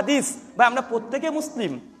আহলুল হাদিস ভাই, আমরা প্রত্যেকে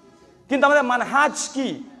মুসলিম, কিন্তু আমাদের মানহাজ কি?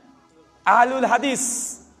 আহলুল হাদিস।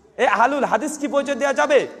 এই আহলুল হাদিস কি পরিচয় দেওয়া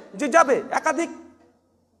যাবে? যে যাবে। একাধিক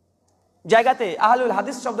জায়গাতে আহলুল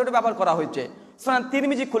হাদিস শব্দটা ব্যবহার করা হয়েছে। সুনান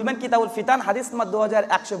তিরমিজি খুলবেন, কিতাবুল ফিতান, হাদিস নাম্বার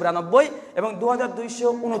 2192 এবং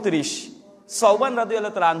 2229। সাওবান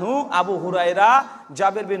রাদিয়াল্লাহু তাআলা আনহু, আবু হুরায়রা,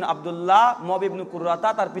 জাবের বিন আব্দুল্লাহ, মুআবিব ইবনে কুররাতা,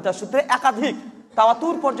 তার পিতার সূত্রে একাধিক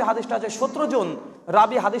তাওয়াতুর পর্যায়ে হাদিসটা আছে। 17 জন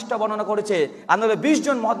রাবি হাদিসটা বর্ণনা করেছে, আর 20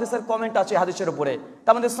 জন মুহাদ্দিসের কমেন্ট আছে হাদিসের উপরে।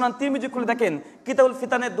 তার মধ্যে সুনান তিরমিজি খুলে দেখেন, কিতাবুল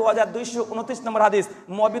ফিতানের 2229 নম্বর হাদিস,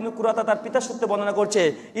 মুআবিব ইবনে কুররাতা তার পিতার সূত্রে বর্ণনা করছে,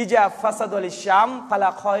 ইজা ফাসাদু আল শাম ফালা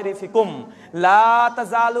খায়রা ফিকুম লা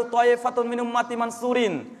তাজালু তায়ফাতুন মিন উম্মতি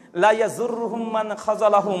মানসুরিন লা ইয়াজুরুহুম মান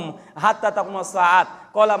খাযালাহুম হাত্তা তাকুমা সাআত।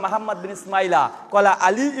 ক্বালা মুহাম্মদ বিন ইসমাইলা ক্বালা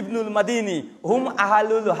আলী ইবনুল মাদিনী হুম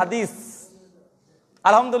আহলুল হাদিস।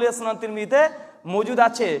 আলহামদুলিল্লাহ, সুনান তিরমিজিতে মজুদ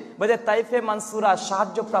আছে বলে তাইফে মানসুরা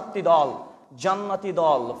সাহায্য প্রাপ্তি দল, জান্নাতি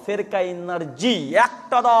দল, ফেরকায়ে নারজি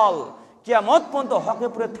একটা দল কিয়ামত পর্যন্ত হকে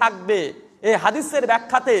পুরে থাকবে। এই হাদিসের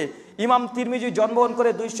ব্যাখ্যাতে ইমাম তিরমিজি জন্মগ্রহণ করে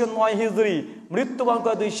 209 হিজরি, মৃত্যুবরণ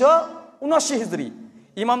করে 279 হিজরি।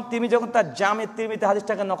 ইমাম তিরমিজি যখন তার জামে তিরমিজিতে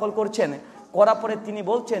হাদিসটাকে নকল করছেন, করার পরে তিনি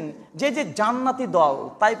বলছেন যে যে জান্নাতি দল,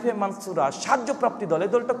 তাইফে মানসুরা সাহায্য প্রাপ্তি দল,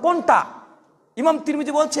 এই দলটা কোনটা? ইমাম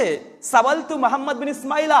তিরমিজি বলছে, সাবালতু মুহাম্মদ বিন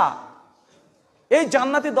ইসমাইলা। এই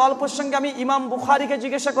জান্নাতি দল প্রসঙ্গে আমি ইমাম বুখারীকে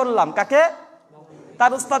জিজ্ঞাসা করলাম। কাকে?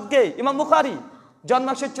 তার উস্তাদকে, ইমাম বুখারী, জন্ম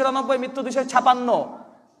 194, মৃত্যু 256।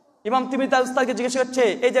 ইমাম তিরমিজি তার উস্তাদকে জিজ্ঞাসা করছে,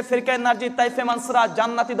 এই যে ফিরকায়ে নারজি, তাইফে মানসুরা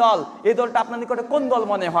জান্নাতি দল, এই দলটা আপনার নিকটে কোন দল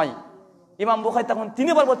মনে হয়? ইমাম বুখারী তখন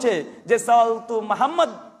তিনবার বলছে যে সাওয়ালতু মুহাম্মদ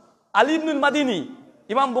আলী ইবনুল মাদিনী।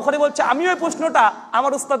 ইমাম বুখারী বলছে, আমি ওই প্রশ্নটা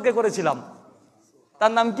আমার উস্তাদকে করেছিলাম।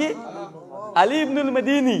 তার নাম কি? আলী ইবনুল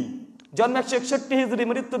মাদিনী, জন্ম 161 হিজরি,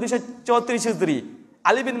 মৃত্যু 234 হিজরি।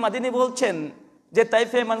 আলী বিন মাদিনী বলছেন যে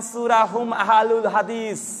তাইফে মানসুরা হুম আহলুল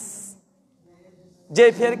হাদিস, যে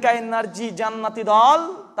ফিরকায়ে নারজি জান্নাতি দল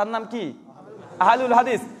তার নাম কি? আহলুল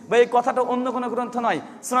হাদিস। ভাই এই কথাটা অন্য কোনো গ্রন্থ নয়,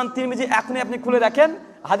 সুনান তিরমিজি এখনই আপনি খুলে রাখেন,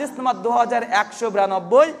 হাদিস নাম্বার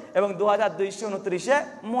 2192 এবং 2229-এ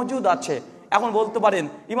মজুদ আছে। এখন বলতে পারেন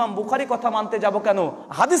ইমাম বুখারী কথা মানতে যাব কেন?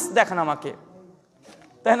 হাদিস দেখান আমাকে,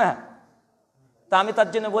 তাই না? তা আমি তার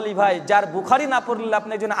জন্য বলি, ভাই যার বুখারী না পড়লে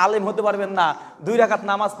আপনি একজন আলেম হতে পারবেন না, 2 রাকাত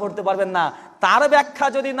নামাজ পড়তে পারবেন না। তার ব্যাখ্যা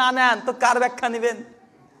যদি না নেন তো কার ব্যাখ্যা নেবেন?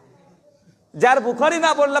 যার বুখারী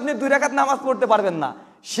না পড়লে আপনি 2 রাকাত নামাজ পড়তে পারবেন না,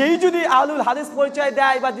 সেই যদি আহলুল হাদিস পরিচয়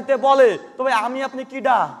দেয় বা দিতে বলে, তবে আমি আপনি কি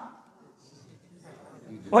ডা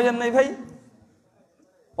বুঝেন নাই ভাই?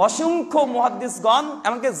 অসংখ্য মুহাদ্দিসগণ,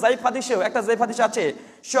 এমনকি যায়িফ হাদিসেও একটা যায়িফ হাদিস আছে,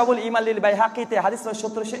 শুআবুল ঈমান লিল বাইহাকিতে, হাদিস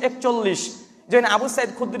 1741, যেখানে আবু সাইদ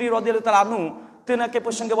খুদরি রাদিয়াল্লাহু তাআলা আনহু তিনাকে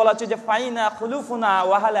প্রসঙ্গে বলা হচ্ছে যে ফাইনা খুলুফুনা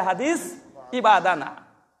ওয়া আহলে হাদিস ইবাদানা,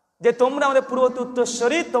 যে তোমরা আমাদের পূর্ববর্তী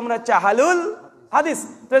উত্তরসূরি, তোমরা হচ্ছে আহলুল হাদিস।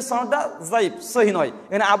 তো এই সনদটা যায়িফ, সহিহ নয়।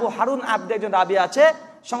 এখানে আবু হারুন আবদে একজন রাবি আছে,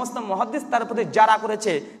 সমস্ত মুহাদ্দিস তার প্রতি যারা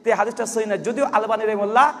করেছে, তো এই হাদিসটা সহিহ নয়। যদিও আলবানী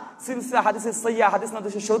রাহিমাহুল্লাহ সিলসিলা হাদিসে সহিহা হাদিস নম্বর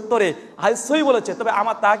 270-এ হাদিস সহিহ বলেছে, তবে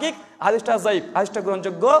আমার তাহকিক হাদিসটা যায়িফ, হাদিসটা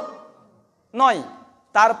গ্রহণযোগ্য নয়।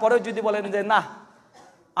 তারপরেও যদি বলেন যে না,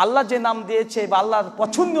 আল্লাহ যে নাম দিয়েছে বা আল্লাহর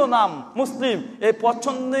পছন্দীয় নাম মুসলিম, এই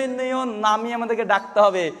পছন্দনীয় নামই আমাদেরকে ডাকতে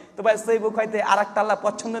হবে, তো ভাই সহিহ বুখারীতে আরেকটা আল্লাহ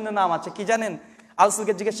পছন্দনীয় নাম আছে, কি জানেন?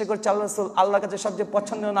 আল্লাহকে জিজ্ঞাসা করছে, আল্লাহ রাসূল, আল্লাহর কাছে সবচেয়ে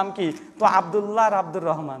পছন্দের নাম কি? তো আব্দুল্লাহ আর আব্দুর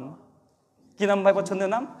রহমান। কি নাম ভাই পছন্দের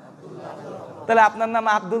নাম? তাহলে আপনার নাম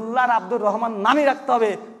আব্দুল্লাহ আর আব্দুর রহমান নামই রাখতে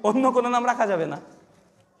হবে, অন্য কোনো নাম রাখা যাবে না।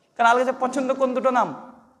 কারণ আল্লাহর কাছে পছন্দ কোন দুটো নাম?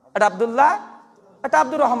 এটা আব্দুল্লাহ, এটা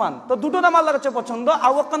আব্দুর রহমান। তো দুটো নাম আল্লাহর কাছে পছন্দ,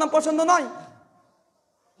 আবু বকর নাম পছন্দ নয়।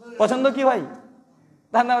 পছন্দ কি ভাই?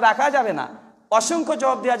 তার নাম রাখা যাবে না। অসংখ্য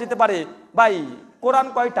জবাব দেওয়া যেতে পারে। ভাই কোরআন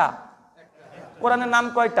কয়টা? কোরআনের নাম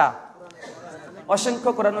কয়টা? অসংখ্য।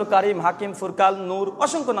 কোরআনুল কারীম, হাকিম, ফুরকান, নূর,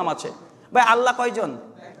 অসংখ্য নাম আছে। ভাই আল্লাহ কয়জন?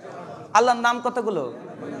 আল্লাহর নাম কতগুলো?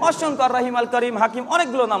 অসংখ্য। রহিম, আল করিম, হাকিম,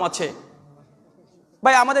 অনেকগুলো নাম আছে।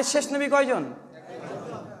 ভাই আমাদের শেষ নবী কয়জন?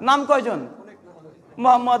 নাম কয়জন?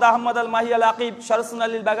 মোহাম্মদ, আহমদ, আল মাহি, আল আকিব, শারসুন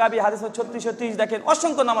আলীল বাগাবি, হাদিস 3630। দেখেন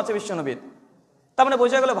অসংখ্য নাম আছে বিশ্বনবীর। তার মানে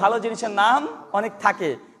বোঝা গেল ভালো জিনিসের নাম অনেক থাকে।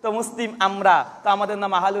 তো মুসলিম আমরা, তো আমাদের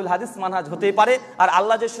নাম আহলুল হাদিস মানহাজ হতেই পারে। আর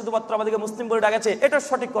আল্লাহ যে শুধুমাত্র আমাদেরকে মুসলিম বলে ডাকেছে এটা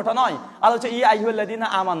সঠিক কথা নয়। আল্লাহ হচ্ছে ইয়া আইয়ুহাল্লাযীনা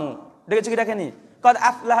আমানু, ডেকেছে কি ডাকেনি? কাদ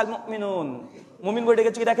আফলাহাল মুমিনুন, মুমিন বলে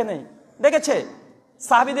ডেকেছে কি ডাকে নাই? ডেকেছে।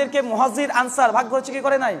 সাহাবীদেরকে মুহাজির আনসার ভাগ করেছে কি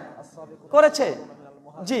করে নাই? করেছে।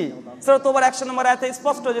 জি, সূরা তওবার 100 নম্বর আয়াতে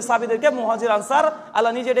স্পষ্ট যে সাহাবীদেরকে মুহাজির আনসার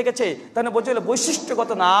আল্লাহ নিজে ডেকেছে। তাহলে বোঝা গেল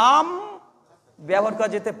বৈশিষ্ট্যগত নাম ব্যবহার করা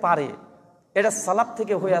যেতে পারে। এটা সালাফ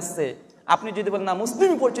থেকে হয়ে আসছে। আপনি যদি বলেন না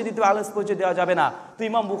মুসলিম পরিচয় দিতে আলাদা পরিচয় দেওয়া যাবে না, তো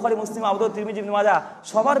ইমাম বুখারী, মুসলিম, আবু দাউদ, তিরমিজি, ইবনে মাজাহ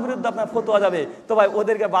সবার বিরুদ্ধে আপনার ফতোয়া যাবে। তো ভাই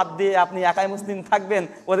ওদেরকে বাদ দিয়ে আপনি একাই মুসলিম থাকবেন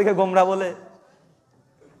ওদেরকে গোমরা বলে?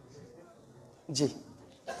 জি।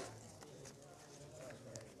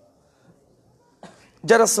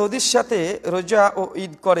 যারা সৌদির সাথে রোজা ও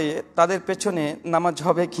ঈদ করে তাদের পেছনে নামাজ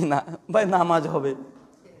হবে কি না? ভাই নামাজ হবে।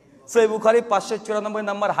 সহিহ বুখারী 594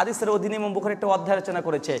 নম্বর হাদিসের অধীনে ইমাম বুখারী একটা অধ্যায় রচনা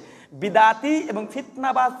করেছে, বিদাতি এবং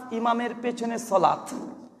ফিতনাবাজ ইমামের পেছনে সালাত।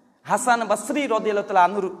 হাসান বসরি রাদিয়াল্লাহু তাআলা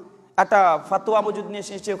আনহুর একটা ফতোয়া মজুদ নিয়ে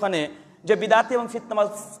এসেছে ওখানে, যে বিদাতি এবং ফিতনাবাজ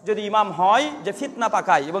যদি ইমাম হয়, যে ফিতনা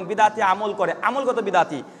পাকায় এবং বিদাতি আমল করে, আমলগত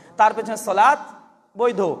বিদাতি, তার পেছনে সালাত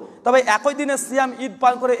বৈধ। তবে একই দিনে সিয়াম ঈদ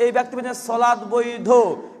পালন করে এই ব্যক্তির পেছনে সালাত বৈধ,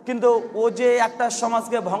 কিন্তু ও যে একটা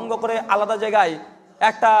সমাজকে ভঙ্গ করে আলাদা জায়গায়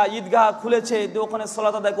একটা ঈদগাহ খুলেছে, ওখানে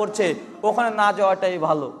সালাত আদায় করছে, ওখানে না যাওয়াটাই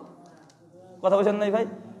ভালো। কথা বলছেন নাই ভাই?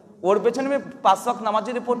 ওর পেছনে 5 ওয়াক্ত নামাজ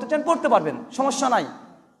যদি পড়তে চান পড়তে পারবেন, সমস্যা নাই।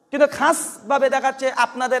 কিন্তু খাস ভাবে দেখাচ্ছে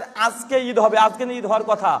আপনাদের আজকে ঈদ হবে, আজকে ঈদ হওয়ার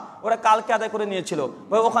কথা, ওরা কালকে আদায় করে নিয়েছিল,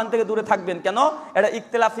 ভাই ওখান থেকে দূরে থাকবেন। কেন? এটা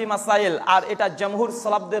ইখতিলাফি মাসাইল, আর এটা জমহুর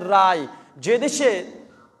সালাফদের রায়। যে দেশে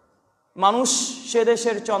মানুষ সে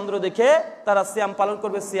দেশের চন্দ্র দেখে তারা সিয়াম পালন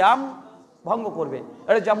করবে, সিয়াম ভঙ্গ করবে,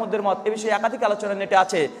 এটা জামহুরদের মত। এ বিষয়ে একাধিক আলোচনা নেটে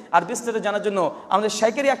আছে। আর বিস্তারিত জানার জন্য আমাদের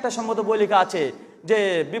শাইখেরই একটা সম্মত বই লেখা আছে যে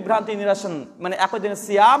বিভ্রান্তি নিরসন, মানে একই দিনে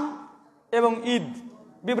সিয়াম এবং ঈদ,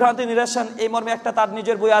 বিভ্রান্তি নিরসন, এই মর্মে একটা তার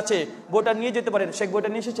নিজের বই আছে, বইটা নিয়ে যেতে পারেন। শেখ বইটা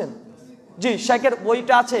নিয়ে এসেছেন? জি, শাইখের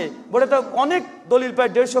বইটা আছে। বইটা অনেক দলিল,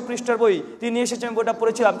 প্রায় 150 পৃষ্ঠার বই তিনি নিয়ে এসেছেন। বইটা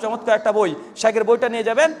পড়েছিলাম, চমৎকার একটা বই। শাইখের বইটা নিয়ে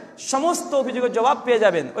যাবেন, সমস্ত অভিযোগের জবাব পেয়ে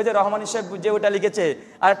যাবেন। ওই যে রহমানী সাহেব যে বইটা লিখেছে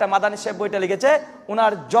আর একটা মাদানী সাহেব বইটা লিখেছে,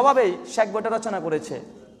 ওনার জবাবেই শেখ বইটা রচনা করেছে।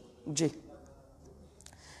 জি।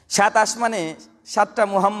 7 আসমানে 7টা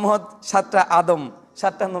মুহাম্মদ, 7টা আদম,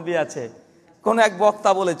 7টা নবী আছে, কোন এক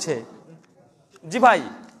বক্তা বলেছে। জি ভাই,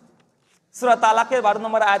 সূরা তালাকের 12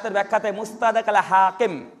 নম্বর আয়াতের ব্যাখ্যাতে মুস্তাদাক আল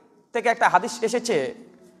হাকিম থেকে একটা হাদিস এসেছে,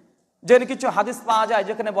 যে কিছু হাদিস পাওয়া যায়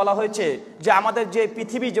যেখানে বলা হয়েছে যে আমাদের যে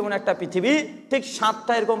পৃথিবী যেমন একটা পৃথিবী, ঠিক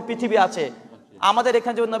 7টা এরকম পৃথিবী আছে। আমাদের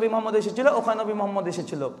এখানে যেমন নবী মোহাম্মদ এসেছিল, ওখানে নবী মোহাম্মদ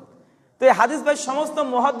এসেছিল। তো এই হাদিস ভাই সমস্ত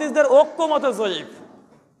মুহাদ্দিসদের ঐক্যমত জয়ীফ,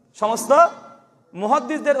 সমস্ত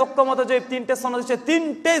মুহাদ্দিসদের ঐক্যমত জয়ীফ। 3টে সনদ এসেছে,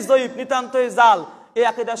 3টে জয়ীফ, নিতান্তই জাল। এই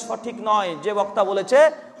আকীদা সঠিক নয়। যে বক্তা বলেছে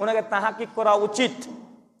ওনাকে তাহাকিক করা উচিত,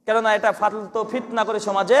 কেননা এটা ফালতু ফিতনা করে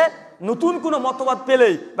সমাজে নতুন কোনো মতবাদ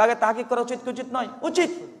পেলেই বাগে তাহাকিক করা উচিত, উচিত নয়?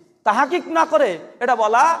 উচিত। তাহাকিক না করে এটা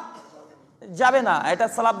বলা যাবে না। এটা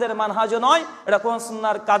সালাফদের মানহাজও নয়, এটা কোন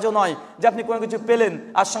সুন্নাহর কাজও নয় যে আপনি কোনো কিছু পেলেন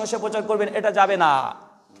আর সঙ্গে সঙ্গে প্রচার করবেন, এটা যাবে না।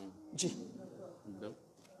 জি।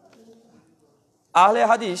 আহলে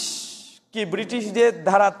হাদিস কি ব্রিটিশদের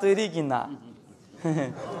ধারা তৈরি কিনা?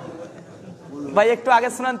 ভাই একটু আগে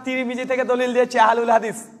শুনান, তিরমিজি থেকে দলিল দিয়েছে আহলুল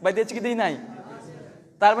হাদিস। ভাই দিয়েছে কি দিই নাই?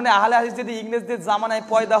 তার মানে আহলে হাদিস যদি ইংরেজদের জামানায়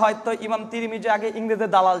পয়দা হয়, তো ইমাম তিরমিজি আগে ইংরেজদের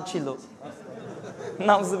দালাল ছিল।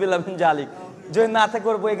 নাউজুবিল্লাহ মিন জালিক। যদি না থেকে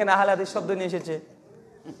করবো, এখানে আহলে হাদিস শব্দ নিয়ে এসেছে।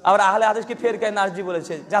 আবার আহলে হাদিসকে ফেরকায়ে নারজি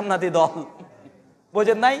বলেছে, জান্নাতি দল,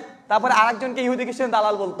 বোঝেন নাই? তারপরে আরেকজনকে ইহুদি খ্রিস্টান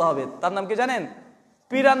দালাল বলতে হবে। তার নাম কি জানেন?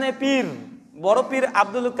 পীরানে পীর, বড় পীর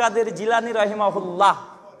আব্দুল কাদের জিলানী রাহিমাহুল্লাহ,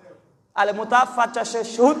 আলে মুতাওয়াফা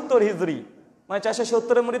 470 হিজরি, মানে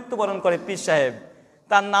 470 মৃত্যুবরণ করে পীর সাহেব।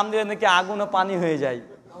 তার নাম দিলে নাকি আগুন ও পানি হয়ে যায়।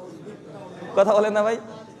 কথা বলেন না ভাই?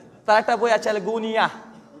 তার একটা বই আছে আল গুনিয়া,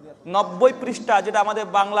 90 পৃষ্ঠা, যেটা আমাদের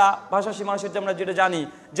বাংলা ভাষাসী মানুষের আমরা যেটা জানি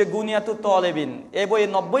যে গুনিয়াতুত তালেবিন, এই বইয়ে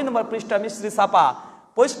 90 নম্বর পৃষ্ঠা মিসরি ছাপা,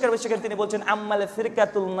 পরিষ্কার সেখানে তিনি বলছেন আম্মাল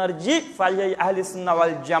ফিরকাতুল নারজি ফাইয়াই আহলি সুন্নাহ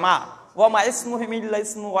ওয়াল জামা ওয়া মা ইসমুহুম ইল্লা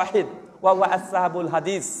ইসমু ওয়াহিদ ওয়া হুয়া আসহাবুল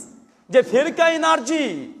হাদিস। যে ফিরকায়ে নারজি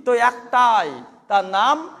তো একটাই, তার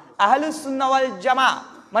নাম আহলুস সুন্নাহ ওয়াল জামা,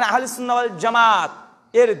 মানে আহলুস সুন্নাহ ওয়াল জামাত,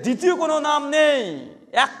 এর দ্বিতীয় কোনো নাম নেই,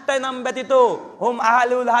 একটাই নাম ব্যতীত, হুম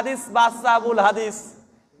আহলুল হাদিস বা আসহাবুল হাদিস।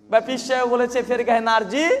 বা পীর সাহেব বলেছে ফিরকায়ে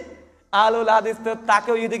নারজি আহলুল হাদিস, তো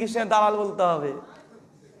তাকেও ইহুদি খ্রিস্টান দালাল বলতে হবে।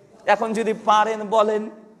 এখন যদি পারেন বলেন,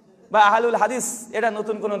 বা আহলুল হাদিস এটা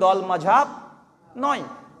নতুন কোনো দল মাযহাব নয়।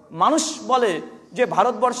 মানুষ বলে যে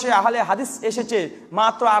ভারতবর্ষে আহলে হাদিস এসেছে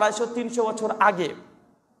মাত্র 250-300 বছর আগে।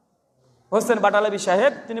 হোসেন বাটালবি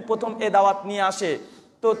সাহেব তিনি প্রথম এ দাওয়াত নিয়ে আসে,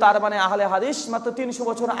 তো তার মানে আহলে হাদিস মাত্র 300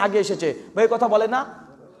 বছর আগে এসেছে। ভাই কথা বলে না?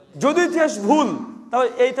 যদি ইতিহাস ভুল তাহলে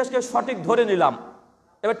এই ইতিহাসকে সঠিক ধরে নিলাম।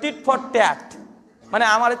 এবার টিট ফর ট্যাট, মানে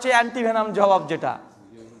আমার হচ্ছে অ্যান্টিভেনাম জবাব যেটা,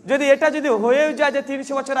 যদি এটা যদি হয়েও যায় যে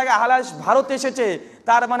 300 বছর আগে আহলে হাদিস ভারত এসেছে,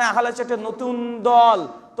 তার মানে আহলে হাদিস একটা নতুন দল।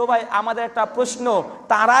 তো ভাই আমাদের একটা প্রশ্ন,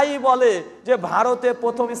 তারাই বলে যে ভারতে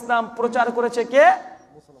প্রথম ইসলাম প্রচার করেছে কে?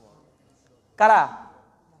 কারা?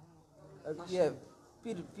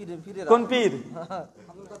 কোন পীর?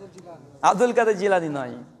 আব্দুল কাদের জিলানী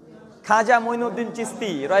নয়, খাজা মঈনুদ্দিন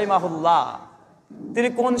চিশতি রাহিমাহুল্লাহ। তিনি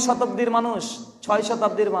কোন শতাব্দীর মানুষ? 6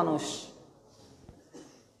 শতাব্দীর মানুষ।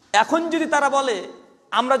 এখন যদি তারা বলে,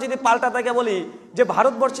 আমরা যদি পাল্টা তাকে বলি যে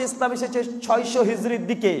ভারতবর্ষে ইসলাম এসেছে 600 হিজরির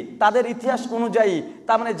দিকে, তাদের ইতিহাস অনুযায়ী,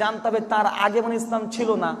 তার মানে জানতে হবে তার আগে মানে ইসলাম ছিল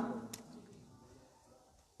না।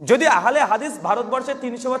 যদি আহলে হাদিস ভারতবর্ষে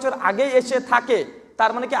 300 বছর আগে এসে থাকে,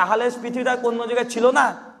 তার মানে কি আহলে হাদিস পৃথিবীর কোন জায়গায় ছিল না?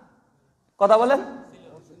 কথা বলেন।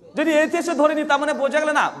 যদি এই ইতিহাসে ধরে নি, তার মানে বোঝা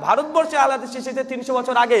গেল না ভারতবর্ষে আহলে হাদিস এসেছে 300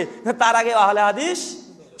 বছর আগে, তার আগে আহলে হাদিস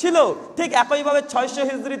ছিল। ঠিক একইভাবে 600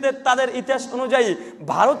 হিজরিতে তাদের ইতিহাস অনুযায়ী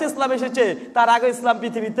ভারত ইসলাম এসেছে, তার আগে ইসলাম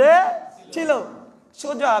পৃথিবীতে ছিল।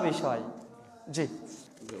 সোজা বিষয়। জি,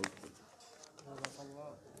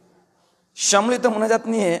 সম্মিলিত মুনাজাত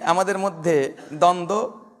নিয়ে আমাদের মধ্যে দ্বন্দ্ব।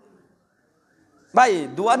 ভাই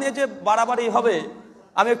দোয়া নিয়ে যে বাড়াবাড়ি হবে,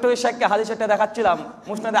 আমি একটু শেখকে হাদিস একটা দেখাচ্ছিলাম,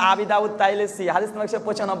 মুসনাদে আবি দাউদ তাইলিসি হাদিস নম্বর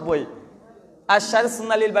 195, আর শারহ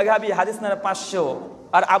সুনানিল বাগাবি হাদিস নম্বর 500,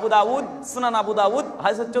 আর আবু দাউদ সুনান আবু দাউদ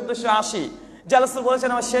হাদিস 1480। যে রাসূল বলেছেন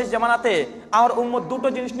আমার শেষ জামানাতে আমার উম্মত দুটো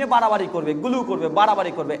জিনিস নিয়ে বাড়াবাড়ি করবে, গুলু করবে,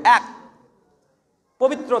 বাড়াবাড়ি করবে। 1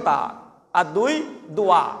 পবিত্রতা, আর 2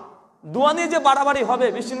 দোয়া। দোয়া নিয়ে যে বাড়াবাড়ি হবে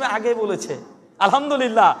বিশ্বনবী আগে বলেছে।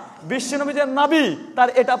 আলহামদুলিল্লাহ বিশ্বনবী যে নবী, তার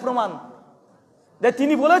এটা প্রমাণ যে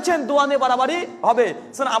তিনি বলেছেন দোয়া নিয়ে বাড়াবাড়ি হবে।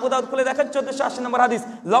 সুনান আবু দাউদ খুলে দেখেন 1480 নম্বর হাদিস,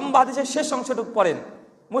 লম্বা হাদিসের শেষ অংশটুকু পড়েন।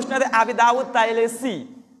 মুসনাদে আবি দাউদ তাইলিসি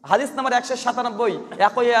হাদিস নাম্বার 197,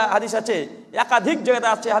 একই হাদিস আছে, একাধিক জায়গাতে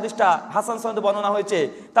আছে, হাদিসটা হাসান সনদে বর্ণনা হয়েছে।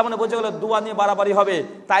 তার মানে বোঝা গেল দোয়া নিয়ে বাড়াবাড়ি হবে।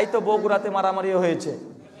 তাই তো বগুড়াতে মারামারিও হয়েছে।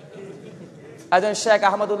 একজন শেখ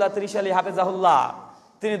আহমদুল্লাহ ত্রিশালী হাফেজাহুল্লাহ,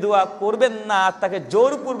 তিনি দোয়া করবেন না, তাকে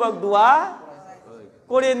জোরপূর্বক দোয়া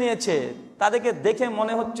করে নিয়েছে। তাদেরকে দেখে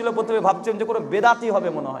মনে হচ্ছিল, প্রথমে ভাবছেন যে কোনো বেদাতি হবে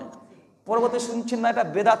মনে হয়, পরবর্তী শুনছেন না এটা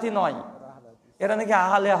বেদাতি নয়, এরা নাকি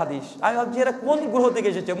আহলে হাদিস। আমি ভাবছি এরা কোন গ্রহ থেকে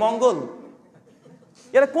এসেছে, মঙ্গল?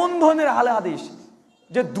 এরা কোন ধরনের আহলে হাদিস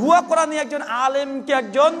যে দোয়া করা নিয়ে একজন আলেমকে,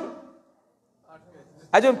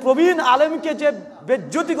 একজন প্রবীণ আলেমকে যে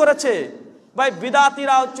বেজ্জতি করেছে। ভাই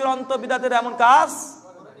বিদাতিরা, চূড়ান্ত বিদাতিরা এমন কাজ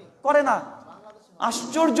করে না।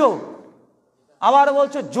 আশ্চর্য। আবার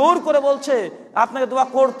বলছে, জোর করে বলছে আপনাকে দোয়া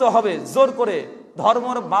করতে হবে, জোর করে।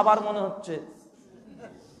 ধর্মর বাবার মনে হচ্ছে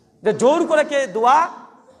যে জোর করে কে দোয়া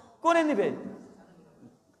করে নিবে।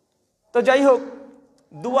 তো যাই হোক,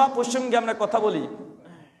 দোয়া প্রসঙ্গে আমরা কথা বলি।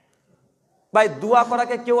 ভাই দোয়া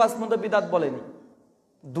করাকে কেউ আজ পর্যন্ত বিদাত বলেনি।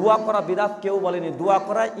 দোয়া করা বিদাত কেউ বলেনি। দোয়া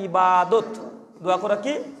করা ইবাদত। দোয়া করা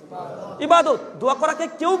কি? ইবাদত। দোয়া করাকে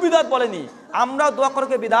কেউ বিদাত বলেনি। আমরা দোয়া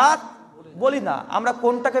করাকে বিদাত বলি না। আমরা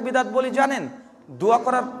কোনটাকে বিদাত বলি জানেন? দোয়া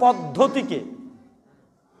করার পদ্ধতিকে।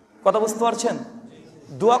 কথা বুঝতে পারছেন?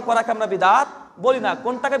 দোয়া করাকে আমরা বিদাত বলি না।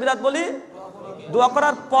 কোনটাকে বিদাত বলি? দোয়া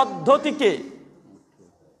করার পদ্ধতিকে।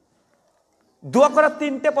 দোয়া করার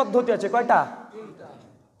 3টে পদ্ধতি আছে। কয়টা?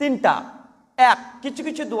 3টা। এক, কিছু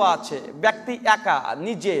কিছু দোয়া আছে ব্যক্তি একা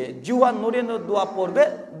নিজে জিহ্বা নড়িয়ে দোয়া পড়বে,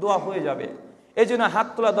 দোয়া হয়ে যাবে। এই জন্য হাত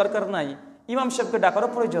তোলা দরকার নাই, ইমাম সাহেবকে ডাকারও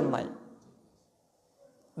প্রয়োজন নাই।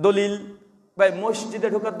 দলিল, ভাই মসজিদে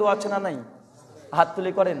ঢোকার দোয়া আছে না নাই? হাত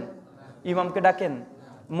তুলে করেন। ইমামকে ডাকেন।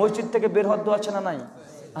 মসজিদ থেকে বের হওয়ার দোয়া আছে না নাই?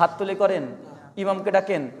 হাত তুলে করেন। ইমামকে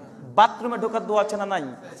ডাকেন। বাথরুমে ঢোকার দোয়া আছে না নাই?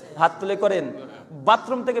 হাত তুলে করেন।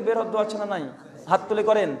 বাথরুম থেকে বের হওয়ার দোয়া আছে না নাই? হাত তুলে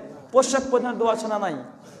করেন। পোশাক পরিধানের দোয়া আছে না নাই?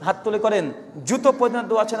 হাত তুলে করেন। জুতো পরিধানের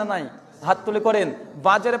দোয়া আছে না নাই? হাত তুলে করেন।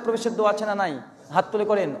 বাজারে প্রবেশের দোয়া আছে না নাই? হাত তুলে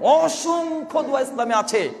করেন। অসংখ্য দোয়া ইসলামে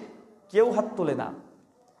আছে, কেউ হাত তোলে না।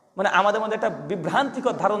 মানে আমাদের মধ্যে একটা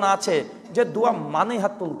বিভ্রান্তিকর ধারণা আছে যে দোয়া মানেই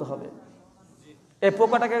হাত তুলতে হবে, এই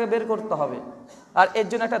পোকাটাকে বের করতে হবে। আর এর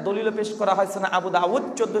জন্য একটা দলিল পেশ করা হয়েছে না আবু দাউদ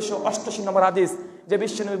 1488 নম্বর হাদিস, যে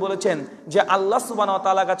বিশ্বনবী বলেছেন যে আল্লাহ সুবহানাহু ওয়া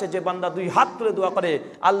তাআলার কাছে যে বান্দা 2 হাত তুলে দোয়া করে,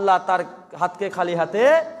 আল্লাহ তার হাতকে খালি হাতে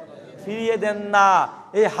ফিরিয়ে দেন না।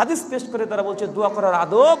 এই হাদিস পেশ করে তারা বলছে দোয়া করার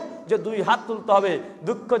আদব যে 2 হাত তুলতে হবে।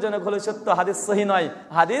 দুঃখজনক হলে সত্য, হাদিস সহিহ নয়,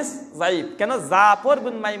 হাদিস যায়িফ। কেন? জাফর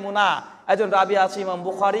বিন মাইমুনা একজন রাবি আছে, ইমাম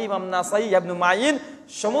বুখারী, ইমাম নাসাই, ইবনে মাইন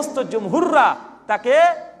সমস্ত জমহুররা তাকে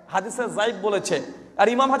হাদিসে যায়িফ বলেছে। আর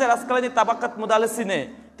ইমাম হাজার আসকালানী তাবাকাত মুদাল্লিসিনে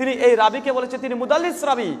তিনি এই রাবিকে বলেছে তিনি মুদাল্লিস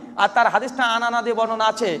রাবি, আর তার হাদিসটা আনানা দিয়ে বর্ণনা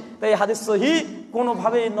আছে, তাই এই হাদিস সহিহ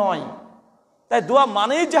কোনোভাবেই নয়। তাই দোয়া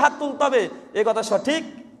মানেই যে হাত তুলতে হবে এই কথা সঠিক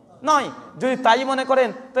নয়। যদি তাই মনে করেন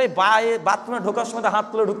তো এই বাথরুমে ঢোকার সময় হাত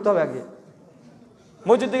তুলে ঢুকতে হবে, আগে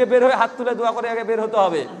মসজিদ থেকে বের হয়ে হাত তুলে দোয়া করে আগে বের হতে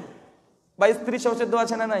হবে। বা স্ত্রী সবচেয়ে দোয়া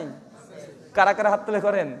আছে না নাই? কারা কারা হাত তুলে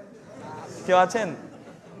করেন? কেউ আছেন?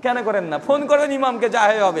 কেন করেন না? ফোন করবেন ইমামকে, যা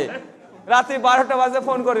হবে। রাত্রি 12টা বাজে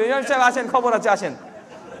ফোন করবেন, ইমাম সাহেব আসেন, খবর আছে, আসেন।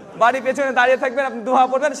 বাড়ি পেছনে দাঁড়িয়ে থাকবেন, আপনি দোয়া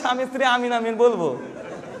পড়বেন, স্বামী স্ত্রী আমিন আমিন বলবো।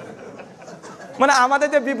 মানে আমাদের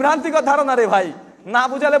যে বিভ্রান্তিকর ধারণা রে ভাই, না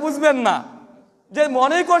বুঝালে বুঝবেন না, যে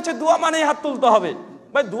মনেই করছে দোয়া মানেই হাত তুলতে হবে।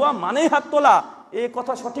 ভাই দোয়া মানেই হাত তোলা এই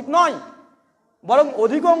কথা সঠিক নয়। বরং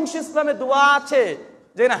অধিকাংশ ইসলামে দোয়া আছে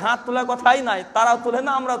যেখানে হাত তোলার কথাই নাই, তারাও তোলে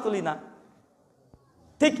না, আমরাও তুলি না।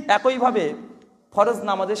 ঠিক একইভাবে ফরজ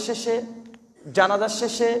নামাজের শেষে, জানাজার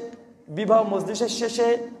শেষে, বিবাহ মজলিসের শেষে,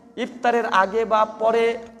 ইফতারের আগে বা পরে,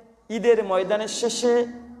 ঈদের ময়দানের শেষে,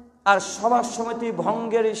 আর সভা সমিতি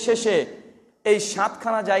ভঙ্গের শেষে, এই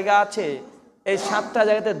 7খানা জায়গা আছে। এই 7টা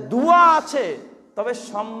জায়গাতে দোয়া আছে, তবে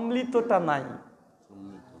সম্মিলিতটা নাই।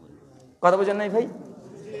 কথা বোঝেন নাই ভাই?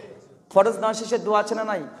 ফরজ নামাজ শেষে দোয়া আছে না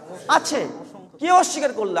নাই? আছে। কেউ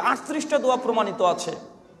অস্বীকার করলে 38টা দোয়া প্রমাণিত আছে,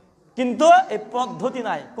 কিন্তু এই পদ্ধতি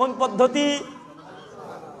নাই। কোন পদ্ধতি?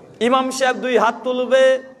 ইমাম সাহেব 2 হাত তুলবে,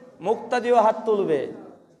 মুক্তাদিও হাত তুলবে।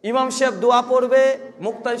 ইমাম সাহেব দোয়া পড়বে,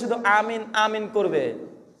 মুক্তাদি শুধু আমিন আমিন করবে।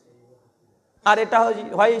 আর এটা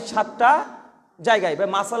হয় 7টা জায়গায়। ভাই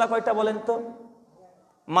মাসালা কয়টা বলেন তো?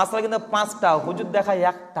 মাসালা কিন্তু 5টা, হুজুর দেখায়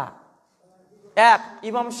 1টা। 1,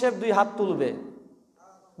 ইমাম সাহেব 2 হাত তুলবে।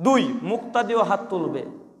 2, মুক্তাদিও হাত তুলবে।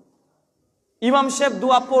 ইমাম সাহেব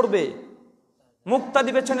দোয়া পড়বে,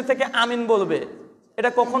 মুক্তাদি পেছনে থেকে আমিন বলবে। এটা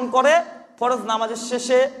কখন করে? ফরজ নামাজের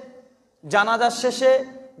শেষে, জানাজার শেষে,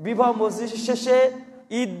 বিবাহ মজলিসের শেষে,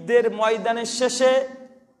 ঈদের ময়দানের শেষে,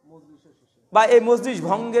 বা এই মজলিস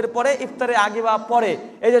ভঙ্গের পরে, ইফতারের আগে বা পরে।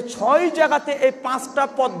 এই যে 6 জায়গাতে এই 5টা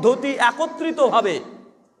পদ্ধতি একত্রিত ভাবে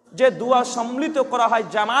যে দোয়া সম্মিলিত করা হয়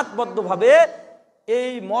জামাতবদ্ধভাবে,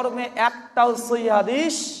 এই মর্মে একটাও সহিহ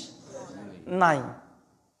হাদিস নাই।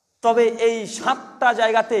 তবে এই 7টা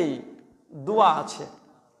জায়গাতেই দোয়া আছে।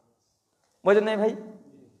 বুঝলেন না ভাই?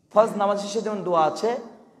 ফরজ নামাজ শেষে যেমন দোয়া আছে,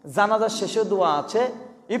 জানাজার শেষেও দোয়া আছে,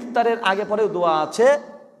 ইফতারের আগে পরেও দোয়া আছে,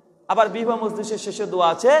 আবার বিবাহ মজলিসের শেষে দোয়া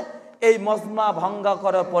আছে, এই মজমা ভঙ্গা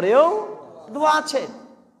করার পরেও দোয়া আছে।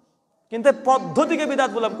 কিন্তু পদ্ধতিকে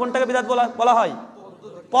বিদআত বললাম। কোনটাকে বিদআত বলা হয়?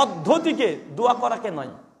 পদ্ধতিকে, দোয়া করাকে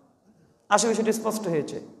নয়। আশা করি সেটা স্পষ্ট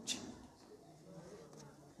হয়েছে।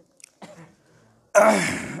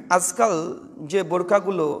 আজকাল যে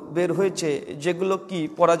বোরখাগুলো বের হয়েছে, যেগুলো কি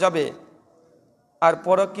পরা যাবে আর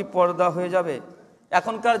পরা কি পর্দা হয়ে যাবে?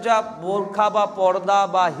 এখনকার যা বোরখা বা পর্দা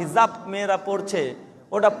বা হিজাব মেয়েরা পড়ছে,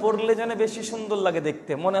 ওটা পরলে যেন বেশি সুন্দর লাগে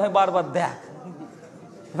দেখতে, মনে হয় বারবার দেখ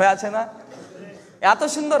হয়ে আছে না? এত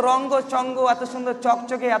সুন্দর রঙ্গ চঙ্গ, এত সুন্দর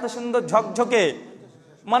চকচকে, এত সুন্দর ঝকঝকে,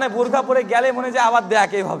 মানে বোরখা পরে গেলে মনে হয় আবার দেখ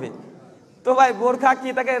এইভাবে। তো ভাই বোরখা কি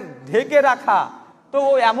তাকে ঢেকে রাখা? তো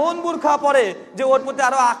ও এমন বোরখা পরে যে ওর প্রতি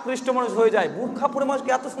আরো আকৃষ্ট মানুষ হয়ে যায়। বোরখা পরে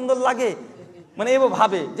মানুষকে এত সুন্দর লাগে, মানে এবার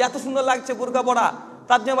ভাবে যে এত সুন্দর লাগছে বোরখা পরা।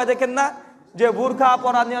 তার জন্য ভাই দেখেন না যে বোরখা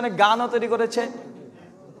পরা নিয়ে অনেক গানও তৈরি করেছে।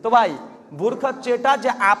 তো ভাই বোরখার চেটা যে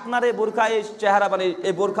আপনার এই বোরখা, এই চেহারা, মানে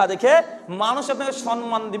এই বোরখা দেখে মানুষ আপনাকে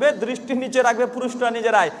সম্মান দিবে, দৃষ্টি নিচে রাখবে পুরুষরা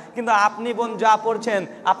নিজেরাই। কিন্তু আপনি বোন যা পড়ছেন,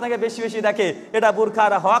 আপনাকে বেশি বেশি দেখে, এটা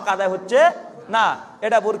বোরখার হক আদায় হচ্ছে না।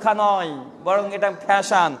 এটা বোরখা নয়, বরং এটা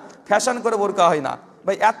ফ্যাশন। ফ্যাশন করে বোরখা হয় না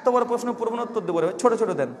ভাই। এত বড় প্রশ্ন পূর্ণ উত্তর দেবো, ছোট ছোট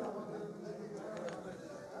দেন।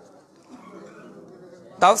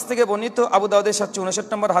 দাউস থেকে বর্ণিত আবু দাউদের 759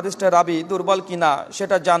 নম্বর হাদিসটা রাবি দুর্বল কিনা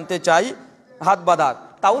সেটা জানতে চাই, হাত বাঁধার।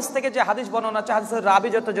 তাউস থেকে যে হাদিস বর্ণনা আছে, হাদিসের রাবি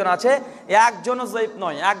যতজন আছে, একজনও জয়ীফ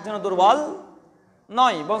নয়, একজনও দুর্বল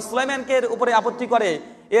নয়। এবং সুলাইমানকে এর উপরে আপত্তি করে,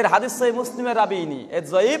 এর হাদিস সহিহ মুসলিমের রাবি নি, এর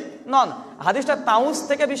জয়ীফ নন। হাদিসটা তাউস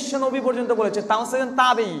থেকে বিশ্ব নবী পর্যন্ত বলেছে। তাউস একজন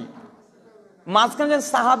তাবেঈ, মাঝখানে যেন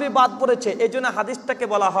সাহাবী বাদ পড়েছে, এই জন্য হাদিসটাকে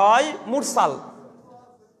বলা হয় মুরসাল,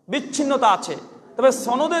 বিচ্ছিন্নতা আছে। তবে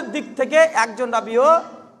সনদের দিক থেকে একজন রাবিও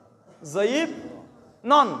জয়ীফ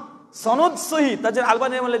নন, সনদ সহি। তাজের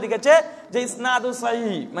আলবানী লিখেছে যে ইসনাদু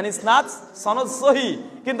সহি, মানে ইসনাদ সনদ সহি,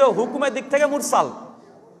 কিন্তু হুকুমের দিক থেকে মুরসাল।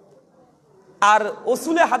 আর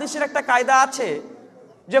উসুলে হাদিসের একটা কায়দা আছে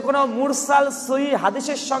যে কোনো মুরসাল সহি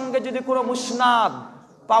হাদিসের সঙ্গে যদি কোনো মুসনাদ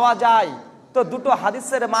পাওয়া যায় তো দুটো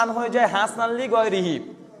হাদিসের মান হয়ে যায় হাসান লি গয়রিহি।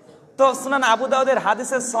 তো সুনান আবু দাউদের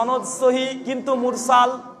হাদিসের সনদ সহি কিন্তু মুরসাল,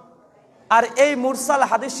 আর এই মুরসাল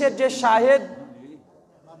হাদিসের যে শাহেদ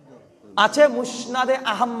আছে মুসনাদে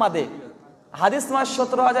আহম্মদে হাদিস মাস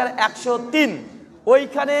 17,103,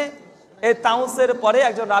 ওইখানে এই তাউসের পরে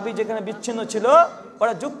একজন রাবি যেখানে বিচ্ছিন্ন ছিল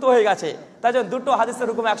ওরা যুক্ত হয়ে গেছে, তাই জন্য দুটো হাদিসের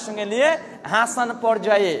হুকুম একসঙ্গে নিয়ে হাসান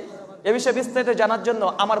পর্যায়ে। এ বিষয়ে বিস্তারিত জানার জন্য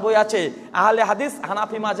আমার বই আছে আহলে হাদিস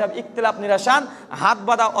হানাফি মাযহাব ইখতিলাফ নিরাসান, হাত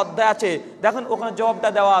বাঁধা অধ্যায় আছে, দেখুন ওখানে জবাবটা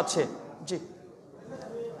দেওয়া আছে। জি,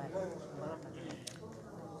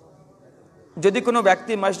 যদি কোনো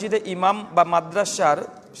ব্যক্তি মসজিদে ইমাম বা মাদ্রাসার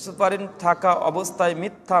সুপারিন থাকা অবস্থায়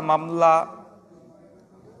মিথ্যা মামলা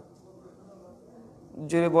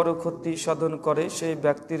জুড়ে বড় ক্ষতি সাধন করে, সেই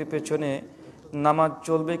ব্যক্তির পেছনে নামাজ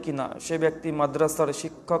চলবে কিনা? সে ব্যক্তি মাদ্রাসার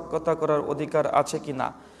শিক্ষকতা করার অধিকার আছে কিনা?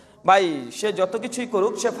 ভাই, সে যত কিছুই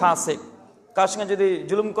করুক সে ফাসেক, কার সঙ্গে যদি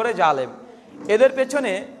জুলুম করে জালেম। এদের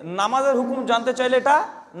পেছনে নামাজের হুকুম জানতে চাইলে এটা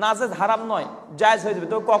নাজেজ হারাম নয়, জায়েজ হয়ে যাবে।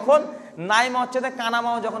 তো কখন? নাইমা হচ্ছে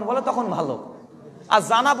কানামাও যখন বলে তখন ভালো। আর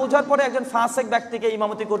জানা বোঝার পরে একজন ফাসেক ব্যক্তিকে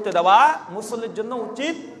ইমামতি করতে দেওয়া মুসল্লির জন্য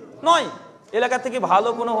উচিত নয়। এলাকা থেকে ভালো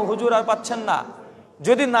কোনো হুজুর আর পাচ্ছেন না,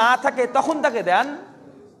 যদি না থাকে তখন তাকে দেন।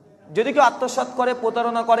 যদি কেউ আত্মসাৎ করে,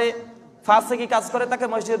 প্রতারণা করে, ফাসেকি কাজ করে, তাকে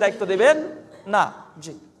মসজিদের দায়িত্ব দেবেন না।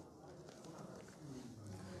 জি,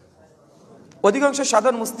 অধিকাংশ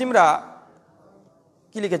সাধারণ মুসলিমরা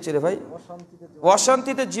কি লিখেছে রে ভাই?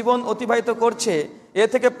 অশান্তিতে জীবন অতিবাহিত করছে, এ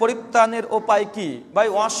থেকে পরিত্রাণের উপায় কি? ভাই,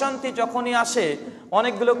 অশান্তি যখনই আসে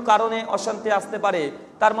অনেকগুলো কারণে অশান্তি আসতে পারে।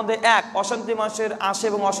 তার মধ্যে এক, অশান্তি মানুষের আসে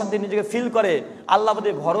এবং অশান্তি নিজেকে ফিল করে আল্লাহর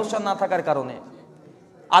প্রতি ভরসা না থাকার কারণে।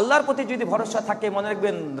 আল্লাহর প্রতি যদি ভরসা থাকে, মনে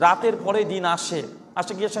রাখবেন রাতের পরেই দিন আসে।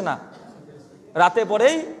 আসে কি আসে না? রাতে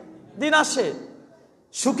পরেই দিন আসে।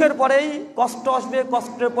 সুখের পরেই কষ্ট আসবে,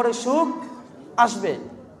 কষ্টের পরে সুখ আসবে।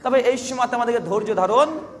 তবে এই সময় আমাদেরকে ধৈর্য ধারণ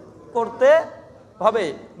করতে হবে।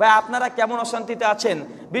 ভাই, আপনারা কেমন অশান্তিতে আছেন?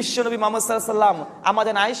 বিশ্বনবী মুহাম্মদ সাল্লাল্লাহু আলাইহি ওয়াসাল্লাম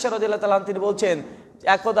আমাদের আয়েশা রাদিয়াল্লাহু তাআলা তিনি বলছেন,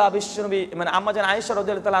 একদা বিশ্বনবী মানে আম্মাজান আয়েশা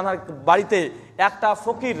রাদিয়াল্লাহু তাআলা আনহার বাড়িতে একটা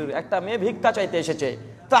ফকির, একটা মেয়ে ভিক্ষা চাইতে এসেছে।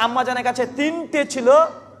 তো আম্মাজানের কাছে 3টে ছিল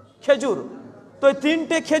খেজুর। তো ওই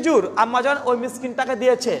 3টে খেজুর আম্মাজান ওই মিসকিনটাকে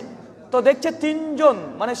দিয়েছে। তো দেখছে 3জন,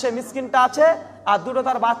 মানে সে মিসকিনটা আছে আর 2টো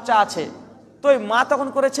তার বাচ্চা আছে। তো ওই মা তখন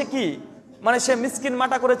করেছে কি, মানে সে মিসকিন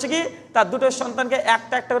মাটা করেছে কি, তার 2টো সন্তানকে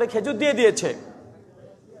একটা একটা করে খেজুর দিয়ে দিয়েছে।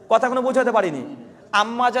 কথা কোনো বোঝাতে পারিনি।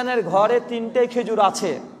 আম্মাজানের ঘরে 3টে খেজুর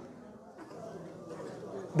আছে,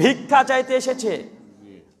 ভিক্ষা চাইতে এসেছে।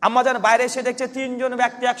 আম্মাজান বাইরে এসে দেখছে 3জন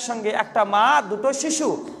ব্যক্তি একসঙ্গে, একটা মা, 2টো শিশু।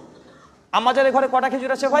 আম্মাজানের ঘরে কটা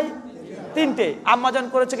খেজুর আছে ভাই? 3টে। আম্মাজান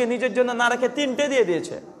করেছে কি, নিজের জন্য না রেখে 3টে দিয়ে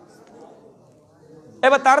দিয়েছে।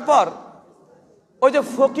 এবার তারপর ওই যে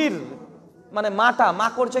ফকির মানে মা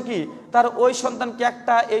করছে কি, তার ওই সন্তানকে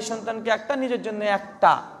একটা, এই সন্তানকে একটা, নিজের জন্য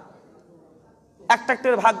একটা একটা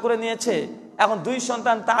ভাগ করে নিয়েছে। এখন 2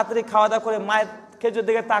 সন্তান তাড়াতাড়ি খাওয়া দাওয়া করে মায়ের খেজুর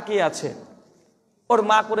দিকে তাকিয়ে আছে। ওর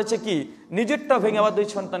মা করেছে কি, নিজেরটা ভেঙে আবার 2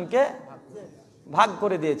 সন্তানকে ভাগ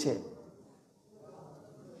করে দিয়েছে।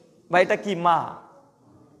 ভাই, এটা কি মা?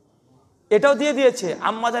 এটাও দিয়ে দিয়েছে।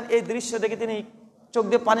 আম্মাজান এই দৃশ্য দেখে তিনি চোখ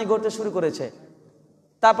দিয়ে পানি গড়তে শুরু করেছে।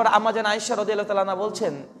 তারপর আম্মাজান আয়েশা রাদিয়াল্লাহু তাআলা আনহা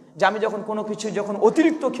বলছেন যে আমি যখন কোনো কিছু যখন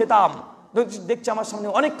অতিরিক্ত খেতাম, দেখছি আমার সামনে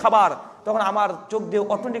অনেক খাবার, তখন আমার চোখ দিয়ে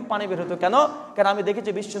অটোমেটিক পানি বের হতো। কেন? কারণ আমি দেখেছি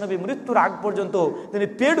বিশ্বনবী মৃত্যুর আগ পর্যন্ত তিনি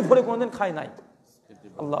পেট ভরে কোনোদিন খায় নাই।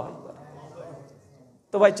 আল্লাহু আকবার।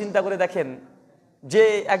 তো ভাই, চিন্তা করে দেখেন যে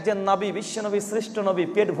একজন নবী, বিশ্বনবী, শ্রেষ্ঠ নবী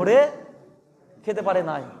পেট ভরে খেতে পারে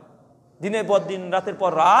নাই। দিনের পর দিন, রাতের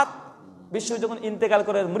পর রাত, বিশ্ব যখন ইন্তেকাল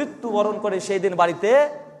করে মৃত্যু বরণ করে সেই দিন বাড়িতে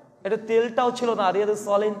এটা তেলটাও ছিল না। রিয়াদুস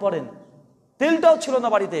সালিহিন পড়েন, তেলটাও ছিল না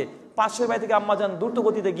বাড়িতে। 500 বাড়ি থেকে আম্মাজান দ্রুত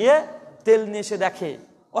গতিতে গিয়ে তেল নিয়ে এসে দেখে।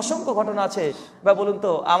 অসংখ্য ঘটনা আছে। বা বলুন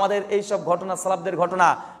তো, আমাদের এই সব ঘটনা, সালাফদের ঘটনা,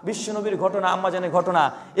 বিশ্বনবীর ঘটনা, আম্মাজানের ঘটনা,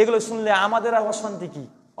 এগুলো শুনলে আমাদের আর অশান্তি কি?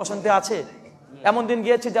 অশান্তি আছে? এমন দিন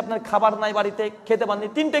গিয়েছে যে আপনার খাবার নাই, বাড়িতে খেতে পাননি,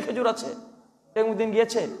 3টে খেজুর আছে, এমন দিন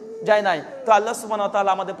গিয়েছে? যায় নাই। তো আল্লাহ সুবহানাহু ওয়া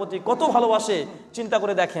তাআলা আমাদের প্রতি কত ভালোবাসে, চিন্তা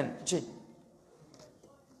করে দেখেন। জি,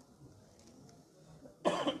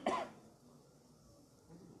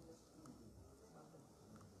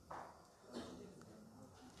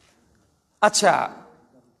 আচ্ছা,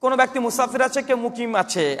 কোন ব্যক্তি মুসাফির আছে, কেউ মুকিম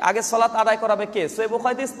আছে, আগে সালাত আদায় করাবে কে? সহিহ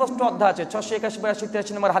বুখারীতে স্পষ্ট অধ্যায় আছে, 681 82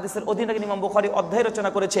 83 নম্বর হাদিসের অধীনে ইমাম বুখারী অধ্যায় রচনা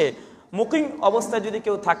করেছে। মুকিম অবস্থায় যদি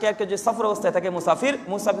কেউ থাকে আর কেউ যে সফর অবস্থায় থাকে মুসাফির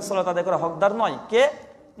সালাত আদায় করা হকদার নয়। কে?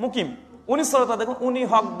 মুকিম। উনি সালাত আদায় করেন, উনি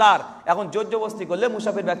হকদার। এখন জোর জবরদস্তি করলে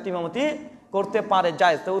মুসাফির ব্যক্তি ইমামতি করতে পারে,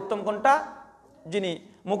 জায়েজ। তো উত্তম কোনটা? যিনি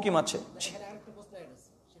মুকিম আছে।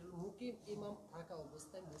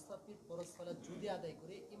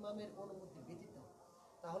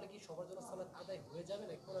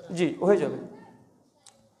 জি, হয়ে যাবে।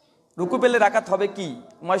 রুকু পেলে রাকাত হবে কি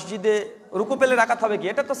মসজিদে? রুকু পেলে রাকাত হবে কি,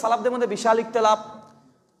 এটা তো সালাফদের মধ্যে বিশাল ইখতিলাফ।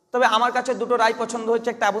 তবে আমার কাছে দুটো রায় পছন্দ হচ্ছে,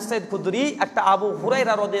 একটা আবু সাইদ খুদরি, একটা আবু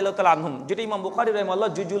হুরায়রা রাদিয়াল্লাহু তাআলা আনহু, যেটা ইমাম বুখারী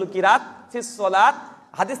রাহিমাহুল্লাহ জুজুল কিরাত ফিস সালাত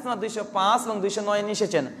হাদিস নাম্বার 205 এবং 209 নিয়ে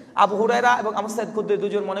এসেছেন। আবু হুরায়রা এবং আবু সাইদ খুদরি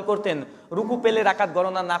দুজন মনে করতেন রুকু পেলে রাকাত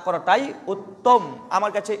গণনা না করাটাই উত্তম।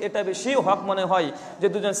 আমার কাছে এটা বেশি হক মনে হয় যে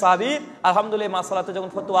দুজন সাহাবী আলহামদুলিল্লাহ মাসালাতে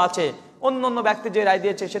যখন ফতোয়া আছে, অন্য অন্য ব্যক্তি যে রায়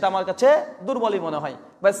দিয়েছে সেটা আমার কাছে দুর্বলই মনে হয়।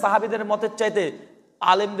 বা সাহাবীদের মতের চাইতে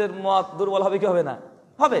আলেমদের মত দুর্বল হবে কি হবে না?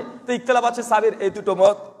 হবে। তো ইখতিলাফ আছে সাহাবীর, এই দুটো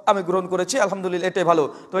মত আমি গ্রহণ করেছি, আলহামদুলিল্লাহ এটাই ভালো।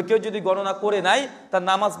 তবে কেউ যদি গণনা করে নাই তার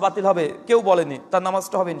নামাজ বাতিল হবে, কেউ বলেনি, তার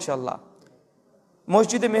নামাজটা হবে ইনশাআল্লাহ।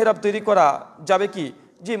 মসজিদে মেহরাব তৈরি করা যাবে কি?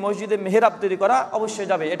 জি, মসজিদে মেহরাব তৈরি করা অবশ্যই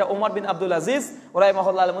যাবে। এটা ওমর বিন আব্দুল আজিজ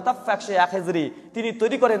রাহিমাহুল্লাহ আল মুতাফাক শাহ হিজরি তিনি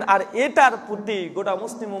তৈরি করেন, আর এটার প্রতি গোটা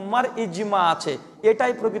মুসলিম উম্মার ইজমা আছে।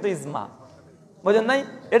 এটাই প্রকৃত ইজমা, বুঝেন নাই?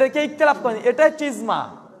 এটা কে ইখতিলাফ করেন, এটাই হচ্ছে ইজমা,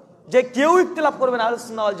 যে কেউ ইখতিলাফ করবে না আহলুস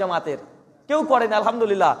সুন্নাহ ওয়াল জামাতের, কেউ করেন,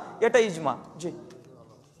 আলহামদুলিল্লাহ এটা ইজমা। জি।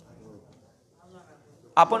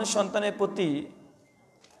 আপন সন্তানের প্রতি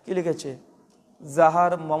কি লিখেছে?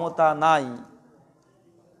 যাহার মমতা নাই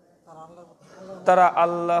তারা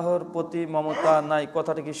আল্লাহর প্রতি মমতা নাই,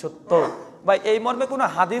 কথাটা কি সত্য? ভাই, এই মর্মে কোনো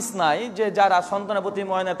হাদিস নাই যে যারা সন্তানের প্রতি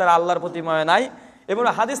ময় নাই তারা আল্লাহর প্রতি ময় নাই, এবং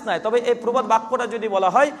হাদিস নাই। তবে এই প্রবাদ বাক্যটা যদি বলা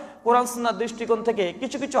হয় কোরআন সুন্নাহর দৃষ্টিকোণ থেকে,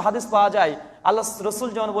 কিছু কিছু হাদিস পাওয়া যায়। আল্লাহ রাসূল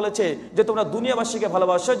যেমন বলেছে যে তোমরা দুনিয়াবাসীকে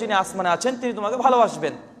ভালোবাসো, যিনি আসমানে আছেন তিনি তোমাকে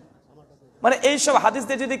ভালোবাসবেন। মানে এইসব হাদিস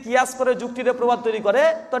দিয়ে যদি কিয়াস করে যুক্তিতে প্রবাদ তৈরি করে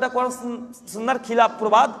তো এটা কোরআন সুন্নাহর খিলাফ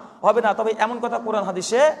প্রবাদ হবে না। তবে এমন কথা কোরআন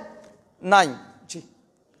হাদিসে নাই। জি।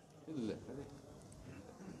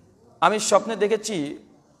 আমি স্বপ্নে দেখেছি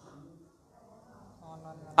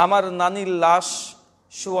আমার নানির লাশ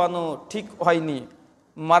শোয়ানো ঠিক হয়নি,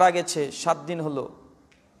 মারা গেছে, 7 দিন হলো।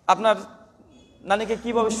 আপনার নানিকে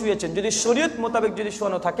কিভাবে শুয়েছেন? যদি শরীয়ত মোতাবেক যদি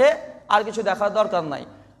শোয়ানো থাকে আর কিছু দেখার দরকার নাই।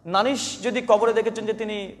 নানিশ যদি কবরে দেখেছেন যে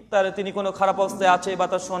তিনি কোনো খারাপ অবস্থায় আছে বা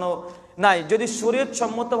তার শোয়ানো নাই, যদি শরীয়ত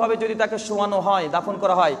সম্মতভাবে যদি তাকে শোয়ানো হয়, দাফন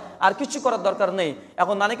করা হয়, আর কিছু করার দরকার নেই।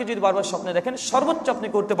 এখন নানিকে যদি বারবার স্বপ্নে দেখেন, সর্বোচ্চ আপনি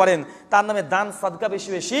করতে পারেন তার নামে দান সাদকা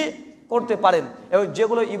বেশি বেশি করতে পারেন, এবং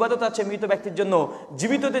যেগুলো ইবাদত আছে মৃত ব্যক্তির জন্য,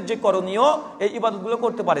 জীবিতদের যে করণীয় এই ইবাদতগুলো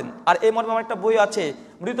করতে পারেন। আর এই মর্মে আমার একটা বই আছে,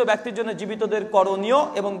 মৃত ব্যক্তির জন্য জীবিতদের করণীয়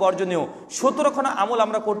এবং বর্জনীয়। 17খানা আমল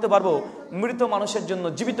আমরা করতে পারবো মৃত মানুষের জন্য,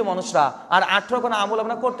 জীবিত মানুষরা, আর 18খানা আমল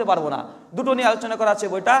আমরা করতে পারবো না। দুটো নিয়ে আলোচনা করা আছে,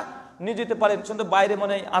 বইটা নিয়ে যেতে পারেন, শুধু বাইরে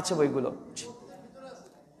মনে আছে বইগুলো,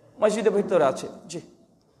 মসজিদের ভিতরে আছে। জি।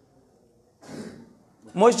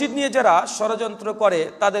 মসজিদ নিয়ে যারা ষড়যন্ত্র করে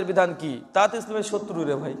তাদের বিধান কি? তা তো ইসলামের শত্রু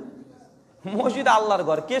রে ভাই। মসজিদ আল্লাহর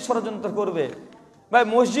ঘর, কে ষড়যন্ত্র করবে ভাই?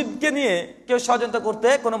 মসজিদকে নিয়ে কেউ ষড়যন্ত্র করতে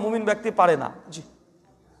কোনো মুমিন ব্যক্তি পারে না। জি।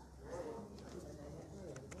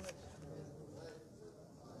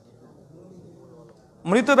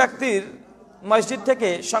 মৃত ব্যক্তির মসজিদ থেকে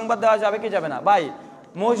সংবাদ দেওয়া যাবে কি যাবে না? ভাই,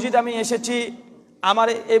 মসজিদ আমি এসেছি, আমার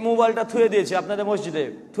এই মোবাইলটা থুয়ে দিয়েছি আপনাদের মসজিদে,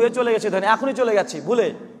 থুয়ে চলে গেছে, ধরেন এখনই চলে গেছি ভুলে,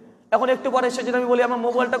 এখন একটু পরে এসে যদি আমি বলি আমার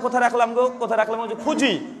মোবাইলটা কোথায় রাখলাম গো, কোথায় রাখলাম,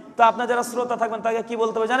 খুঁজি, তো আপনার যারা শ্রোতা থাকবেন তাকে কি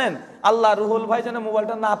বলতে হবে জানেন? আল্লাহ রুহুল ভাই যেন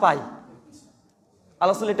মোবাইলটা না পাই।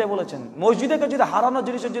 আল্লাহ এটাই বলেছেন। মসজিদে যদি হারানোর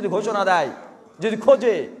জিনিসের যদি ঘোষণা দেয়, যদি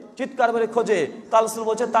খোঁজে, চিৎকার করে খোঁজে, তা আল্লাহ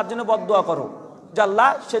বলছেন তার জন্য বদদোয়া করো যে আল্লাহ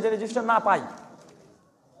সে যেন জিনিসটা না পাই।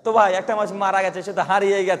 তো ভাই একটা মানুষ মারা গেছে, সে তো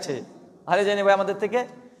হারিয়ে গেছে, হারিয়ে যায়নি ভাই আমাদের থেকে,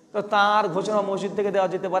 তো তার ঘোষণা মসজিদ থেকে দেওয়া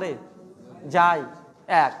যেতে পারে? যায়।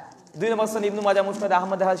 1 2 নম্বর ইবনে মাজাহ মুসনাদ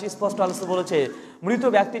আহমদ হাদিস স্পষ্ট আলোচনা বলেছে মৃত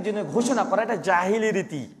ব্যক্তির জন্য ঘোষণা করা এটা জাহিলি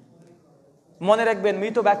রীতি। মনে রাখবেন,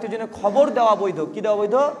 মৃত ব্যক্তির জন্য খবর দেওয়া বৈধ। কি দেওয়া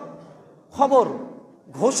বৈধ? খবর।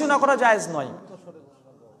 ঘোষণা করা জায়েজ নয়।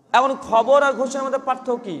 এমন খবর আর ঘোষণার মধ্যে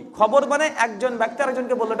পার্থক্য কি? খবর মানে একজন ব্যক্তি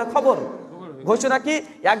আরেকজনকে বললো এটা খবর। ঘোষণা কি?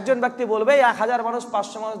 একজন ব্যক্তি বলবে, 1000 মানুষ,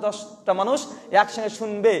 500 মানুষ, 10টা মানুষ একসঙ্গে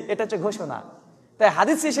শুনবে, এটা হচ্ছে ঘোষণা। তাই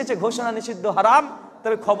হাদিসে এসেছে ঘোষণা নিষিদ্ধ, হারাম,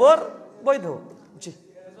 তবে খবর বৈধ। জি।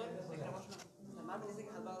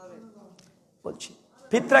 বলছি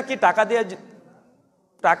ফিতরা কি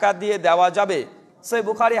টাকা দিয়ে দেওয়া যাবে? সহিহ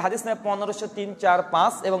বুখারী হাদিস নং 1503, 4,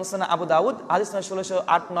 5 এবং সুনান আবু দাউদ হাদিস নং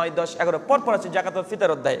 1608, 9, 10, 11 পরপর আছে যাকাতুল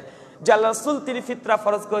ফিতর অধ্যায়ে। যে আল্লাহ রাসূল তিনি ফিতরা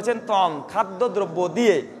ফরজ করেছেন খাদ্যদ্রব্য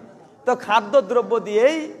দিয়ে। তো খাদ্যদ্রব্য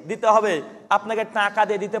দিয়েই দিতে হবে, আপনাকে টাকা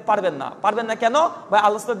দিয়ে দিতে পারবেন না। পারবেন না কেন ভাই?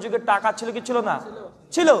 আল্লাহর যুগে টাকা ছিল কি ছিল না?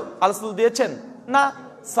 ছিল? আল্লাহ রাসূল দিয়েছেন না,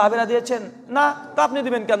 সাহাবীরা দিয়েছেন না, তো আপনি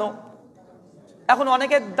দিবেন কেন? এখন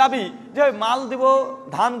অনেকের দাবি যে মাল দিব,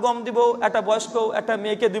 ধান গম দিব, একটা বয়স্ক একটা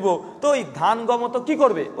মেয়েকে দিব, তো ওই ধান গম তো কি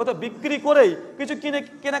করবে? ও তো বিক্রি করেই কিছু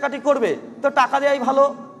কেনাকাটি করবে, তো টাকা দেওয়াই ভালো,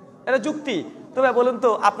 এটা যুক্তি। তবে বলুন তো,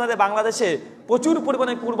 আপনাদের বাংলাদেশে প্রচুর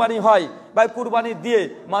পরিমাণে কুরবানি হয়, বা কুরবানি দিয়ে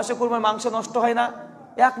মাসে কুরবানির মাংস নষ্ট হয় না?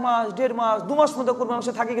 1 মাস 1.5 মাস 2 মাস মতো কুরবানির মাংস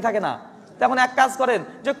থাকে কি থাকে না? তখন এক কাজ করেন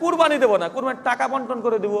যে কুরবানি দেবো না, কুরবানির টাকা বন্টন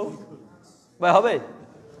করে দেবো, ভাই হবে?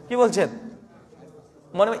 কি বলছেন?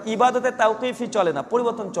 মনে ইবাদতের তাওকিফি চলে না,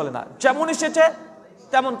 পরিবর্তন চলে না, যেমন এসেছে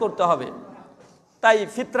তেমন করতে হবে। তাই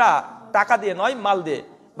ফিতরা টাকা দিয়ে নয়, মাল দিয়ে।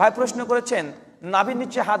 ভাই প্রশ্ন করেছেন নাভির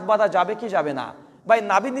নিচে হাত বাঁধা যাবে কি যাবে না? ভাই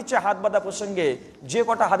নাভির নিচে হাত বাঁধা প্রসঙ্গে যে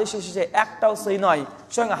কটা হাদিস এসেছে একটাও সহি নয়।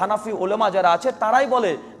 সঙ্গে হানাফি ওলামা যারা আছে তারাই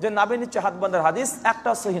বলে যে নাভির নিচে হাত বাঁধার হাদিস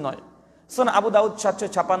একটাও সহি নয়। শোন আবু দাউদ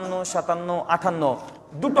 756, 57, 58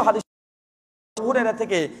 দুটো হাদিস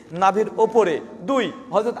থেকে নাভির ওপরে, 2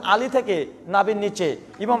 হযরত আলী থেকে নাভির নিচে।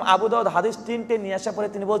 ইমাম আবু দাউদ হাদিস 3টে নিয়ে আসার পরে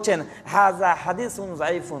তিনি বলছেন হাযা হাদিসুন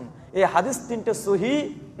যায়ফুন, এই হাদিস 3টে সহিহ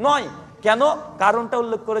নয়। কেন? কারণটা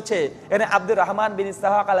উল্লেখ করেছে এখানে আব্দুর রহমান বিন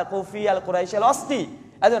ইসহাক আল কুফি আল কুরাইশি আল আসতি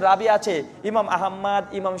একজন রাবি আছে, ইমাম আহমদ,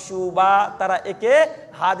 ইমাম শুবা, তারা একে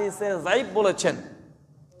হাদিসে যায়ফ বলেছেন।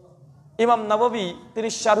 ইমাম নববী তিনি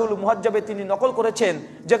শারহুল মুহাজ্জাবে তিনি নকল করেছেন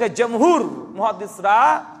যে জমহুর মুহাদ্দিসরা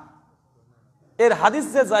এর হাদিস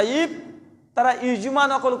যে যায়িফ তারা ইজমা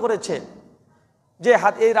নকল করেছে যে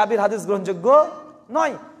এই রাবির হাদিস গ্রহণযোগ্য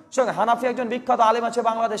নয়। সঙ্গে হানাফি একজন বিখ্যাত আলেম আছে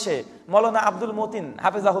বাংলাদেশে, মৌলানা আব্দুল মতিন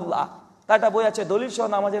হাফেজাহুল্লাহ, তার একটা বই আছে দলিল সহ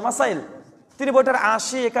নামাজের মাসাইল। তিনি বইটার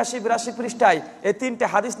 80, 81, 82 পৃষ্ঠায় এই 3টে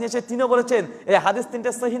হাদিস নিয়েছে। তিনিও বলেছেন এই হাদিস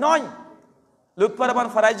 3টে সহিহ নয়। লুৎফর রহমান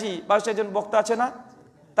ফরাইজি বাংলাদেশে একজন বক্তা আছে না,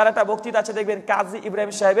 তার একটা বক্তৃতা আছে, দেখবেন কাজী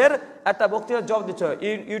ইব্রাহিম সাহেবের একটা বক্তৃতা জবাব দিচ্ছে,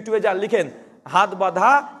 ইউটিউবে যা লিখেন হাত বাঁধা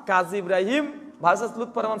কাজী ইব্রাহিম ভার্সাস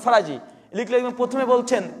লুৎফর রহমান ফরাইজি লিখলে প্রথমে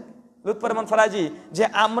বলছেন লুৎফর রহমান ফরাইজি যে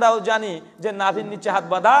আমরাও জানি যে নাভির নিচে হাত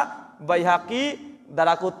বাঁধা বাইহাকি,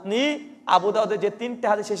 দারাকুতনি, আবু দাউদের যে 3টে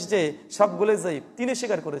হাদিস এসেছে সবগুলো যায়িফ, তিনি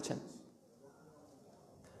স্বীকার করেছেন।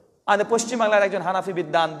 আর পশ্চিমবাংলার একজন হানাফি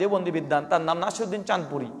বিদ্বান, দেওবন্দি বিদ্বান, তার নাম নাসিরউদ্দিন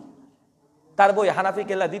চাঁদপুরি, তার বই হানাফি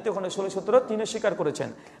কেল্লা 2য় খণ্ডে 16-17 তিনি স্বীকার করেছেন।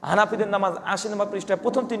 হানাফিদের নামাজ 80 নম্বর পৃষ্ঠায়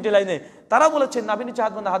প্রথম 3টে লাইনে তারা বলেছেন নাভির নিচে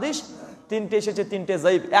হাত বাঁধা হাদিস 3টে এসেছে, 3টে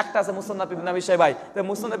যায়িফ। একটা আছে মুসনাদ ইবনে আবি শাইবা, তাই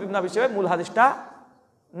মুসনাদ ইবনে আবি শাইবা মূল হাদিসটা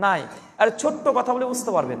নাই। আর ছোট্ট কথা বলে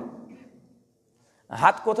বুঝতে পারবেন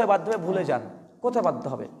হাত কোথায় বাঁধতে হবে ভুলে যান, কোথায় বাঁধতে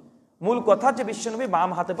হবে। মূল কথা যে বিশ্বনবী বাম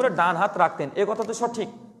হাতে পরে ডান হাত রাখতেন, এ কথা তো সঠিক।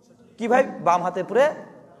 কি ভাই? বাম হাতে পরে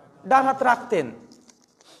ডান হাত রাখতেন।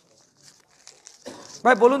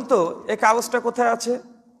 ভাই বলুন তো এই কাগজটা কোথায় আছে?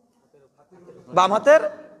 বাম হাতের।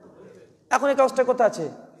 এখন এই কাগজটা কোথায় আছে?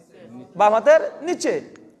 বাম হাতের নিচে।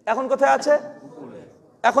 এখন কোথায় আছে?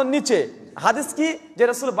 এখন নিচে। হাদিস কি? যে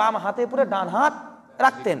রাসূল বাম হাতে পরে ডান হাত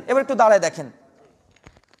রাখতেন। এবার একটু দাঁড়ায় দেখেন,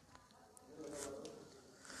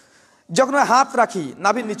 যখন হাত রাখি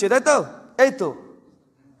নাভির নিচে, তাই তো? এই তো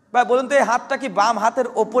ভাই বলুন তো এই হাতটা কি বাম হাতের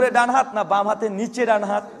ওপরে ডান হাত না বাম হাতের নিচে ডান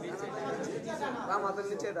হাত? বাম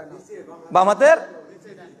হাতের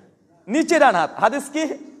নিচে ডান হাত। হাদিস কি?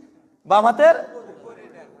 বাম হাতের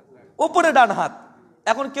উপরে ডান হাত।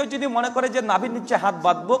 এখন কেউ যদি মনে করে যে নাভির নিচে হাত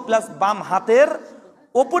বাঁধবো প্লাস বাম হাতের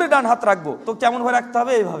উপরে ডান হাত রাখবো, তো কেমন ভাবে রাখতে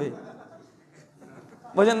হবে? এইভাবে,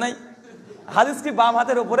 বোঝেন নাই? হাদিস কি? বাম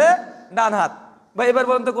হাতের উপরে ডান হাত। ভাই এবার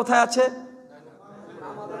বলুন তো কোথায় আছে?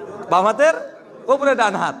 বাম হাতের উপরে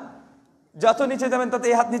ডান হাত। যত নিচে যাবেন তত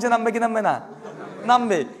এই হাত নিচে নামবে কি নামবে না?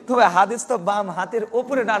 নামবে। তবে হাদিস তো বাম হাতের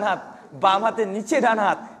উপরে ডান হাত, বাম হাতের নিচে ডান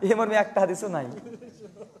হাত, এই মর্মে একটা হাদিসও নাই।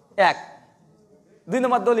 1 2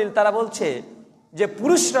 নম্বর দলিল, তারা বলছে যে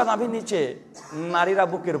পুরুষরা নাভির নিচে, নারীরা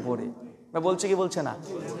বুকের উপরে। বলছে কি বলছে না?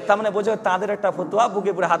 তার মানে বোঝো তাদের একটা ফতোয়া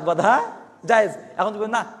বুকে পুরে হাত বাঁধা জায়েজ। এখন তুমি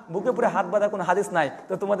না বুকে পুরে হাত বাঁধা কোনো হাদিস নাই,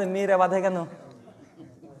 তো তোমাদের মেয়েরা বাঁধে কেন?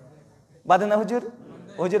 বাঁধে না হুজুর?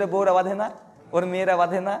 হুজুরের বউরা বাঁধে না? ওর মেয়েরা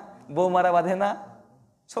বাঁধে না? বৌমারা বাঁধে না?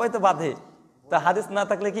 সবাই তো বাঁধে। তা হাদিস না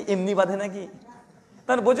থাকলে কি এমনি বাঁধে নাকি?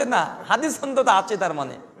 তার বোঝেন না, হাদিস অন্তত আছে তার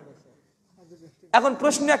মানে। এখন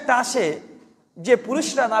প্রশ্ন একটা আসে যে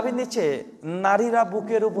পুরুষরা নাভির নিচে, নারীরা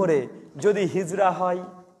বুকের উপরে, যদি হিজরা হয়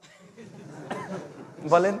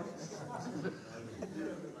বলেন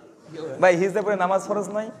ভাই হিজরা পরে নামাজ ফরজ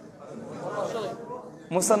নয়?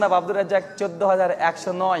 মুসান্নাফ আব্দুর রাজ্জাক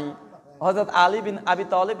 14109, হযরত আলী বিন আবি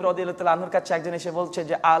তালিব রাদিয়াল্লাহু তাআলা আনহুর কাছে একজন এসে বলছে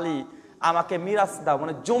যে আলী আমাকে মিরাস দাও,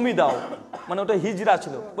 মানে জমি দাও, মানে ওটা হিজরা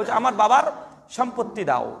ছিল। বলছে আমার বাবার সম্পত্তি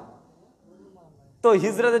দাও। তো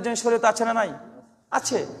হিজরাদের জন্য শরীয়ত আছে না নাই?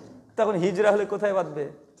 আছে। তখন হিজরা হলে কোথায় বাঁধবে?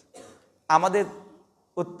 আমাদের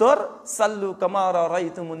উত্তর সাল্লু কামা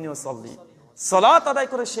রাআইতুমুনি উসাল্লি, সালাত আদায়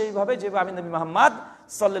করে সেইভাবে যেভাবে আমি নবী মুহাম্মদ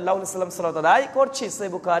সাল্লাল্লাহু আলাইহি ওয়াসাল্লাম সালাত আদায় করছি।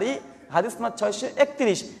 সহিহ বুখারী হাদিস নম্বর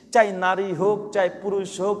 631। চাই নারী হোক, চাই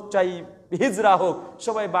পুরুষ হোক, চাই হিজরা হোক,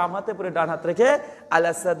 সবাই বাম হাতে পরে ডান হাত রেখে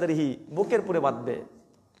আলা সাদরিহি বুকের পরে বাঁধবে।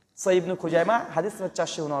 সহিহ ইবনে খুজাইমা হাদিস নম্বর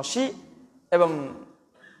 479 এবং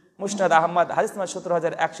মুসনাদ আহমদ হাদিস নম্বর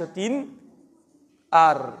 17103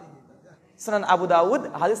 আর সুনান আবু দাউদ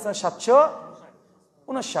হাদিস নম্বর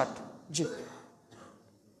 759। জি,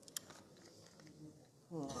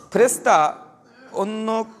 ফেরেশতা অন্য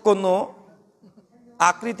কোন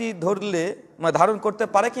আকৃতি ধরলে ধারণ করতে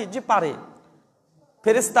পারে কি? যে পারে।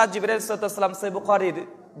 ফেরেশতা জিবরাইল সাল্লাল্লাহু আলাইহি ওয়াসাল্লাম সহিহ বুখারীর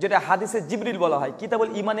যেটা হাদিসে জিবরিল বলা হয়,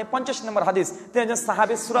 কিতাবুল ঈমানে 50 নম্বর হাদিস, তিনি একজন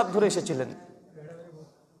সাহাবী সূরা ধরে এসেছিলেন।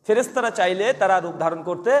 ফেরেশতারা চাইলে তারা রূপ ধারণ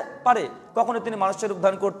করতে পারে। কখনো তিনি মানুষের রূপ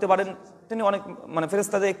ধারণ করতে পারেন, তিনি অনেক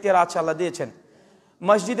ফেরেশতাদের এখতিয়ার আছে, আল্লাহ দিয়েছেন।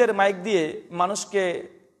 মসজিদের মাইক দিয়ে মানুষকে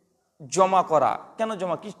জমা করা, কেন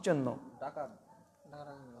জমা, কিস জন্য?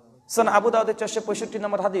 সুনান আবু দাউদের 465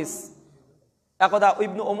 নম্বর হাদিস, একদা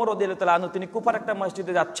ইবনে ওমর রাদিয়াল্লাহু তাআলা আনহু তিনি কুফার একটা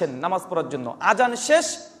মসজিদে যাচ্ছেন নামাজ পড়ার জন্য।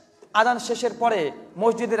 আজান শেষের পরে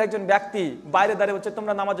মসজিদের একজন ব্যক্তি বাইরে দাঁড়িয়ে বলছে,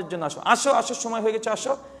 তোমরা নামাজের জন্য আসো, আসো আসো, সময় হয়ে গেছে,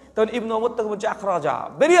 আসো। তখন ইবনে ওমর তখন বলছে, আখরাজা,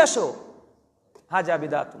 বেরিয়ে আসো, হাজা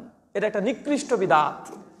বিদাতুন, এটা একটা নিকৃষ্ট বিদাত।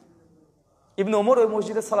 ইবনে ওমর ওই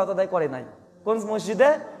মসজিদে সালাত আদায় করে নাই। কোন মসজিদে?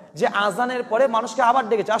 যে আজানের পরে মানুষকে আবার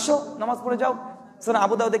ডেকেছে, আসো নামাজ পড়ে যাও। সুনান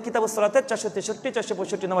আবু দাউদের কিতাবুস সালাতের 463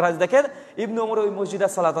 465 নম্বর হাদিস দেখেন, ইবনে ওমর ওই মসজিদে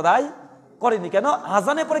সালাত আদায় করেনি। কেন?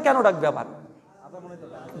 আজানের পরে কেন ডাকবে আবার?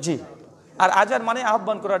 জি, আর আজান মানে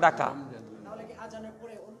আহ্বান করা, ডাকা। তাহলে কি আজানের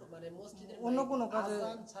পরে মানে মসজিদের অন্য কোনো কাজে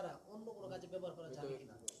আজান ছাড়া অন্য কোনো কাজে ব্যবহার করা যাবে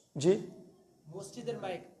কিনা? জি, মসজিদের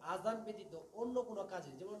মাইক আজান ব্যতীত অন্য কোনো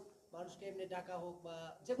কাজে, যেমন মানুষকে এমনি ডাকা হোক বা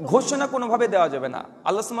ঘোষণা কোনোভাবে দেওয়া যাবে না।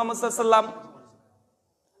 আল্লাহ মুহাম্মদ সাল্লাল্লাহু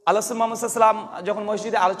আলাইহি ওয়াসাল্লাম যখন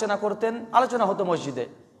মসজিদে আলোচনা করতেন, আলোচনা হতো মসজিদে,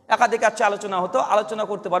 একাধিক আছে আলোচনা হতো, আলোচনা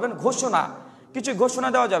করতে পারবেন, ঘোষণা কিছু ঘোষণা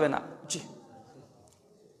দেওয়া যাবে না। জি,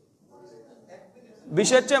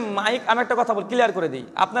 বিষয় হচ্ছে মাইক। আমি একটা কথা বল, ক্লিয়ার করে দিই।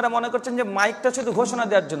 আপনারা মনে করছেন যে মাইকটা শুধু ঘোষণা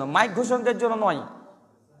দেওয়ার জন্য, মাইক ঘোষণা দেওয়ার জন্য নয়,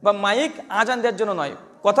 বা মাইক আজান দেওয়ার জন্য নয়।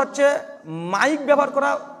 কথা হচ্ছে মাইক ব্যবহার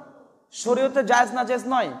করা শরীয়তে জায়েজ না জায়েজ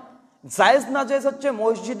নয়। জায়েজ না জায়েজ হচ্ছে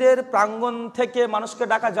মসজিদের প্রাঙ্গণ থেকে মানুষকে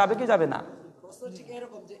ডাকা যাবে কি যাবে না। প্রশ্ন ঠিক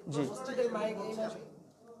এরকম যে জি, মসজিদের মাইক এই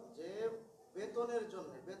যে বেতনের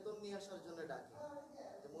জন্য, বেতন নিয়ে আসার জন্য ডাকে,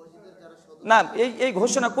 যে মসজিদের যারা সদস্য, না, এই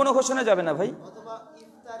ঘোষণা কোনো ঘোষণা যাবে না ভাই, অথবা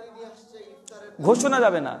ইফতারি নিয়ে আসছে, ইফতারের ঘোষণা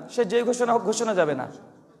যাবে না। সে যে ঘোষণা হোক, ঘোষণা যাবে না।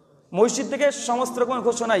 মসজিদ থেকে সমস্ত রকম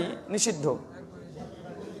ঘোষণাই নিষিদ্ধ।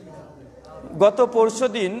 গত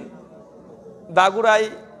পরশুদিন দাগুড়ায়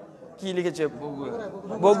কি লিখেছে,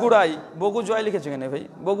 বগুড়ায়, বগুজয় লিখেছে কেন ভাই,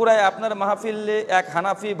 বগুড়ায় আপনার মাহফিলে এক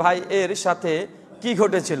হানাফি ভাই এর সাথে কি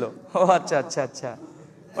ঘটেছিল? ও আচ্ছা আচ্ছা আচ্ছা,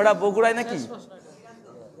 ওটা বগুড়ায় নাকি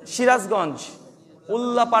সিরাজগঞ্জ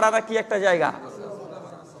উল্লাপাড়া নাকি একটা জায়গা।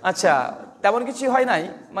 আচ্ছা, তেমন কিছু হয় নাই,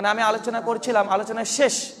 মানে আমি আলোচনা করছিলাম, আলোচনা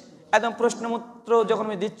শেষ, একদম প্রশ্ন উত্তর যখন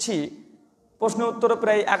আমি দিচ্ছি, প্রশ্ন উত্তর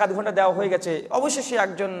প্রায় 1-2 ঘন্টা দেওয়া হয়ে গেছে, অবশেষে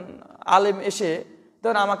একজন আলেম এসে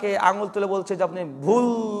তখন আমাকে আঙুল তুলে বলছে যে আপনি ভুল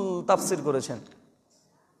তাফসির করেছেন।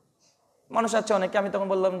 মানুষ আছে অনেকে। আমি তখন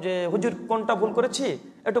বললাম যে হুজুর কোনটা ভুল করেছি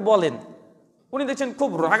একটু বলেন। উনি দেখছেন খুব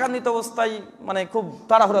রাগান্বিত অবস্থায়, মানে খুব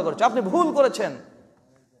তাড়াহুড়া করেছে, আপনি ভুল করেছেন।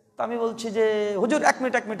 তো আমি বলছি যে হুজুর 1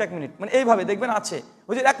 মিনিট, মানে এইভাবে দেখবেন আছে,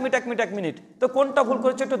 হুজুর 1 মিনিট, তো কোনটা ভুল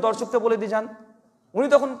করেছে একটু দর্শককে বলে দিয়ে যান। উনি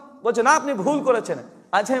তখন বলছে না আপনি ভুল করেছেন।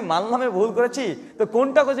 আচ্ছা, আমি মানলাম আমি ভুল করেছি, তো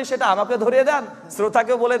কোনটা করেছি সেটা আমাকে ধরিয়ে দেন,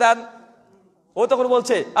 শ্রোতাকেও বলে দেন। ও তখন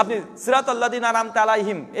বলছে আপনি সিরাতাল্লাযিনা আনআমতা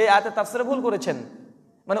আলাইহিম এই আয়াতের তাফসীরে ভুল করেছেন।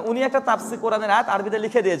 মানে উনি একটা তাফসীর কোরআনের আয়াত আরবিতে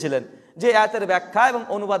লিখে দিয়েছিলেন যে আয়াতের ব্যাখ্যা এবং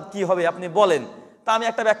অনুবাদ কি হবে আপনি বলেন। তা আমি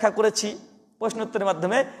একটা ব্যাখ্যা করেছি প্রশ্নোত্তরের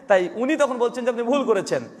মাধ্যমে, তাই উনি তখন বলছেন যে আপনি ভুল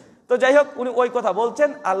করেছেন। তো যাই হোক, উনি ওই কথা বলছেন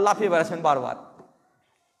আর লাফিয়ে বেড়াচ্ছেন বারবার।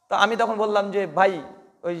 তো আমি তখন বললাম যে ভাই,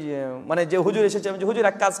 ওই মানে যে হুজুর এসেছে, যে হুজুর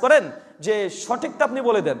এক কাজ করেন যে সঠিকটা আপনি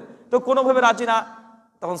বলে দেন। তো কোনোভাবে রাজি না।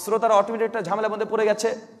 তখন শ্রোতারা অটোমেটিক একটা ঝামেলার মধ্যে পড়ে গেছে।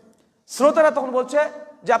 শ্রোতারা তখন বলছে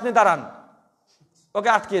যে আপনি দাঁড়ান, ওকে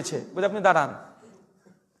আটকিয়েছে, বলছে আপনি দাঁড়ান।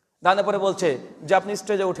 দাঁড়ানোর পরে বলছে যে আপনি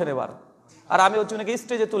স্টেজে উঠেন এবার, আর আমি হচ্ছে নাকি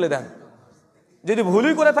স্টেজে তুলে দেন। যদি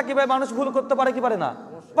ভুলই করে থাকি ভাই, মানুষ ভুল করতে পারে কি পারে না?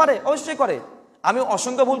 পারে, অবশ্যই করে। আমি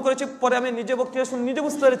অসংখ্য ভুল করেছি, পরে আমি নিজে বক্তৃতা শুনে নিজে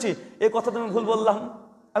বুঝতে পেরেছি এই কথা তুমি ভুল বললাম,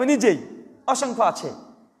 আমি নিজেই, অসংখ্য আছে।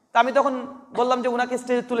 তা আমি তখন বললাম যে উনাকে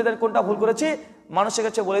স্টেজে তুলে দেন, কোনটা ভুল করেছি মানুষের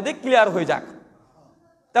কাছে বলে দিই, ক্লিয়ার হয়ে যাক।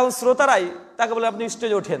 তখন শ্রোতারাই তাকে বলে আপনি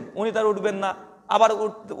স্টেজে ওঠেন, উনি তার উঠবেন না, আবার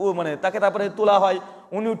মানে তাকে তারপরে তোলা হয়,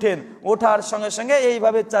 উনি উঠেন, ওঠার সঙ্গে সঙ্গে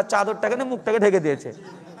এইভাবে চাদরটাকে মুখটাকে ঢেকে দিয়েছে।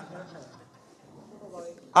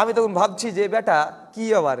 আমি তখন ভাবছি যে বেটা কি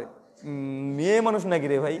আবার মেয়ে মানুষ নাকি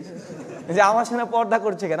রে ভাই, যে আমার সামনে পর্দা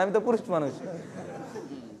করছে কেন, আমি তো পুরুষ মানুষ।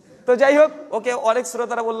 তো যাই হোক, ওকে অনেক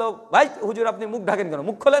শ্রোতারা বললো, ভাই হুজুর আপনি মুখ ঢাকেন কেন,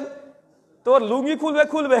 মুখ খোলেন। তোর লুঙ্গি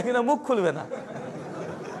খুলবে কিন্তু মুখ খুলবে না।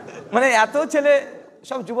 মানে এত ছেলে,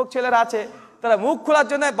 সব যুবক ছেলেরা আছে, তারা মুখ খোলার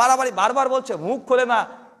জন্য বারবার বলছে মুখ খোলে না,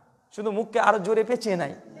 শুধু মুখকে আরো জোরে পেঁচিয়ে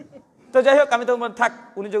নাই। তো যাই হোক, আমি তো থাক,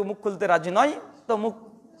 উনি যখন মুখ খুলতে রাজি নয় তো মুখ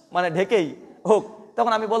মানে ঢেকেই হোক।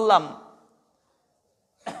 তখন আমি বললাম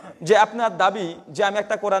যে আপনার দাবি যে আমি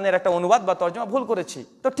একটা কোরআনের একটা অনুবাদ বা তর্জমা ভুল করেছি,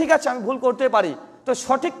 তো ঠিক আছে আমি ভুল করতে পারি, তো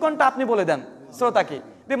সঠিক কোনটা আপনি বলে দেন শ্রোতাকে।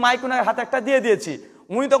 মাইক ওনার হাতে একটা দিয়ে দিয়েছি,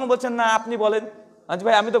 উনি তখন বলছেন না আপনি বলেন। আচ্ছা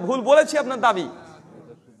ভাই আমি তো ভুল বলেছি আপনার দাবি,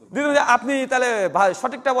 আপনি তাহলে ভাই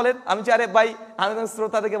সঠিকটা বলেন। আমি আরে ভাই, আমি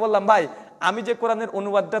শ্রোতাদেরকে বললাম ভাই আমি যে কোরআনের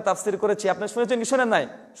অনুবাদটা তাফসির করেছি আপনি শুনেছেন কি শুনেন নাই?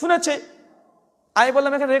 শুনেছি। আমি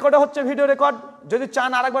বললাম এখানে রেকর্ড হচ্ছে, ভিডিও রেকর্ড, যদি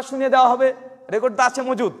চান আরেকবার শুনিয়ে দেওয়া হবে, রেকর্ডটা আছে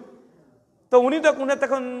মজুদ। তো উনি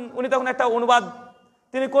তখন একটা অনুবাদ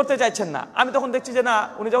তিনি করতে চাইছেন না। আমি তখন দেখছি যে না,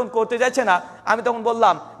 উনি যখন করতে চাইছে না, আমি তখন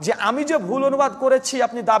বললাম যে আমি যে ভুল অনুবাদ করেছি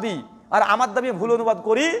আপনি দাবি, আর আমার দাবি ভুল অনুবাদ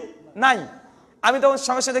করি নাই। আমি তখন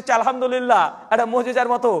সমস্যা দেখছি আলহামদুলিল্লাহ একটা মুজিজার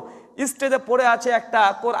মতো স্টেজে পড়ে আছে একটা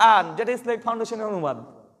কোরআন, যেটা ইসলামিক ফাউন্ডেশনের অনুবাদ,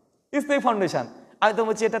 ইসলামিক ফাউন্ডেশন। আমি তো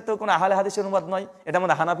বলছি এটা তো কোনো আহলে হাদিসের অনুবাদ নয়, এটা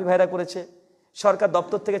আমাদের হানাফি ভাইরা করেছে, সরকার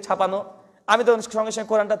দপ্তর থেকে ছাপানো। আমি তো সঙ্গে সঙ্গে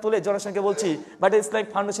কোরআনটা তুলে জনসংখ্যা বলছি বাট ইসলামিক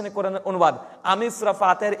ফাউন্ডেশনের কোরআনের অনুবাদ, আমি সূরা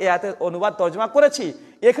ফাতিহার এই আয়াতের অনুবাদ তর্জমা করেছি,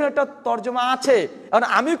 এখানে একটা তর্জমা আছে। এখন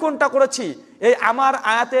আমি কোনটা করেছি, এই আমার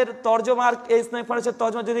আয়াতের তর্জমার এই ইসলামিক ফাউন্ডেশনের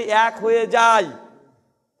তর্জমা যদি এক হয়ে যায়,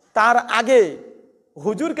 তার আগে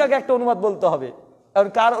হুজুরকে আগে একটা অনুবাদ বলতে হবে। এখন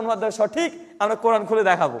কার অনুবাদ সঠিক আমরা কোরআন খুলে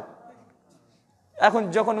দেখাবো। এখন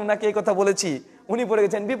যখন উনাকে এই কথা বলেছি, উনি পড়ে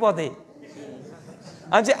গেছেন বিপদে।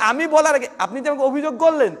 আমি বলার আগে আপনি যে আমাকে অভিযোগ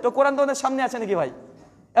করলেন, তো কোরআন তো সামনে আছে নাকি ভাই?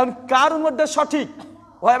 এখন কার অনুবাদটা সঠিক,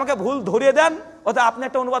 হয় আমাকে ভুল ধরিয়ে দেন, অথবা আপনি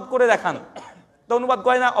একটা অনুবাদ করে দেখান। তো অনুবাদ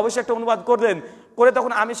করে না, অবশ্যই একটা অনুবাদ করলেন, করে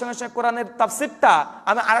তখন আমি সঙ্গে সঙ্গে কোরআনের তাফসিরটা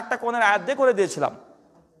আমি আর একটা কোরআনের আয়াত দিয়ে করে দিয়েছিলাম।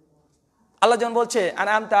 আল্লাহ যেমন বলছে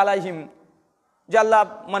আনআমতা আলাইহিম, যে আল্লাহ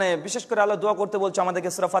মানে বিশেষ করে আল্লাহ দোয়া করতে বলছে আমাদেরকে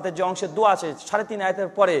সূরা ফাতিহার যে অংশের দোয়া আছে 3.5 আয়াতের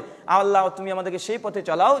পরে, আল্লাহ তুমি আমাদেরকে সেই পথে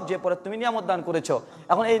চালাও যে পথে তুমি নিয়ামত দান করেছো।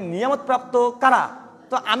 এখন এই নিয়ামত প্রাপ্ত কারা?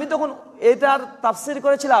 তো আমি তখন এটার তাফসীর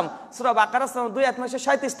করেছিলাম সূরা বাকারা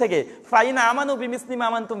 2:37 থেকে, ফাইনা আমানু বিমিসলি মা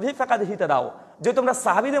আমানতুম বিহি ফাকাদ ইহতাদাও, যে তোমরা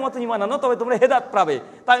সাহাবীদের মতো ঈমান আনো তবে তোমরা হেদায়েত পাবে।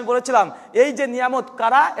 তাই আমি বলেছিলাম এই যে নিয়ামত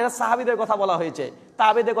কারা, এরা সাহাবীদের কথা বলা হয়েছে,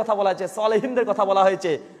 তাবেদের কথা বলা হয়েছে, সালেহিনদের কথা বলা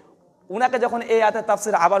হয়েছে। উনাকে যখন এই আয়াতের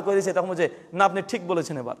তাফসীর আবার করে দিয়েছে তখন বলছে না আপনি ঠিক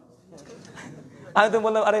বলেছেন এবার। আমি তো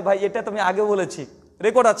বললাম আরে ভাই এটা তো আমি আগে বলেছি,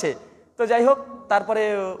 রেকর্ড আছে। তো যাই হোক, তারপরে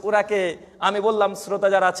ওরাকে আমি বললাম শ্রোতা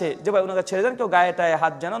যারা আছে যে ভাই ওনাকে ছেড়ে দেন, কেউ গায়েটায়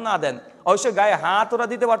হাত যেন না দেন। অবশ্যই গায়ে হাত ওরা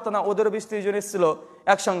দিতে পারতো না, ওদেরও 20-30 জন এসেছিল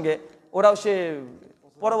একসঙ্গে। ওরাও সে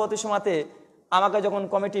পরবর্তী সময়তে আমাকে যখন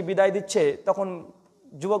কমিটি বিদায় দিচ্ছে, তখন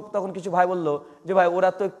যুবক তখন কিছু ভাই বললো যে ভাই ওরা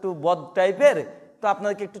তো একটু বদ টাইপের, তো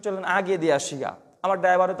আপনাদেরকে একটু চলেন আগিয়ে দিয়ে আসি গা। আমার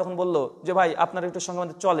ড্রাইভারও তখন বললো যে ভাই আপনারা একটু সঙ্গে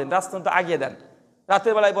আমাদের চলেন, রাস্তা তো আগিয়ে দেন,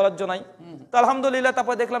 রাতের বেলায় বলার জন্য নাই। তো আলহামদুলিল্লাহ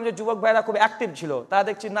তারপর দেখলাম যে যুবক ভাইরা খুব অ্যাক্টিভ ছিল, তারা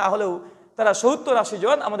দেখছি না হলেও তারা 70-80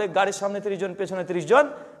 জন, আমাদের গাড়ির সামনে 30 জন, পেছনে 30 জন,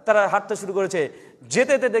 তারা হাঁটতে শুরু করেছে।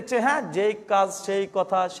 যেতে যেতে দেখছে হ্যাঁ যেই কাজ সেই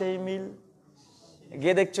কথা সেই মিল,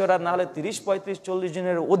 গিয়ে দেখছে ওরা না হলে 30-35-40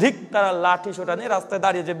 জনের অধিক তারা লাঠি সোটা নিয়ে রাস্তায়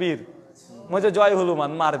দাঁড়িয়েছে, বীর মজে জয়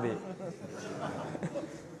হলুমান মারবে।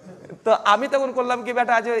 তো আমি তখন করলাম কি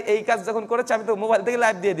বেটা, আজ এই কাজ যখন করেছে আমি তো মোবাইল থেকে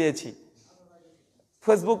লাইভ দিয়ে দিয়েছি,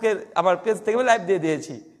 ফেসবুকের আমার পেজ থেকে লাইভ দিয়ে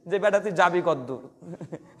দিয়েছি যে বেটা তুই যাবি কদ্দূর,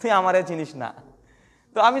 তুই আমারে চিনিস না।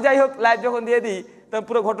 তো আমি যাই হোক লাইভ যখন দিয়ে দিই তখন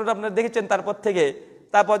পুরো ঘটনা আপনারা দেখেছেন।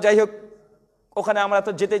 তারপর যাই হোক ওখানে আমরা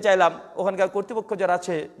তো যেতে চাইলাম, ওখানকার কর্তৃপক্ষ যারা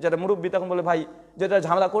আছে যারা মুরব্বী তখন বলে ভাই যেটা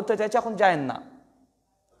ঝামেলা করতে চাইছে এখন যায়েন না।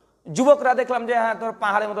 যুবকরা দেখলাম যে হ্যাঁ তোর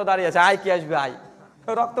পাহাড়ের মতো দাঁড়িয়ে আছে, আয় কি আসবে আয়,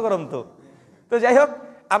 রক্ত গরম তো। তো যাই হোক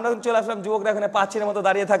আমরা চলে আসলাম, যুবকরা এখানে পাঁচিলের মতো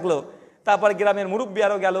দাঁড়িয়ে থাকলো। তারপর গ্রামের মুরব্বী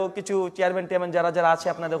আরও গেল, কিছু চেয়ারম্যান টেয়ারম্যান যারা আছে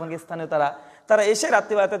আপনাদের ওখানে স্থানীয় তারা এসে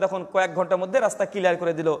রাত্রিবেলাতে তখন কয়েক ঘন্টার মধ্যে রাস্তা ক্লিয়ার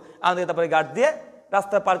করে দিল আমাদের, তারপরে গার্ড দিয়ে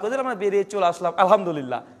রাস্তা পার করে দিল, আমরা বেরিয়ে চলে আসলাম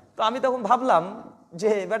আলহামদুলিল্লাহ। তো আমি তখন ভাবলাম যে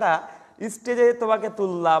বেটা স্টেজে তোমাকে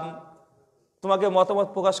তুললাম, তোমাকে মতামত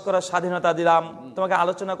প্রকাশ করার স্বাধীনতা দিলাম, তোমাকে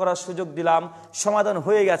আলোচনা করার সুযোগ দিলাম, সমাধান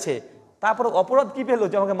হয়ে গেছে, তারপর অপরাধ কি পেলো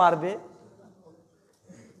যে আমাকে মারবে?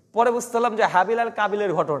 পরে বুঝতে পারলাম যে হাবিল আর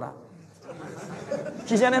কাবিলের ঘটনা।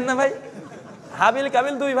 কি জানেন না ভাই, হাবিল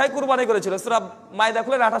কাবিল দুই ভাই কুরবানি করেছিল, সূরা মাইদা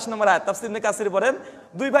খুলেন 28 নম্বর আয়াত, তাফসীর ইবনে কাসির পড়েন,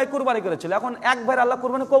 দুই ভাই কুরবানি করেছিল। এখন এক ভাই আল্লাহ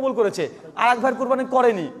কুরবানি কবুল করেছে, আর এক ভাই কুরবানি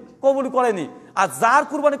করেনি, কবুল করেনি। আর যার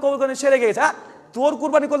কুরবানি কবুল করেনি সে রেগে গেছে, তোর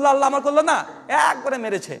কুরবানি করলো আল্লাহ আমার করলো না, একবারে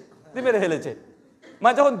মেরেছে, মেরে ফেলেছে।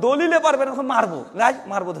 মানে যখন দলিলে পারবে তখন মারবো, নাই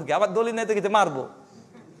মারবো তোকে, আবার দলিল নেই তো কিছু মারবো।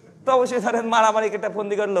 তো অবশ্যই ধরেন মারামারি একটা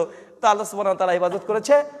ফন্দি করলো, তো আল্লাহ সুবহানাহু ওয়া তাআলা ইবাদত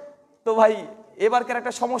করেছে। তো ভাই এবারকার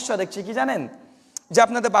একটা সমস্যা দেখছি কি জানেন, যে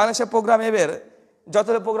আপনাদের বাংলাদেশের প্রোগ্রাম এবার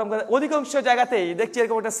যতটা প্রোগ্রাম করে অধিকাংশ জায়গাতেই দেখছি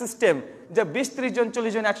এরকম একটা সিস্টেম যে 20-30 জন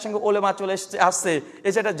 40 জন একসঙ্গে ওলেমা চলে আসছে,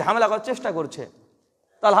 এসে একটা ঝামেলা করার চেষ্টা করছে।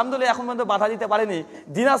 তো আলহামদুলিল্লাহ এখন পর্যন্ত বাধা দিতে পারেনি।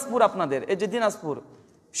 দিনাজপুর, আপনাদের এই যে দিনাজপুর,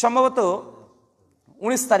 সম্ভবত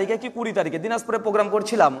 19 তারিখে কি 20 তারিখে দিনাজপুরে প্রোগ্রাম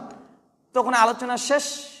করছিলাম, তখন আলোচনা শেষ,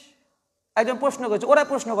 একজন প্রশ্ন করেছে, ওরা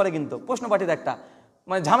প্রশ্ন করে কিন্তু প্রশ্ন পাঠিয়ে একটা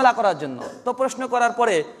মানে ঝামেলা করার জন্য। তো প্রশ্ন করার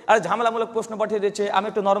পরে আর ঝামেলামূলক প্রশ্ন পাঠিয়ে দিচ্ছে, আমি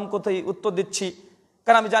একটু নরম কথাই উত্তর দিচ্ছি,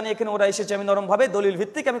 কারণ আমি জানি এখানে ওরা এসেছে, আমি নরমভাবে দলিল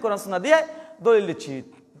ভিত্তিক আমি কোরআন সুন্নাহ দিয়ে দলিল দিচ্ছি।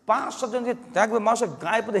 5-7 জন যে দেখবে মানুষের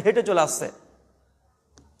গায়ে পথে হেঁটে চলে আসছে।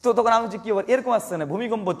 তো তখন আমি যে কি বল, এরকম আসছে না,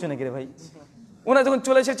 ভূমিকম্প হচ্ছে নাকি রে ভাই। ওনারা যখন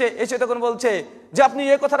চলে এসেছে, এসে তখন বলছে যে আপনি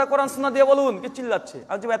এই কথাটা কোরআন সুন্নাহ দিয়ে বলুন, কি চিল্লাচ্ছে।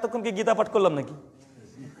 আমি যে এতক্ষণ কি গীতা পাঠ করলাম নাকি?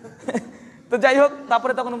 তো যাই হোক,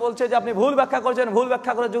 তারপরে তখন বলছে যে আপনি ভুল ব্যাখ্যা করছেন, ভুল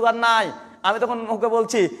ব্যাখ্যা করে জোগাড় নাই। আমি তখন ওকে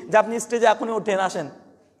বলছি যে আপনি স্টেজে এখনই উঠেন, আসেন,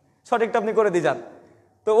 সঠিকটা আপনি করে দিয়ে যান।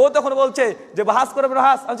 তো ও তখন বলছে যে বাহাস করবেন,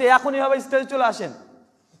 বাহাস। আমি এখনই হবে, স্টেজে চলে আসেন,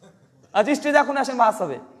 আজ স্টেজে এখন আসেন, বাহাস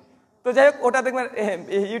হবে। তো যাই হোক, ওটা দেখবেন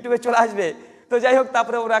ইউটিউবে চলে আসবে। তো যাই হোক,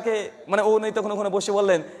 তারপরে ওরাকে মানে ও নেই তখন ওখানে বসে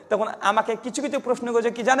বললেন, তখন আমাকে কিছু কিছু প্রশ্ন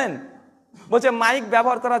করেছে, কি জানেন, বলছে মাইক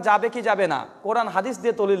ব্যবহার করা যাবে কি যাবে না, কোরআন হাদিস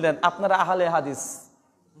দিয়ে দলিল দেন, আপনারা আহলে হাদিস।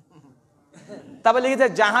 তারপরে লিখেছে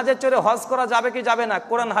জাহাজের চড়ে হজ করা যাবে কি যাবে না,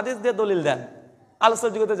 কোরআন হাদিস দিয়ে দলিল দেন।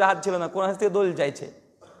 আলোচনার যুগে জাহাজ ছিল না, কোরআন হাদিস দিয়ে দলিল চাইছে।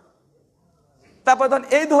 তারপর ধরুন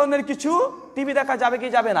এই ধরনের কিছু, টিভি দেখা যাবে কি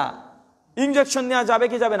যাবে না, ইনজেকশন নেওয়া যাবে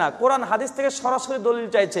কি যাবে না, কোরআন হাদিস থেকে সরাসরি দলিল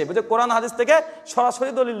চাইছে। বলছে কোরআন হাদিস থেকে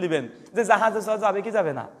সরাসরি দলিল দিবেন যে জাহাজে যাবে কি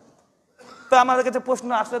যাবে না। তো আমাদের কাছে প্রশ্ন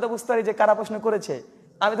আসলে তো বুঝতে পারি যে কারা প্রশ্ন করেছে।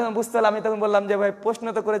 আমি তখন বুঝতে পারলাম, আমি তখন বললাম যে ভাই প্রশ্ন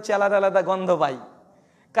তো করেছে আলাদা আলাদা গন্ধ পাই,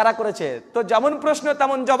 কারা করেছে। তো যেমন প্রশ্ন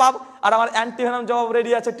তেমন জবাব, আর আমার অ্যান্টিভেনম জবাব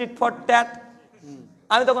রেডি আছে, টিট ফর ট্যাট।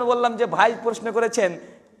 আমি তখন বললাম যে ভাই প্রশ্ন করেছেন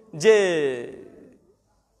যে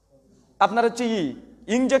আপনার হচ্ছে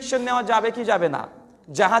ইনজেকশন নেওয়া যাবে কি যাবে না,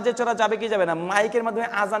 জাহাজে চড়া যাবে কি যাবে না, মাইকের মাধ্যমে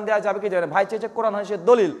আজান দেওয়া যাবে কি যাবে না। ভাই চেয়েছে কোরআন হাদিসের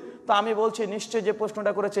দলিল। তো আমি বলছি নিশ্চয়ই যে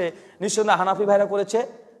প্রশ্নটা করেছে নিশ্চয় না হানাফি ভাইরা করেছে।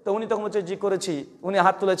 তো উনি তখন বলছে জি করেছি, উনি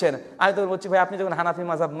হাত তুলেছেন। আমি তখন বলছি ভাই আপনি যখন হানাফি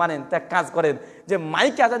মাযহাব মানেন, তা কাজ করেন যে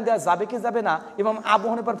মাইকে আজান দেওয়া যাবে কি যাবে না, ইমাম আবু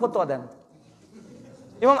হানিফার ফতোয়া দেন।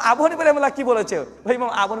 ইমাম আবু হানিফা রাহিমাহুল্লাহ কি বলেছে? ভাই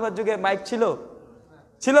ইমাম আবু হানিফার যুগে মাইক ছিল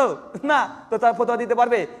না, তো তার ফতোয়া দিতে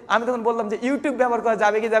পারবে? আমি তখন বললাম যে ইউটিউব ব্যবহার করা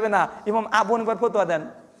যাবে কি যাবে না, ইমাম আবু হানিফার ফতোয়া দেন।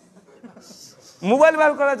 মোবাইল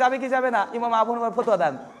ব্যবহার করা যাবে কি যাবে না, ইমাম আবু হানিফার ফতোয়া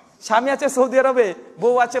দেন। স্বামী আছে সৌদি আরবে,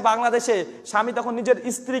 বউ আছে বাংলাদেশে, স্বামী তখন নিজের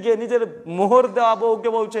স্ত্রীকে, নিজের মোহর দেওয়া বউকে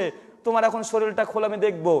বলছে তোমার এখন শরীরটা খোলা, আমি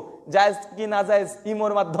দেখবো জায়েজ কি না জায়েজ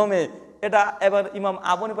ইমোর মাধ্যমে। এটা এবার ইমাম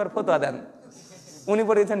আবু হানিফার ফতোয়া দেন, উনি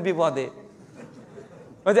পড়েছেন বিপদে।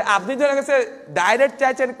 আপনি যারা কাছে ডাইরেক্ট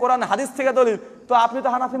চাইছেন কোরআন হাদিস থেকে দলিল, তো আপনি তো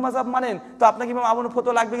হানাফি মাযহাব মানেন, তো আপনাকে ইমাম আবু হানিফার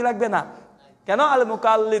ফতোয়া লাগবে কি লাগবে না? কেন? আল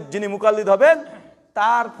মুকাল্লিদ, যিনি মুকাল্লিদ হবেন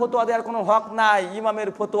তার ফতোয়া দেওয়ার কোনো হক নাই, ইমামের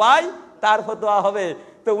ফতোয়াই তার ফতোয়া হবে।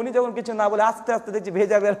 তো উনি যখন কিছু না বলে আস্তে আস্তে দেখছি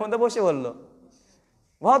ভেজা বের মধ্যে বসে বলল,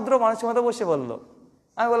 ভদ্র মানুষের মধ্যে বসে বলল।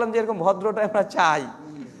 আমি বললাম যে এরকম ভদ্রটা আমরা চাই।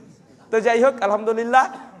 তো যাই হোক, আলহামদুলিল্লাহ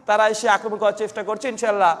তারা এসে আক্রমণ করার চেষ্টা করছে,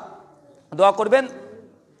 ইনশাআল্লাহ দোয়া করবেন।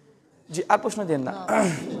 জি, আর প্রশ্ন দিন না।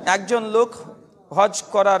 একজন লোক হজ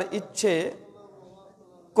করার ইচ্ছে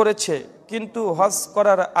করেছে কিন্তু হজ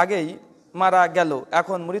করার আগেই মারা গেল,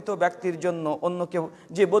 এখন মৃত ব্যক্তির জন্য অন্য কেউ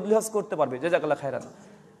যে বদলি হজ করতে পারবে? জাযাকাল্লাহ খায়রান।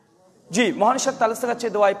 জি, মহান শাহ তাআলার কাছে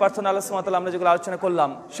দোয়াই প্রার্থনা, আল্লাহ সুবহানাহু ওয়া তাআলা আমরা যেগুলো আলোচনা করলাম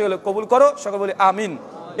সেগুলো কবুল করো, সকলে বলি আমিন।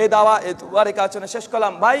 এই দাওয়া এই দুয়ারে আলোচনা শেষ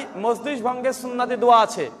করলাম। ভাই মসজিদ ভঙ্গের সুন্নতি দোয়া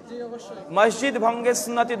আছে, মসজিদ ভঙ্গের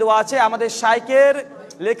সুন্নতি দোয়া আছে। আমাদের শাইখের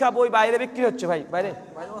লেখা বই বাইরে বিক্রি হচ্ছে, ভাই বাইরে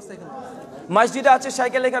মসজিদে আছে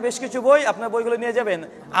শাইখের লেখা বেশ কিছু বই, আপনার বইগুলো নিয়ে যাবেন।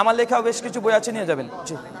 আমার লেখাও বেশ কিছু বই আছে, নিয়ে যাবেন।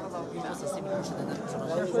 জি,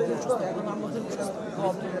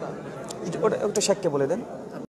 ওটা শেখকে বলে দেন।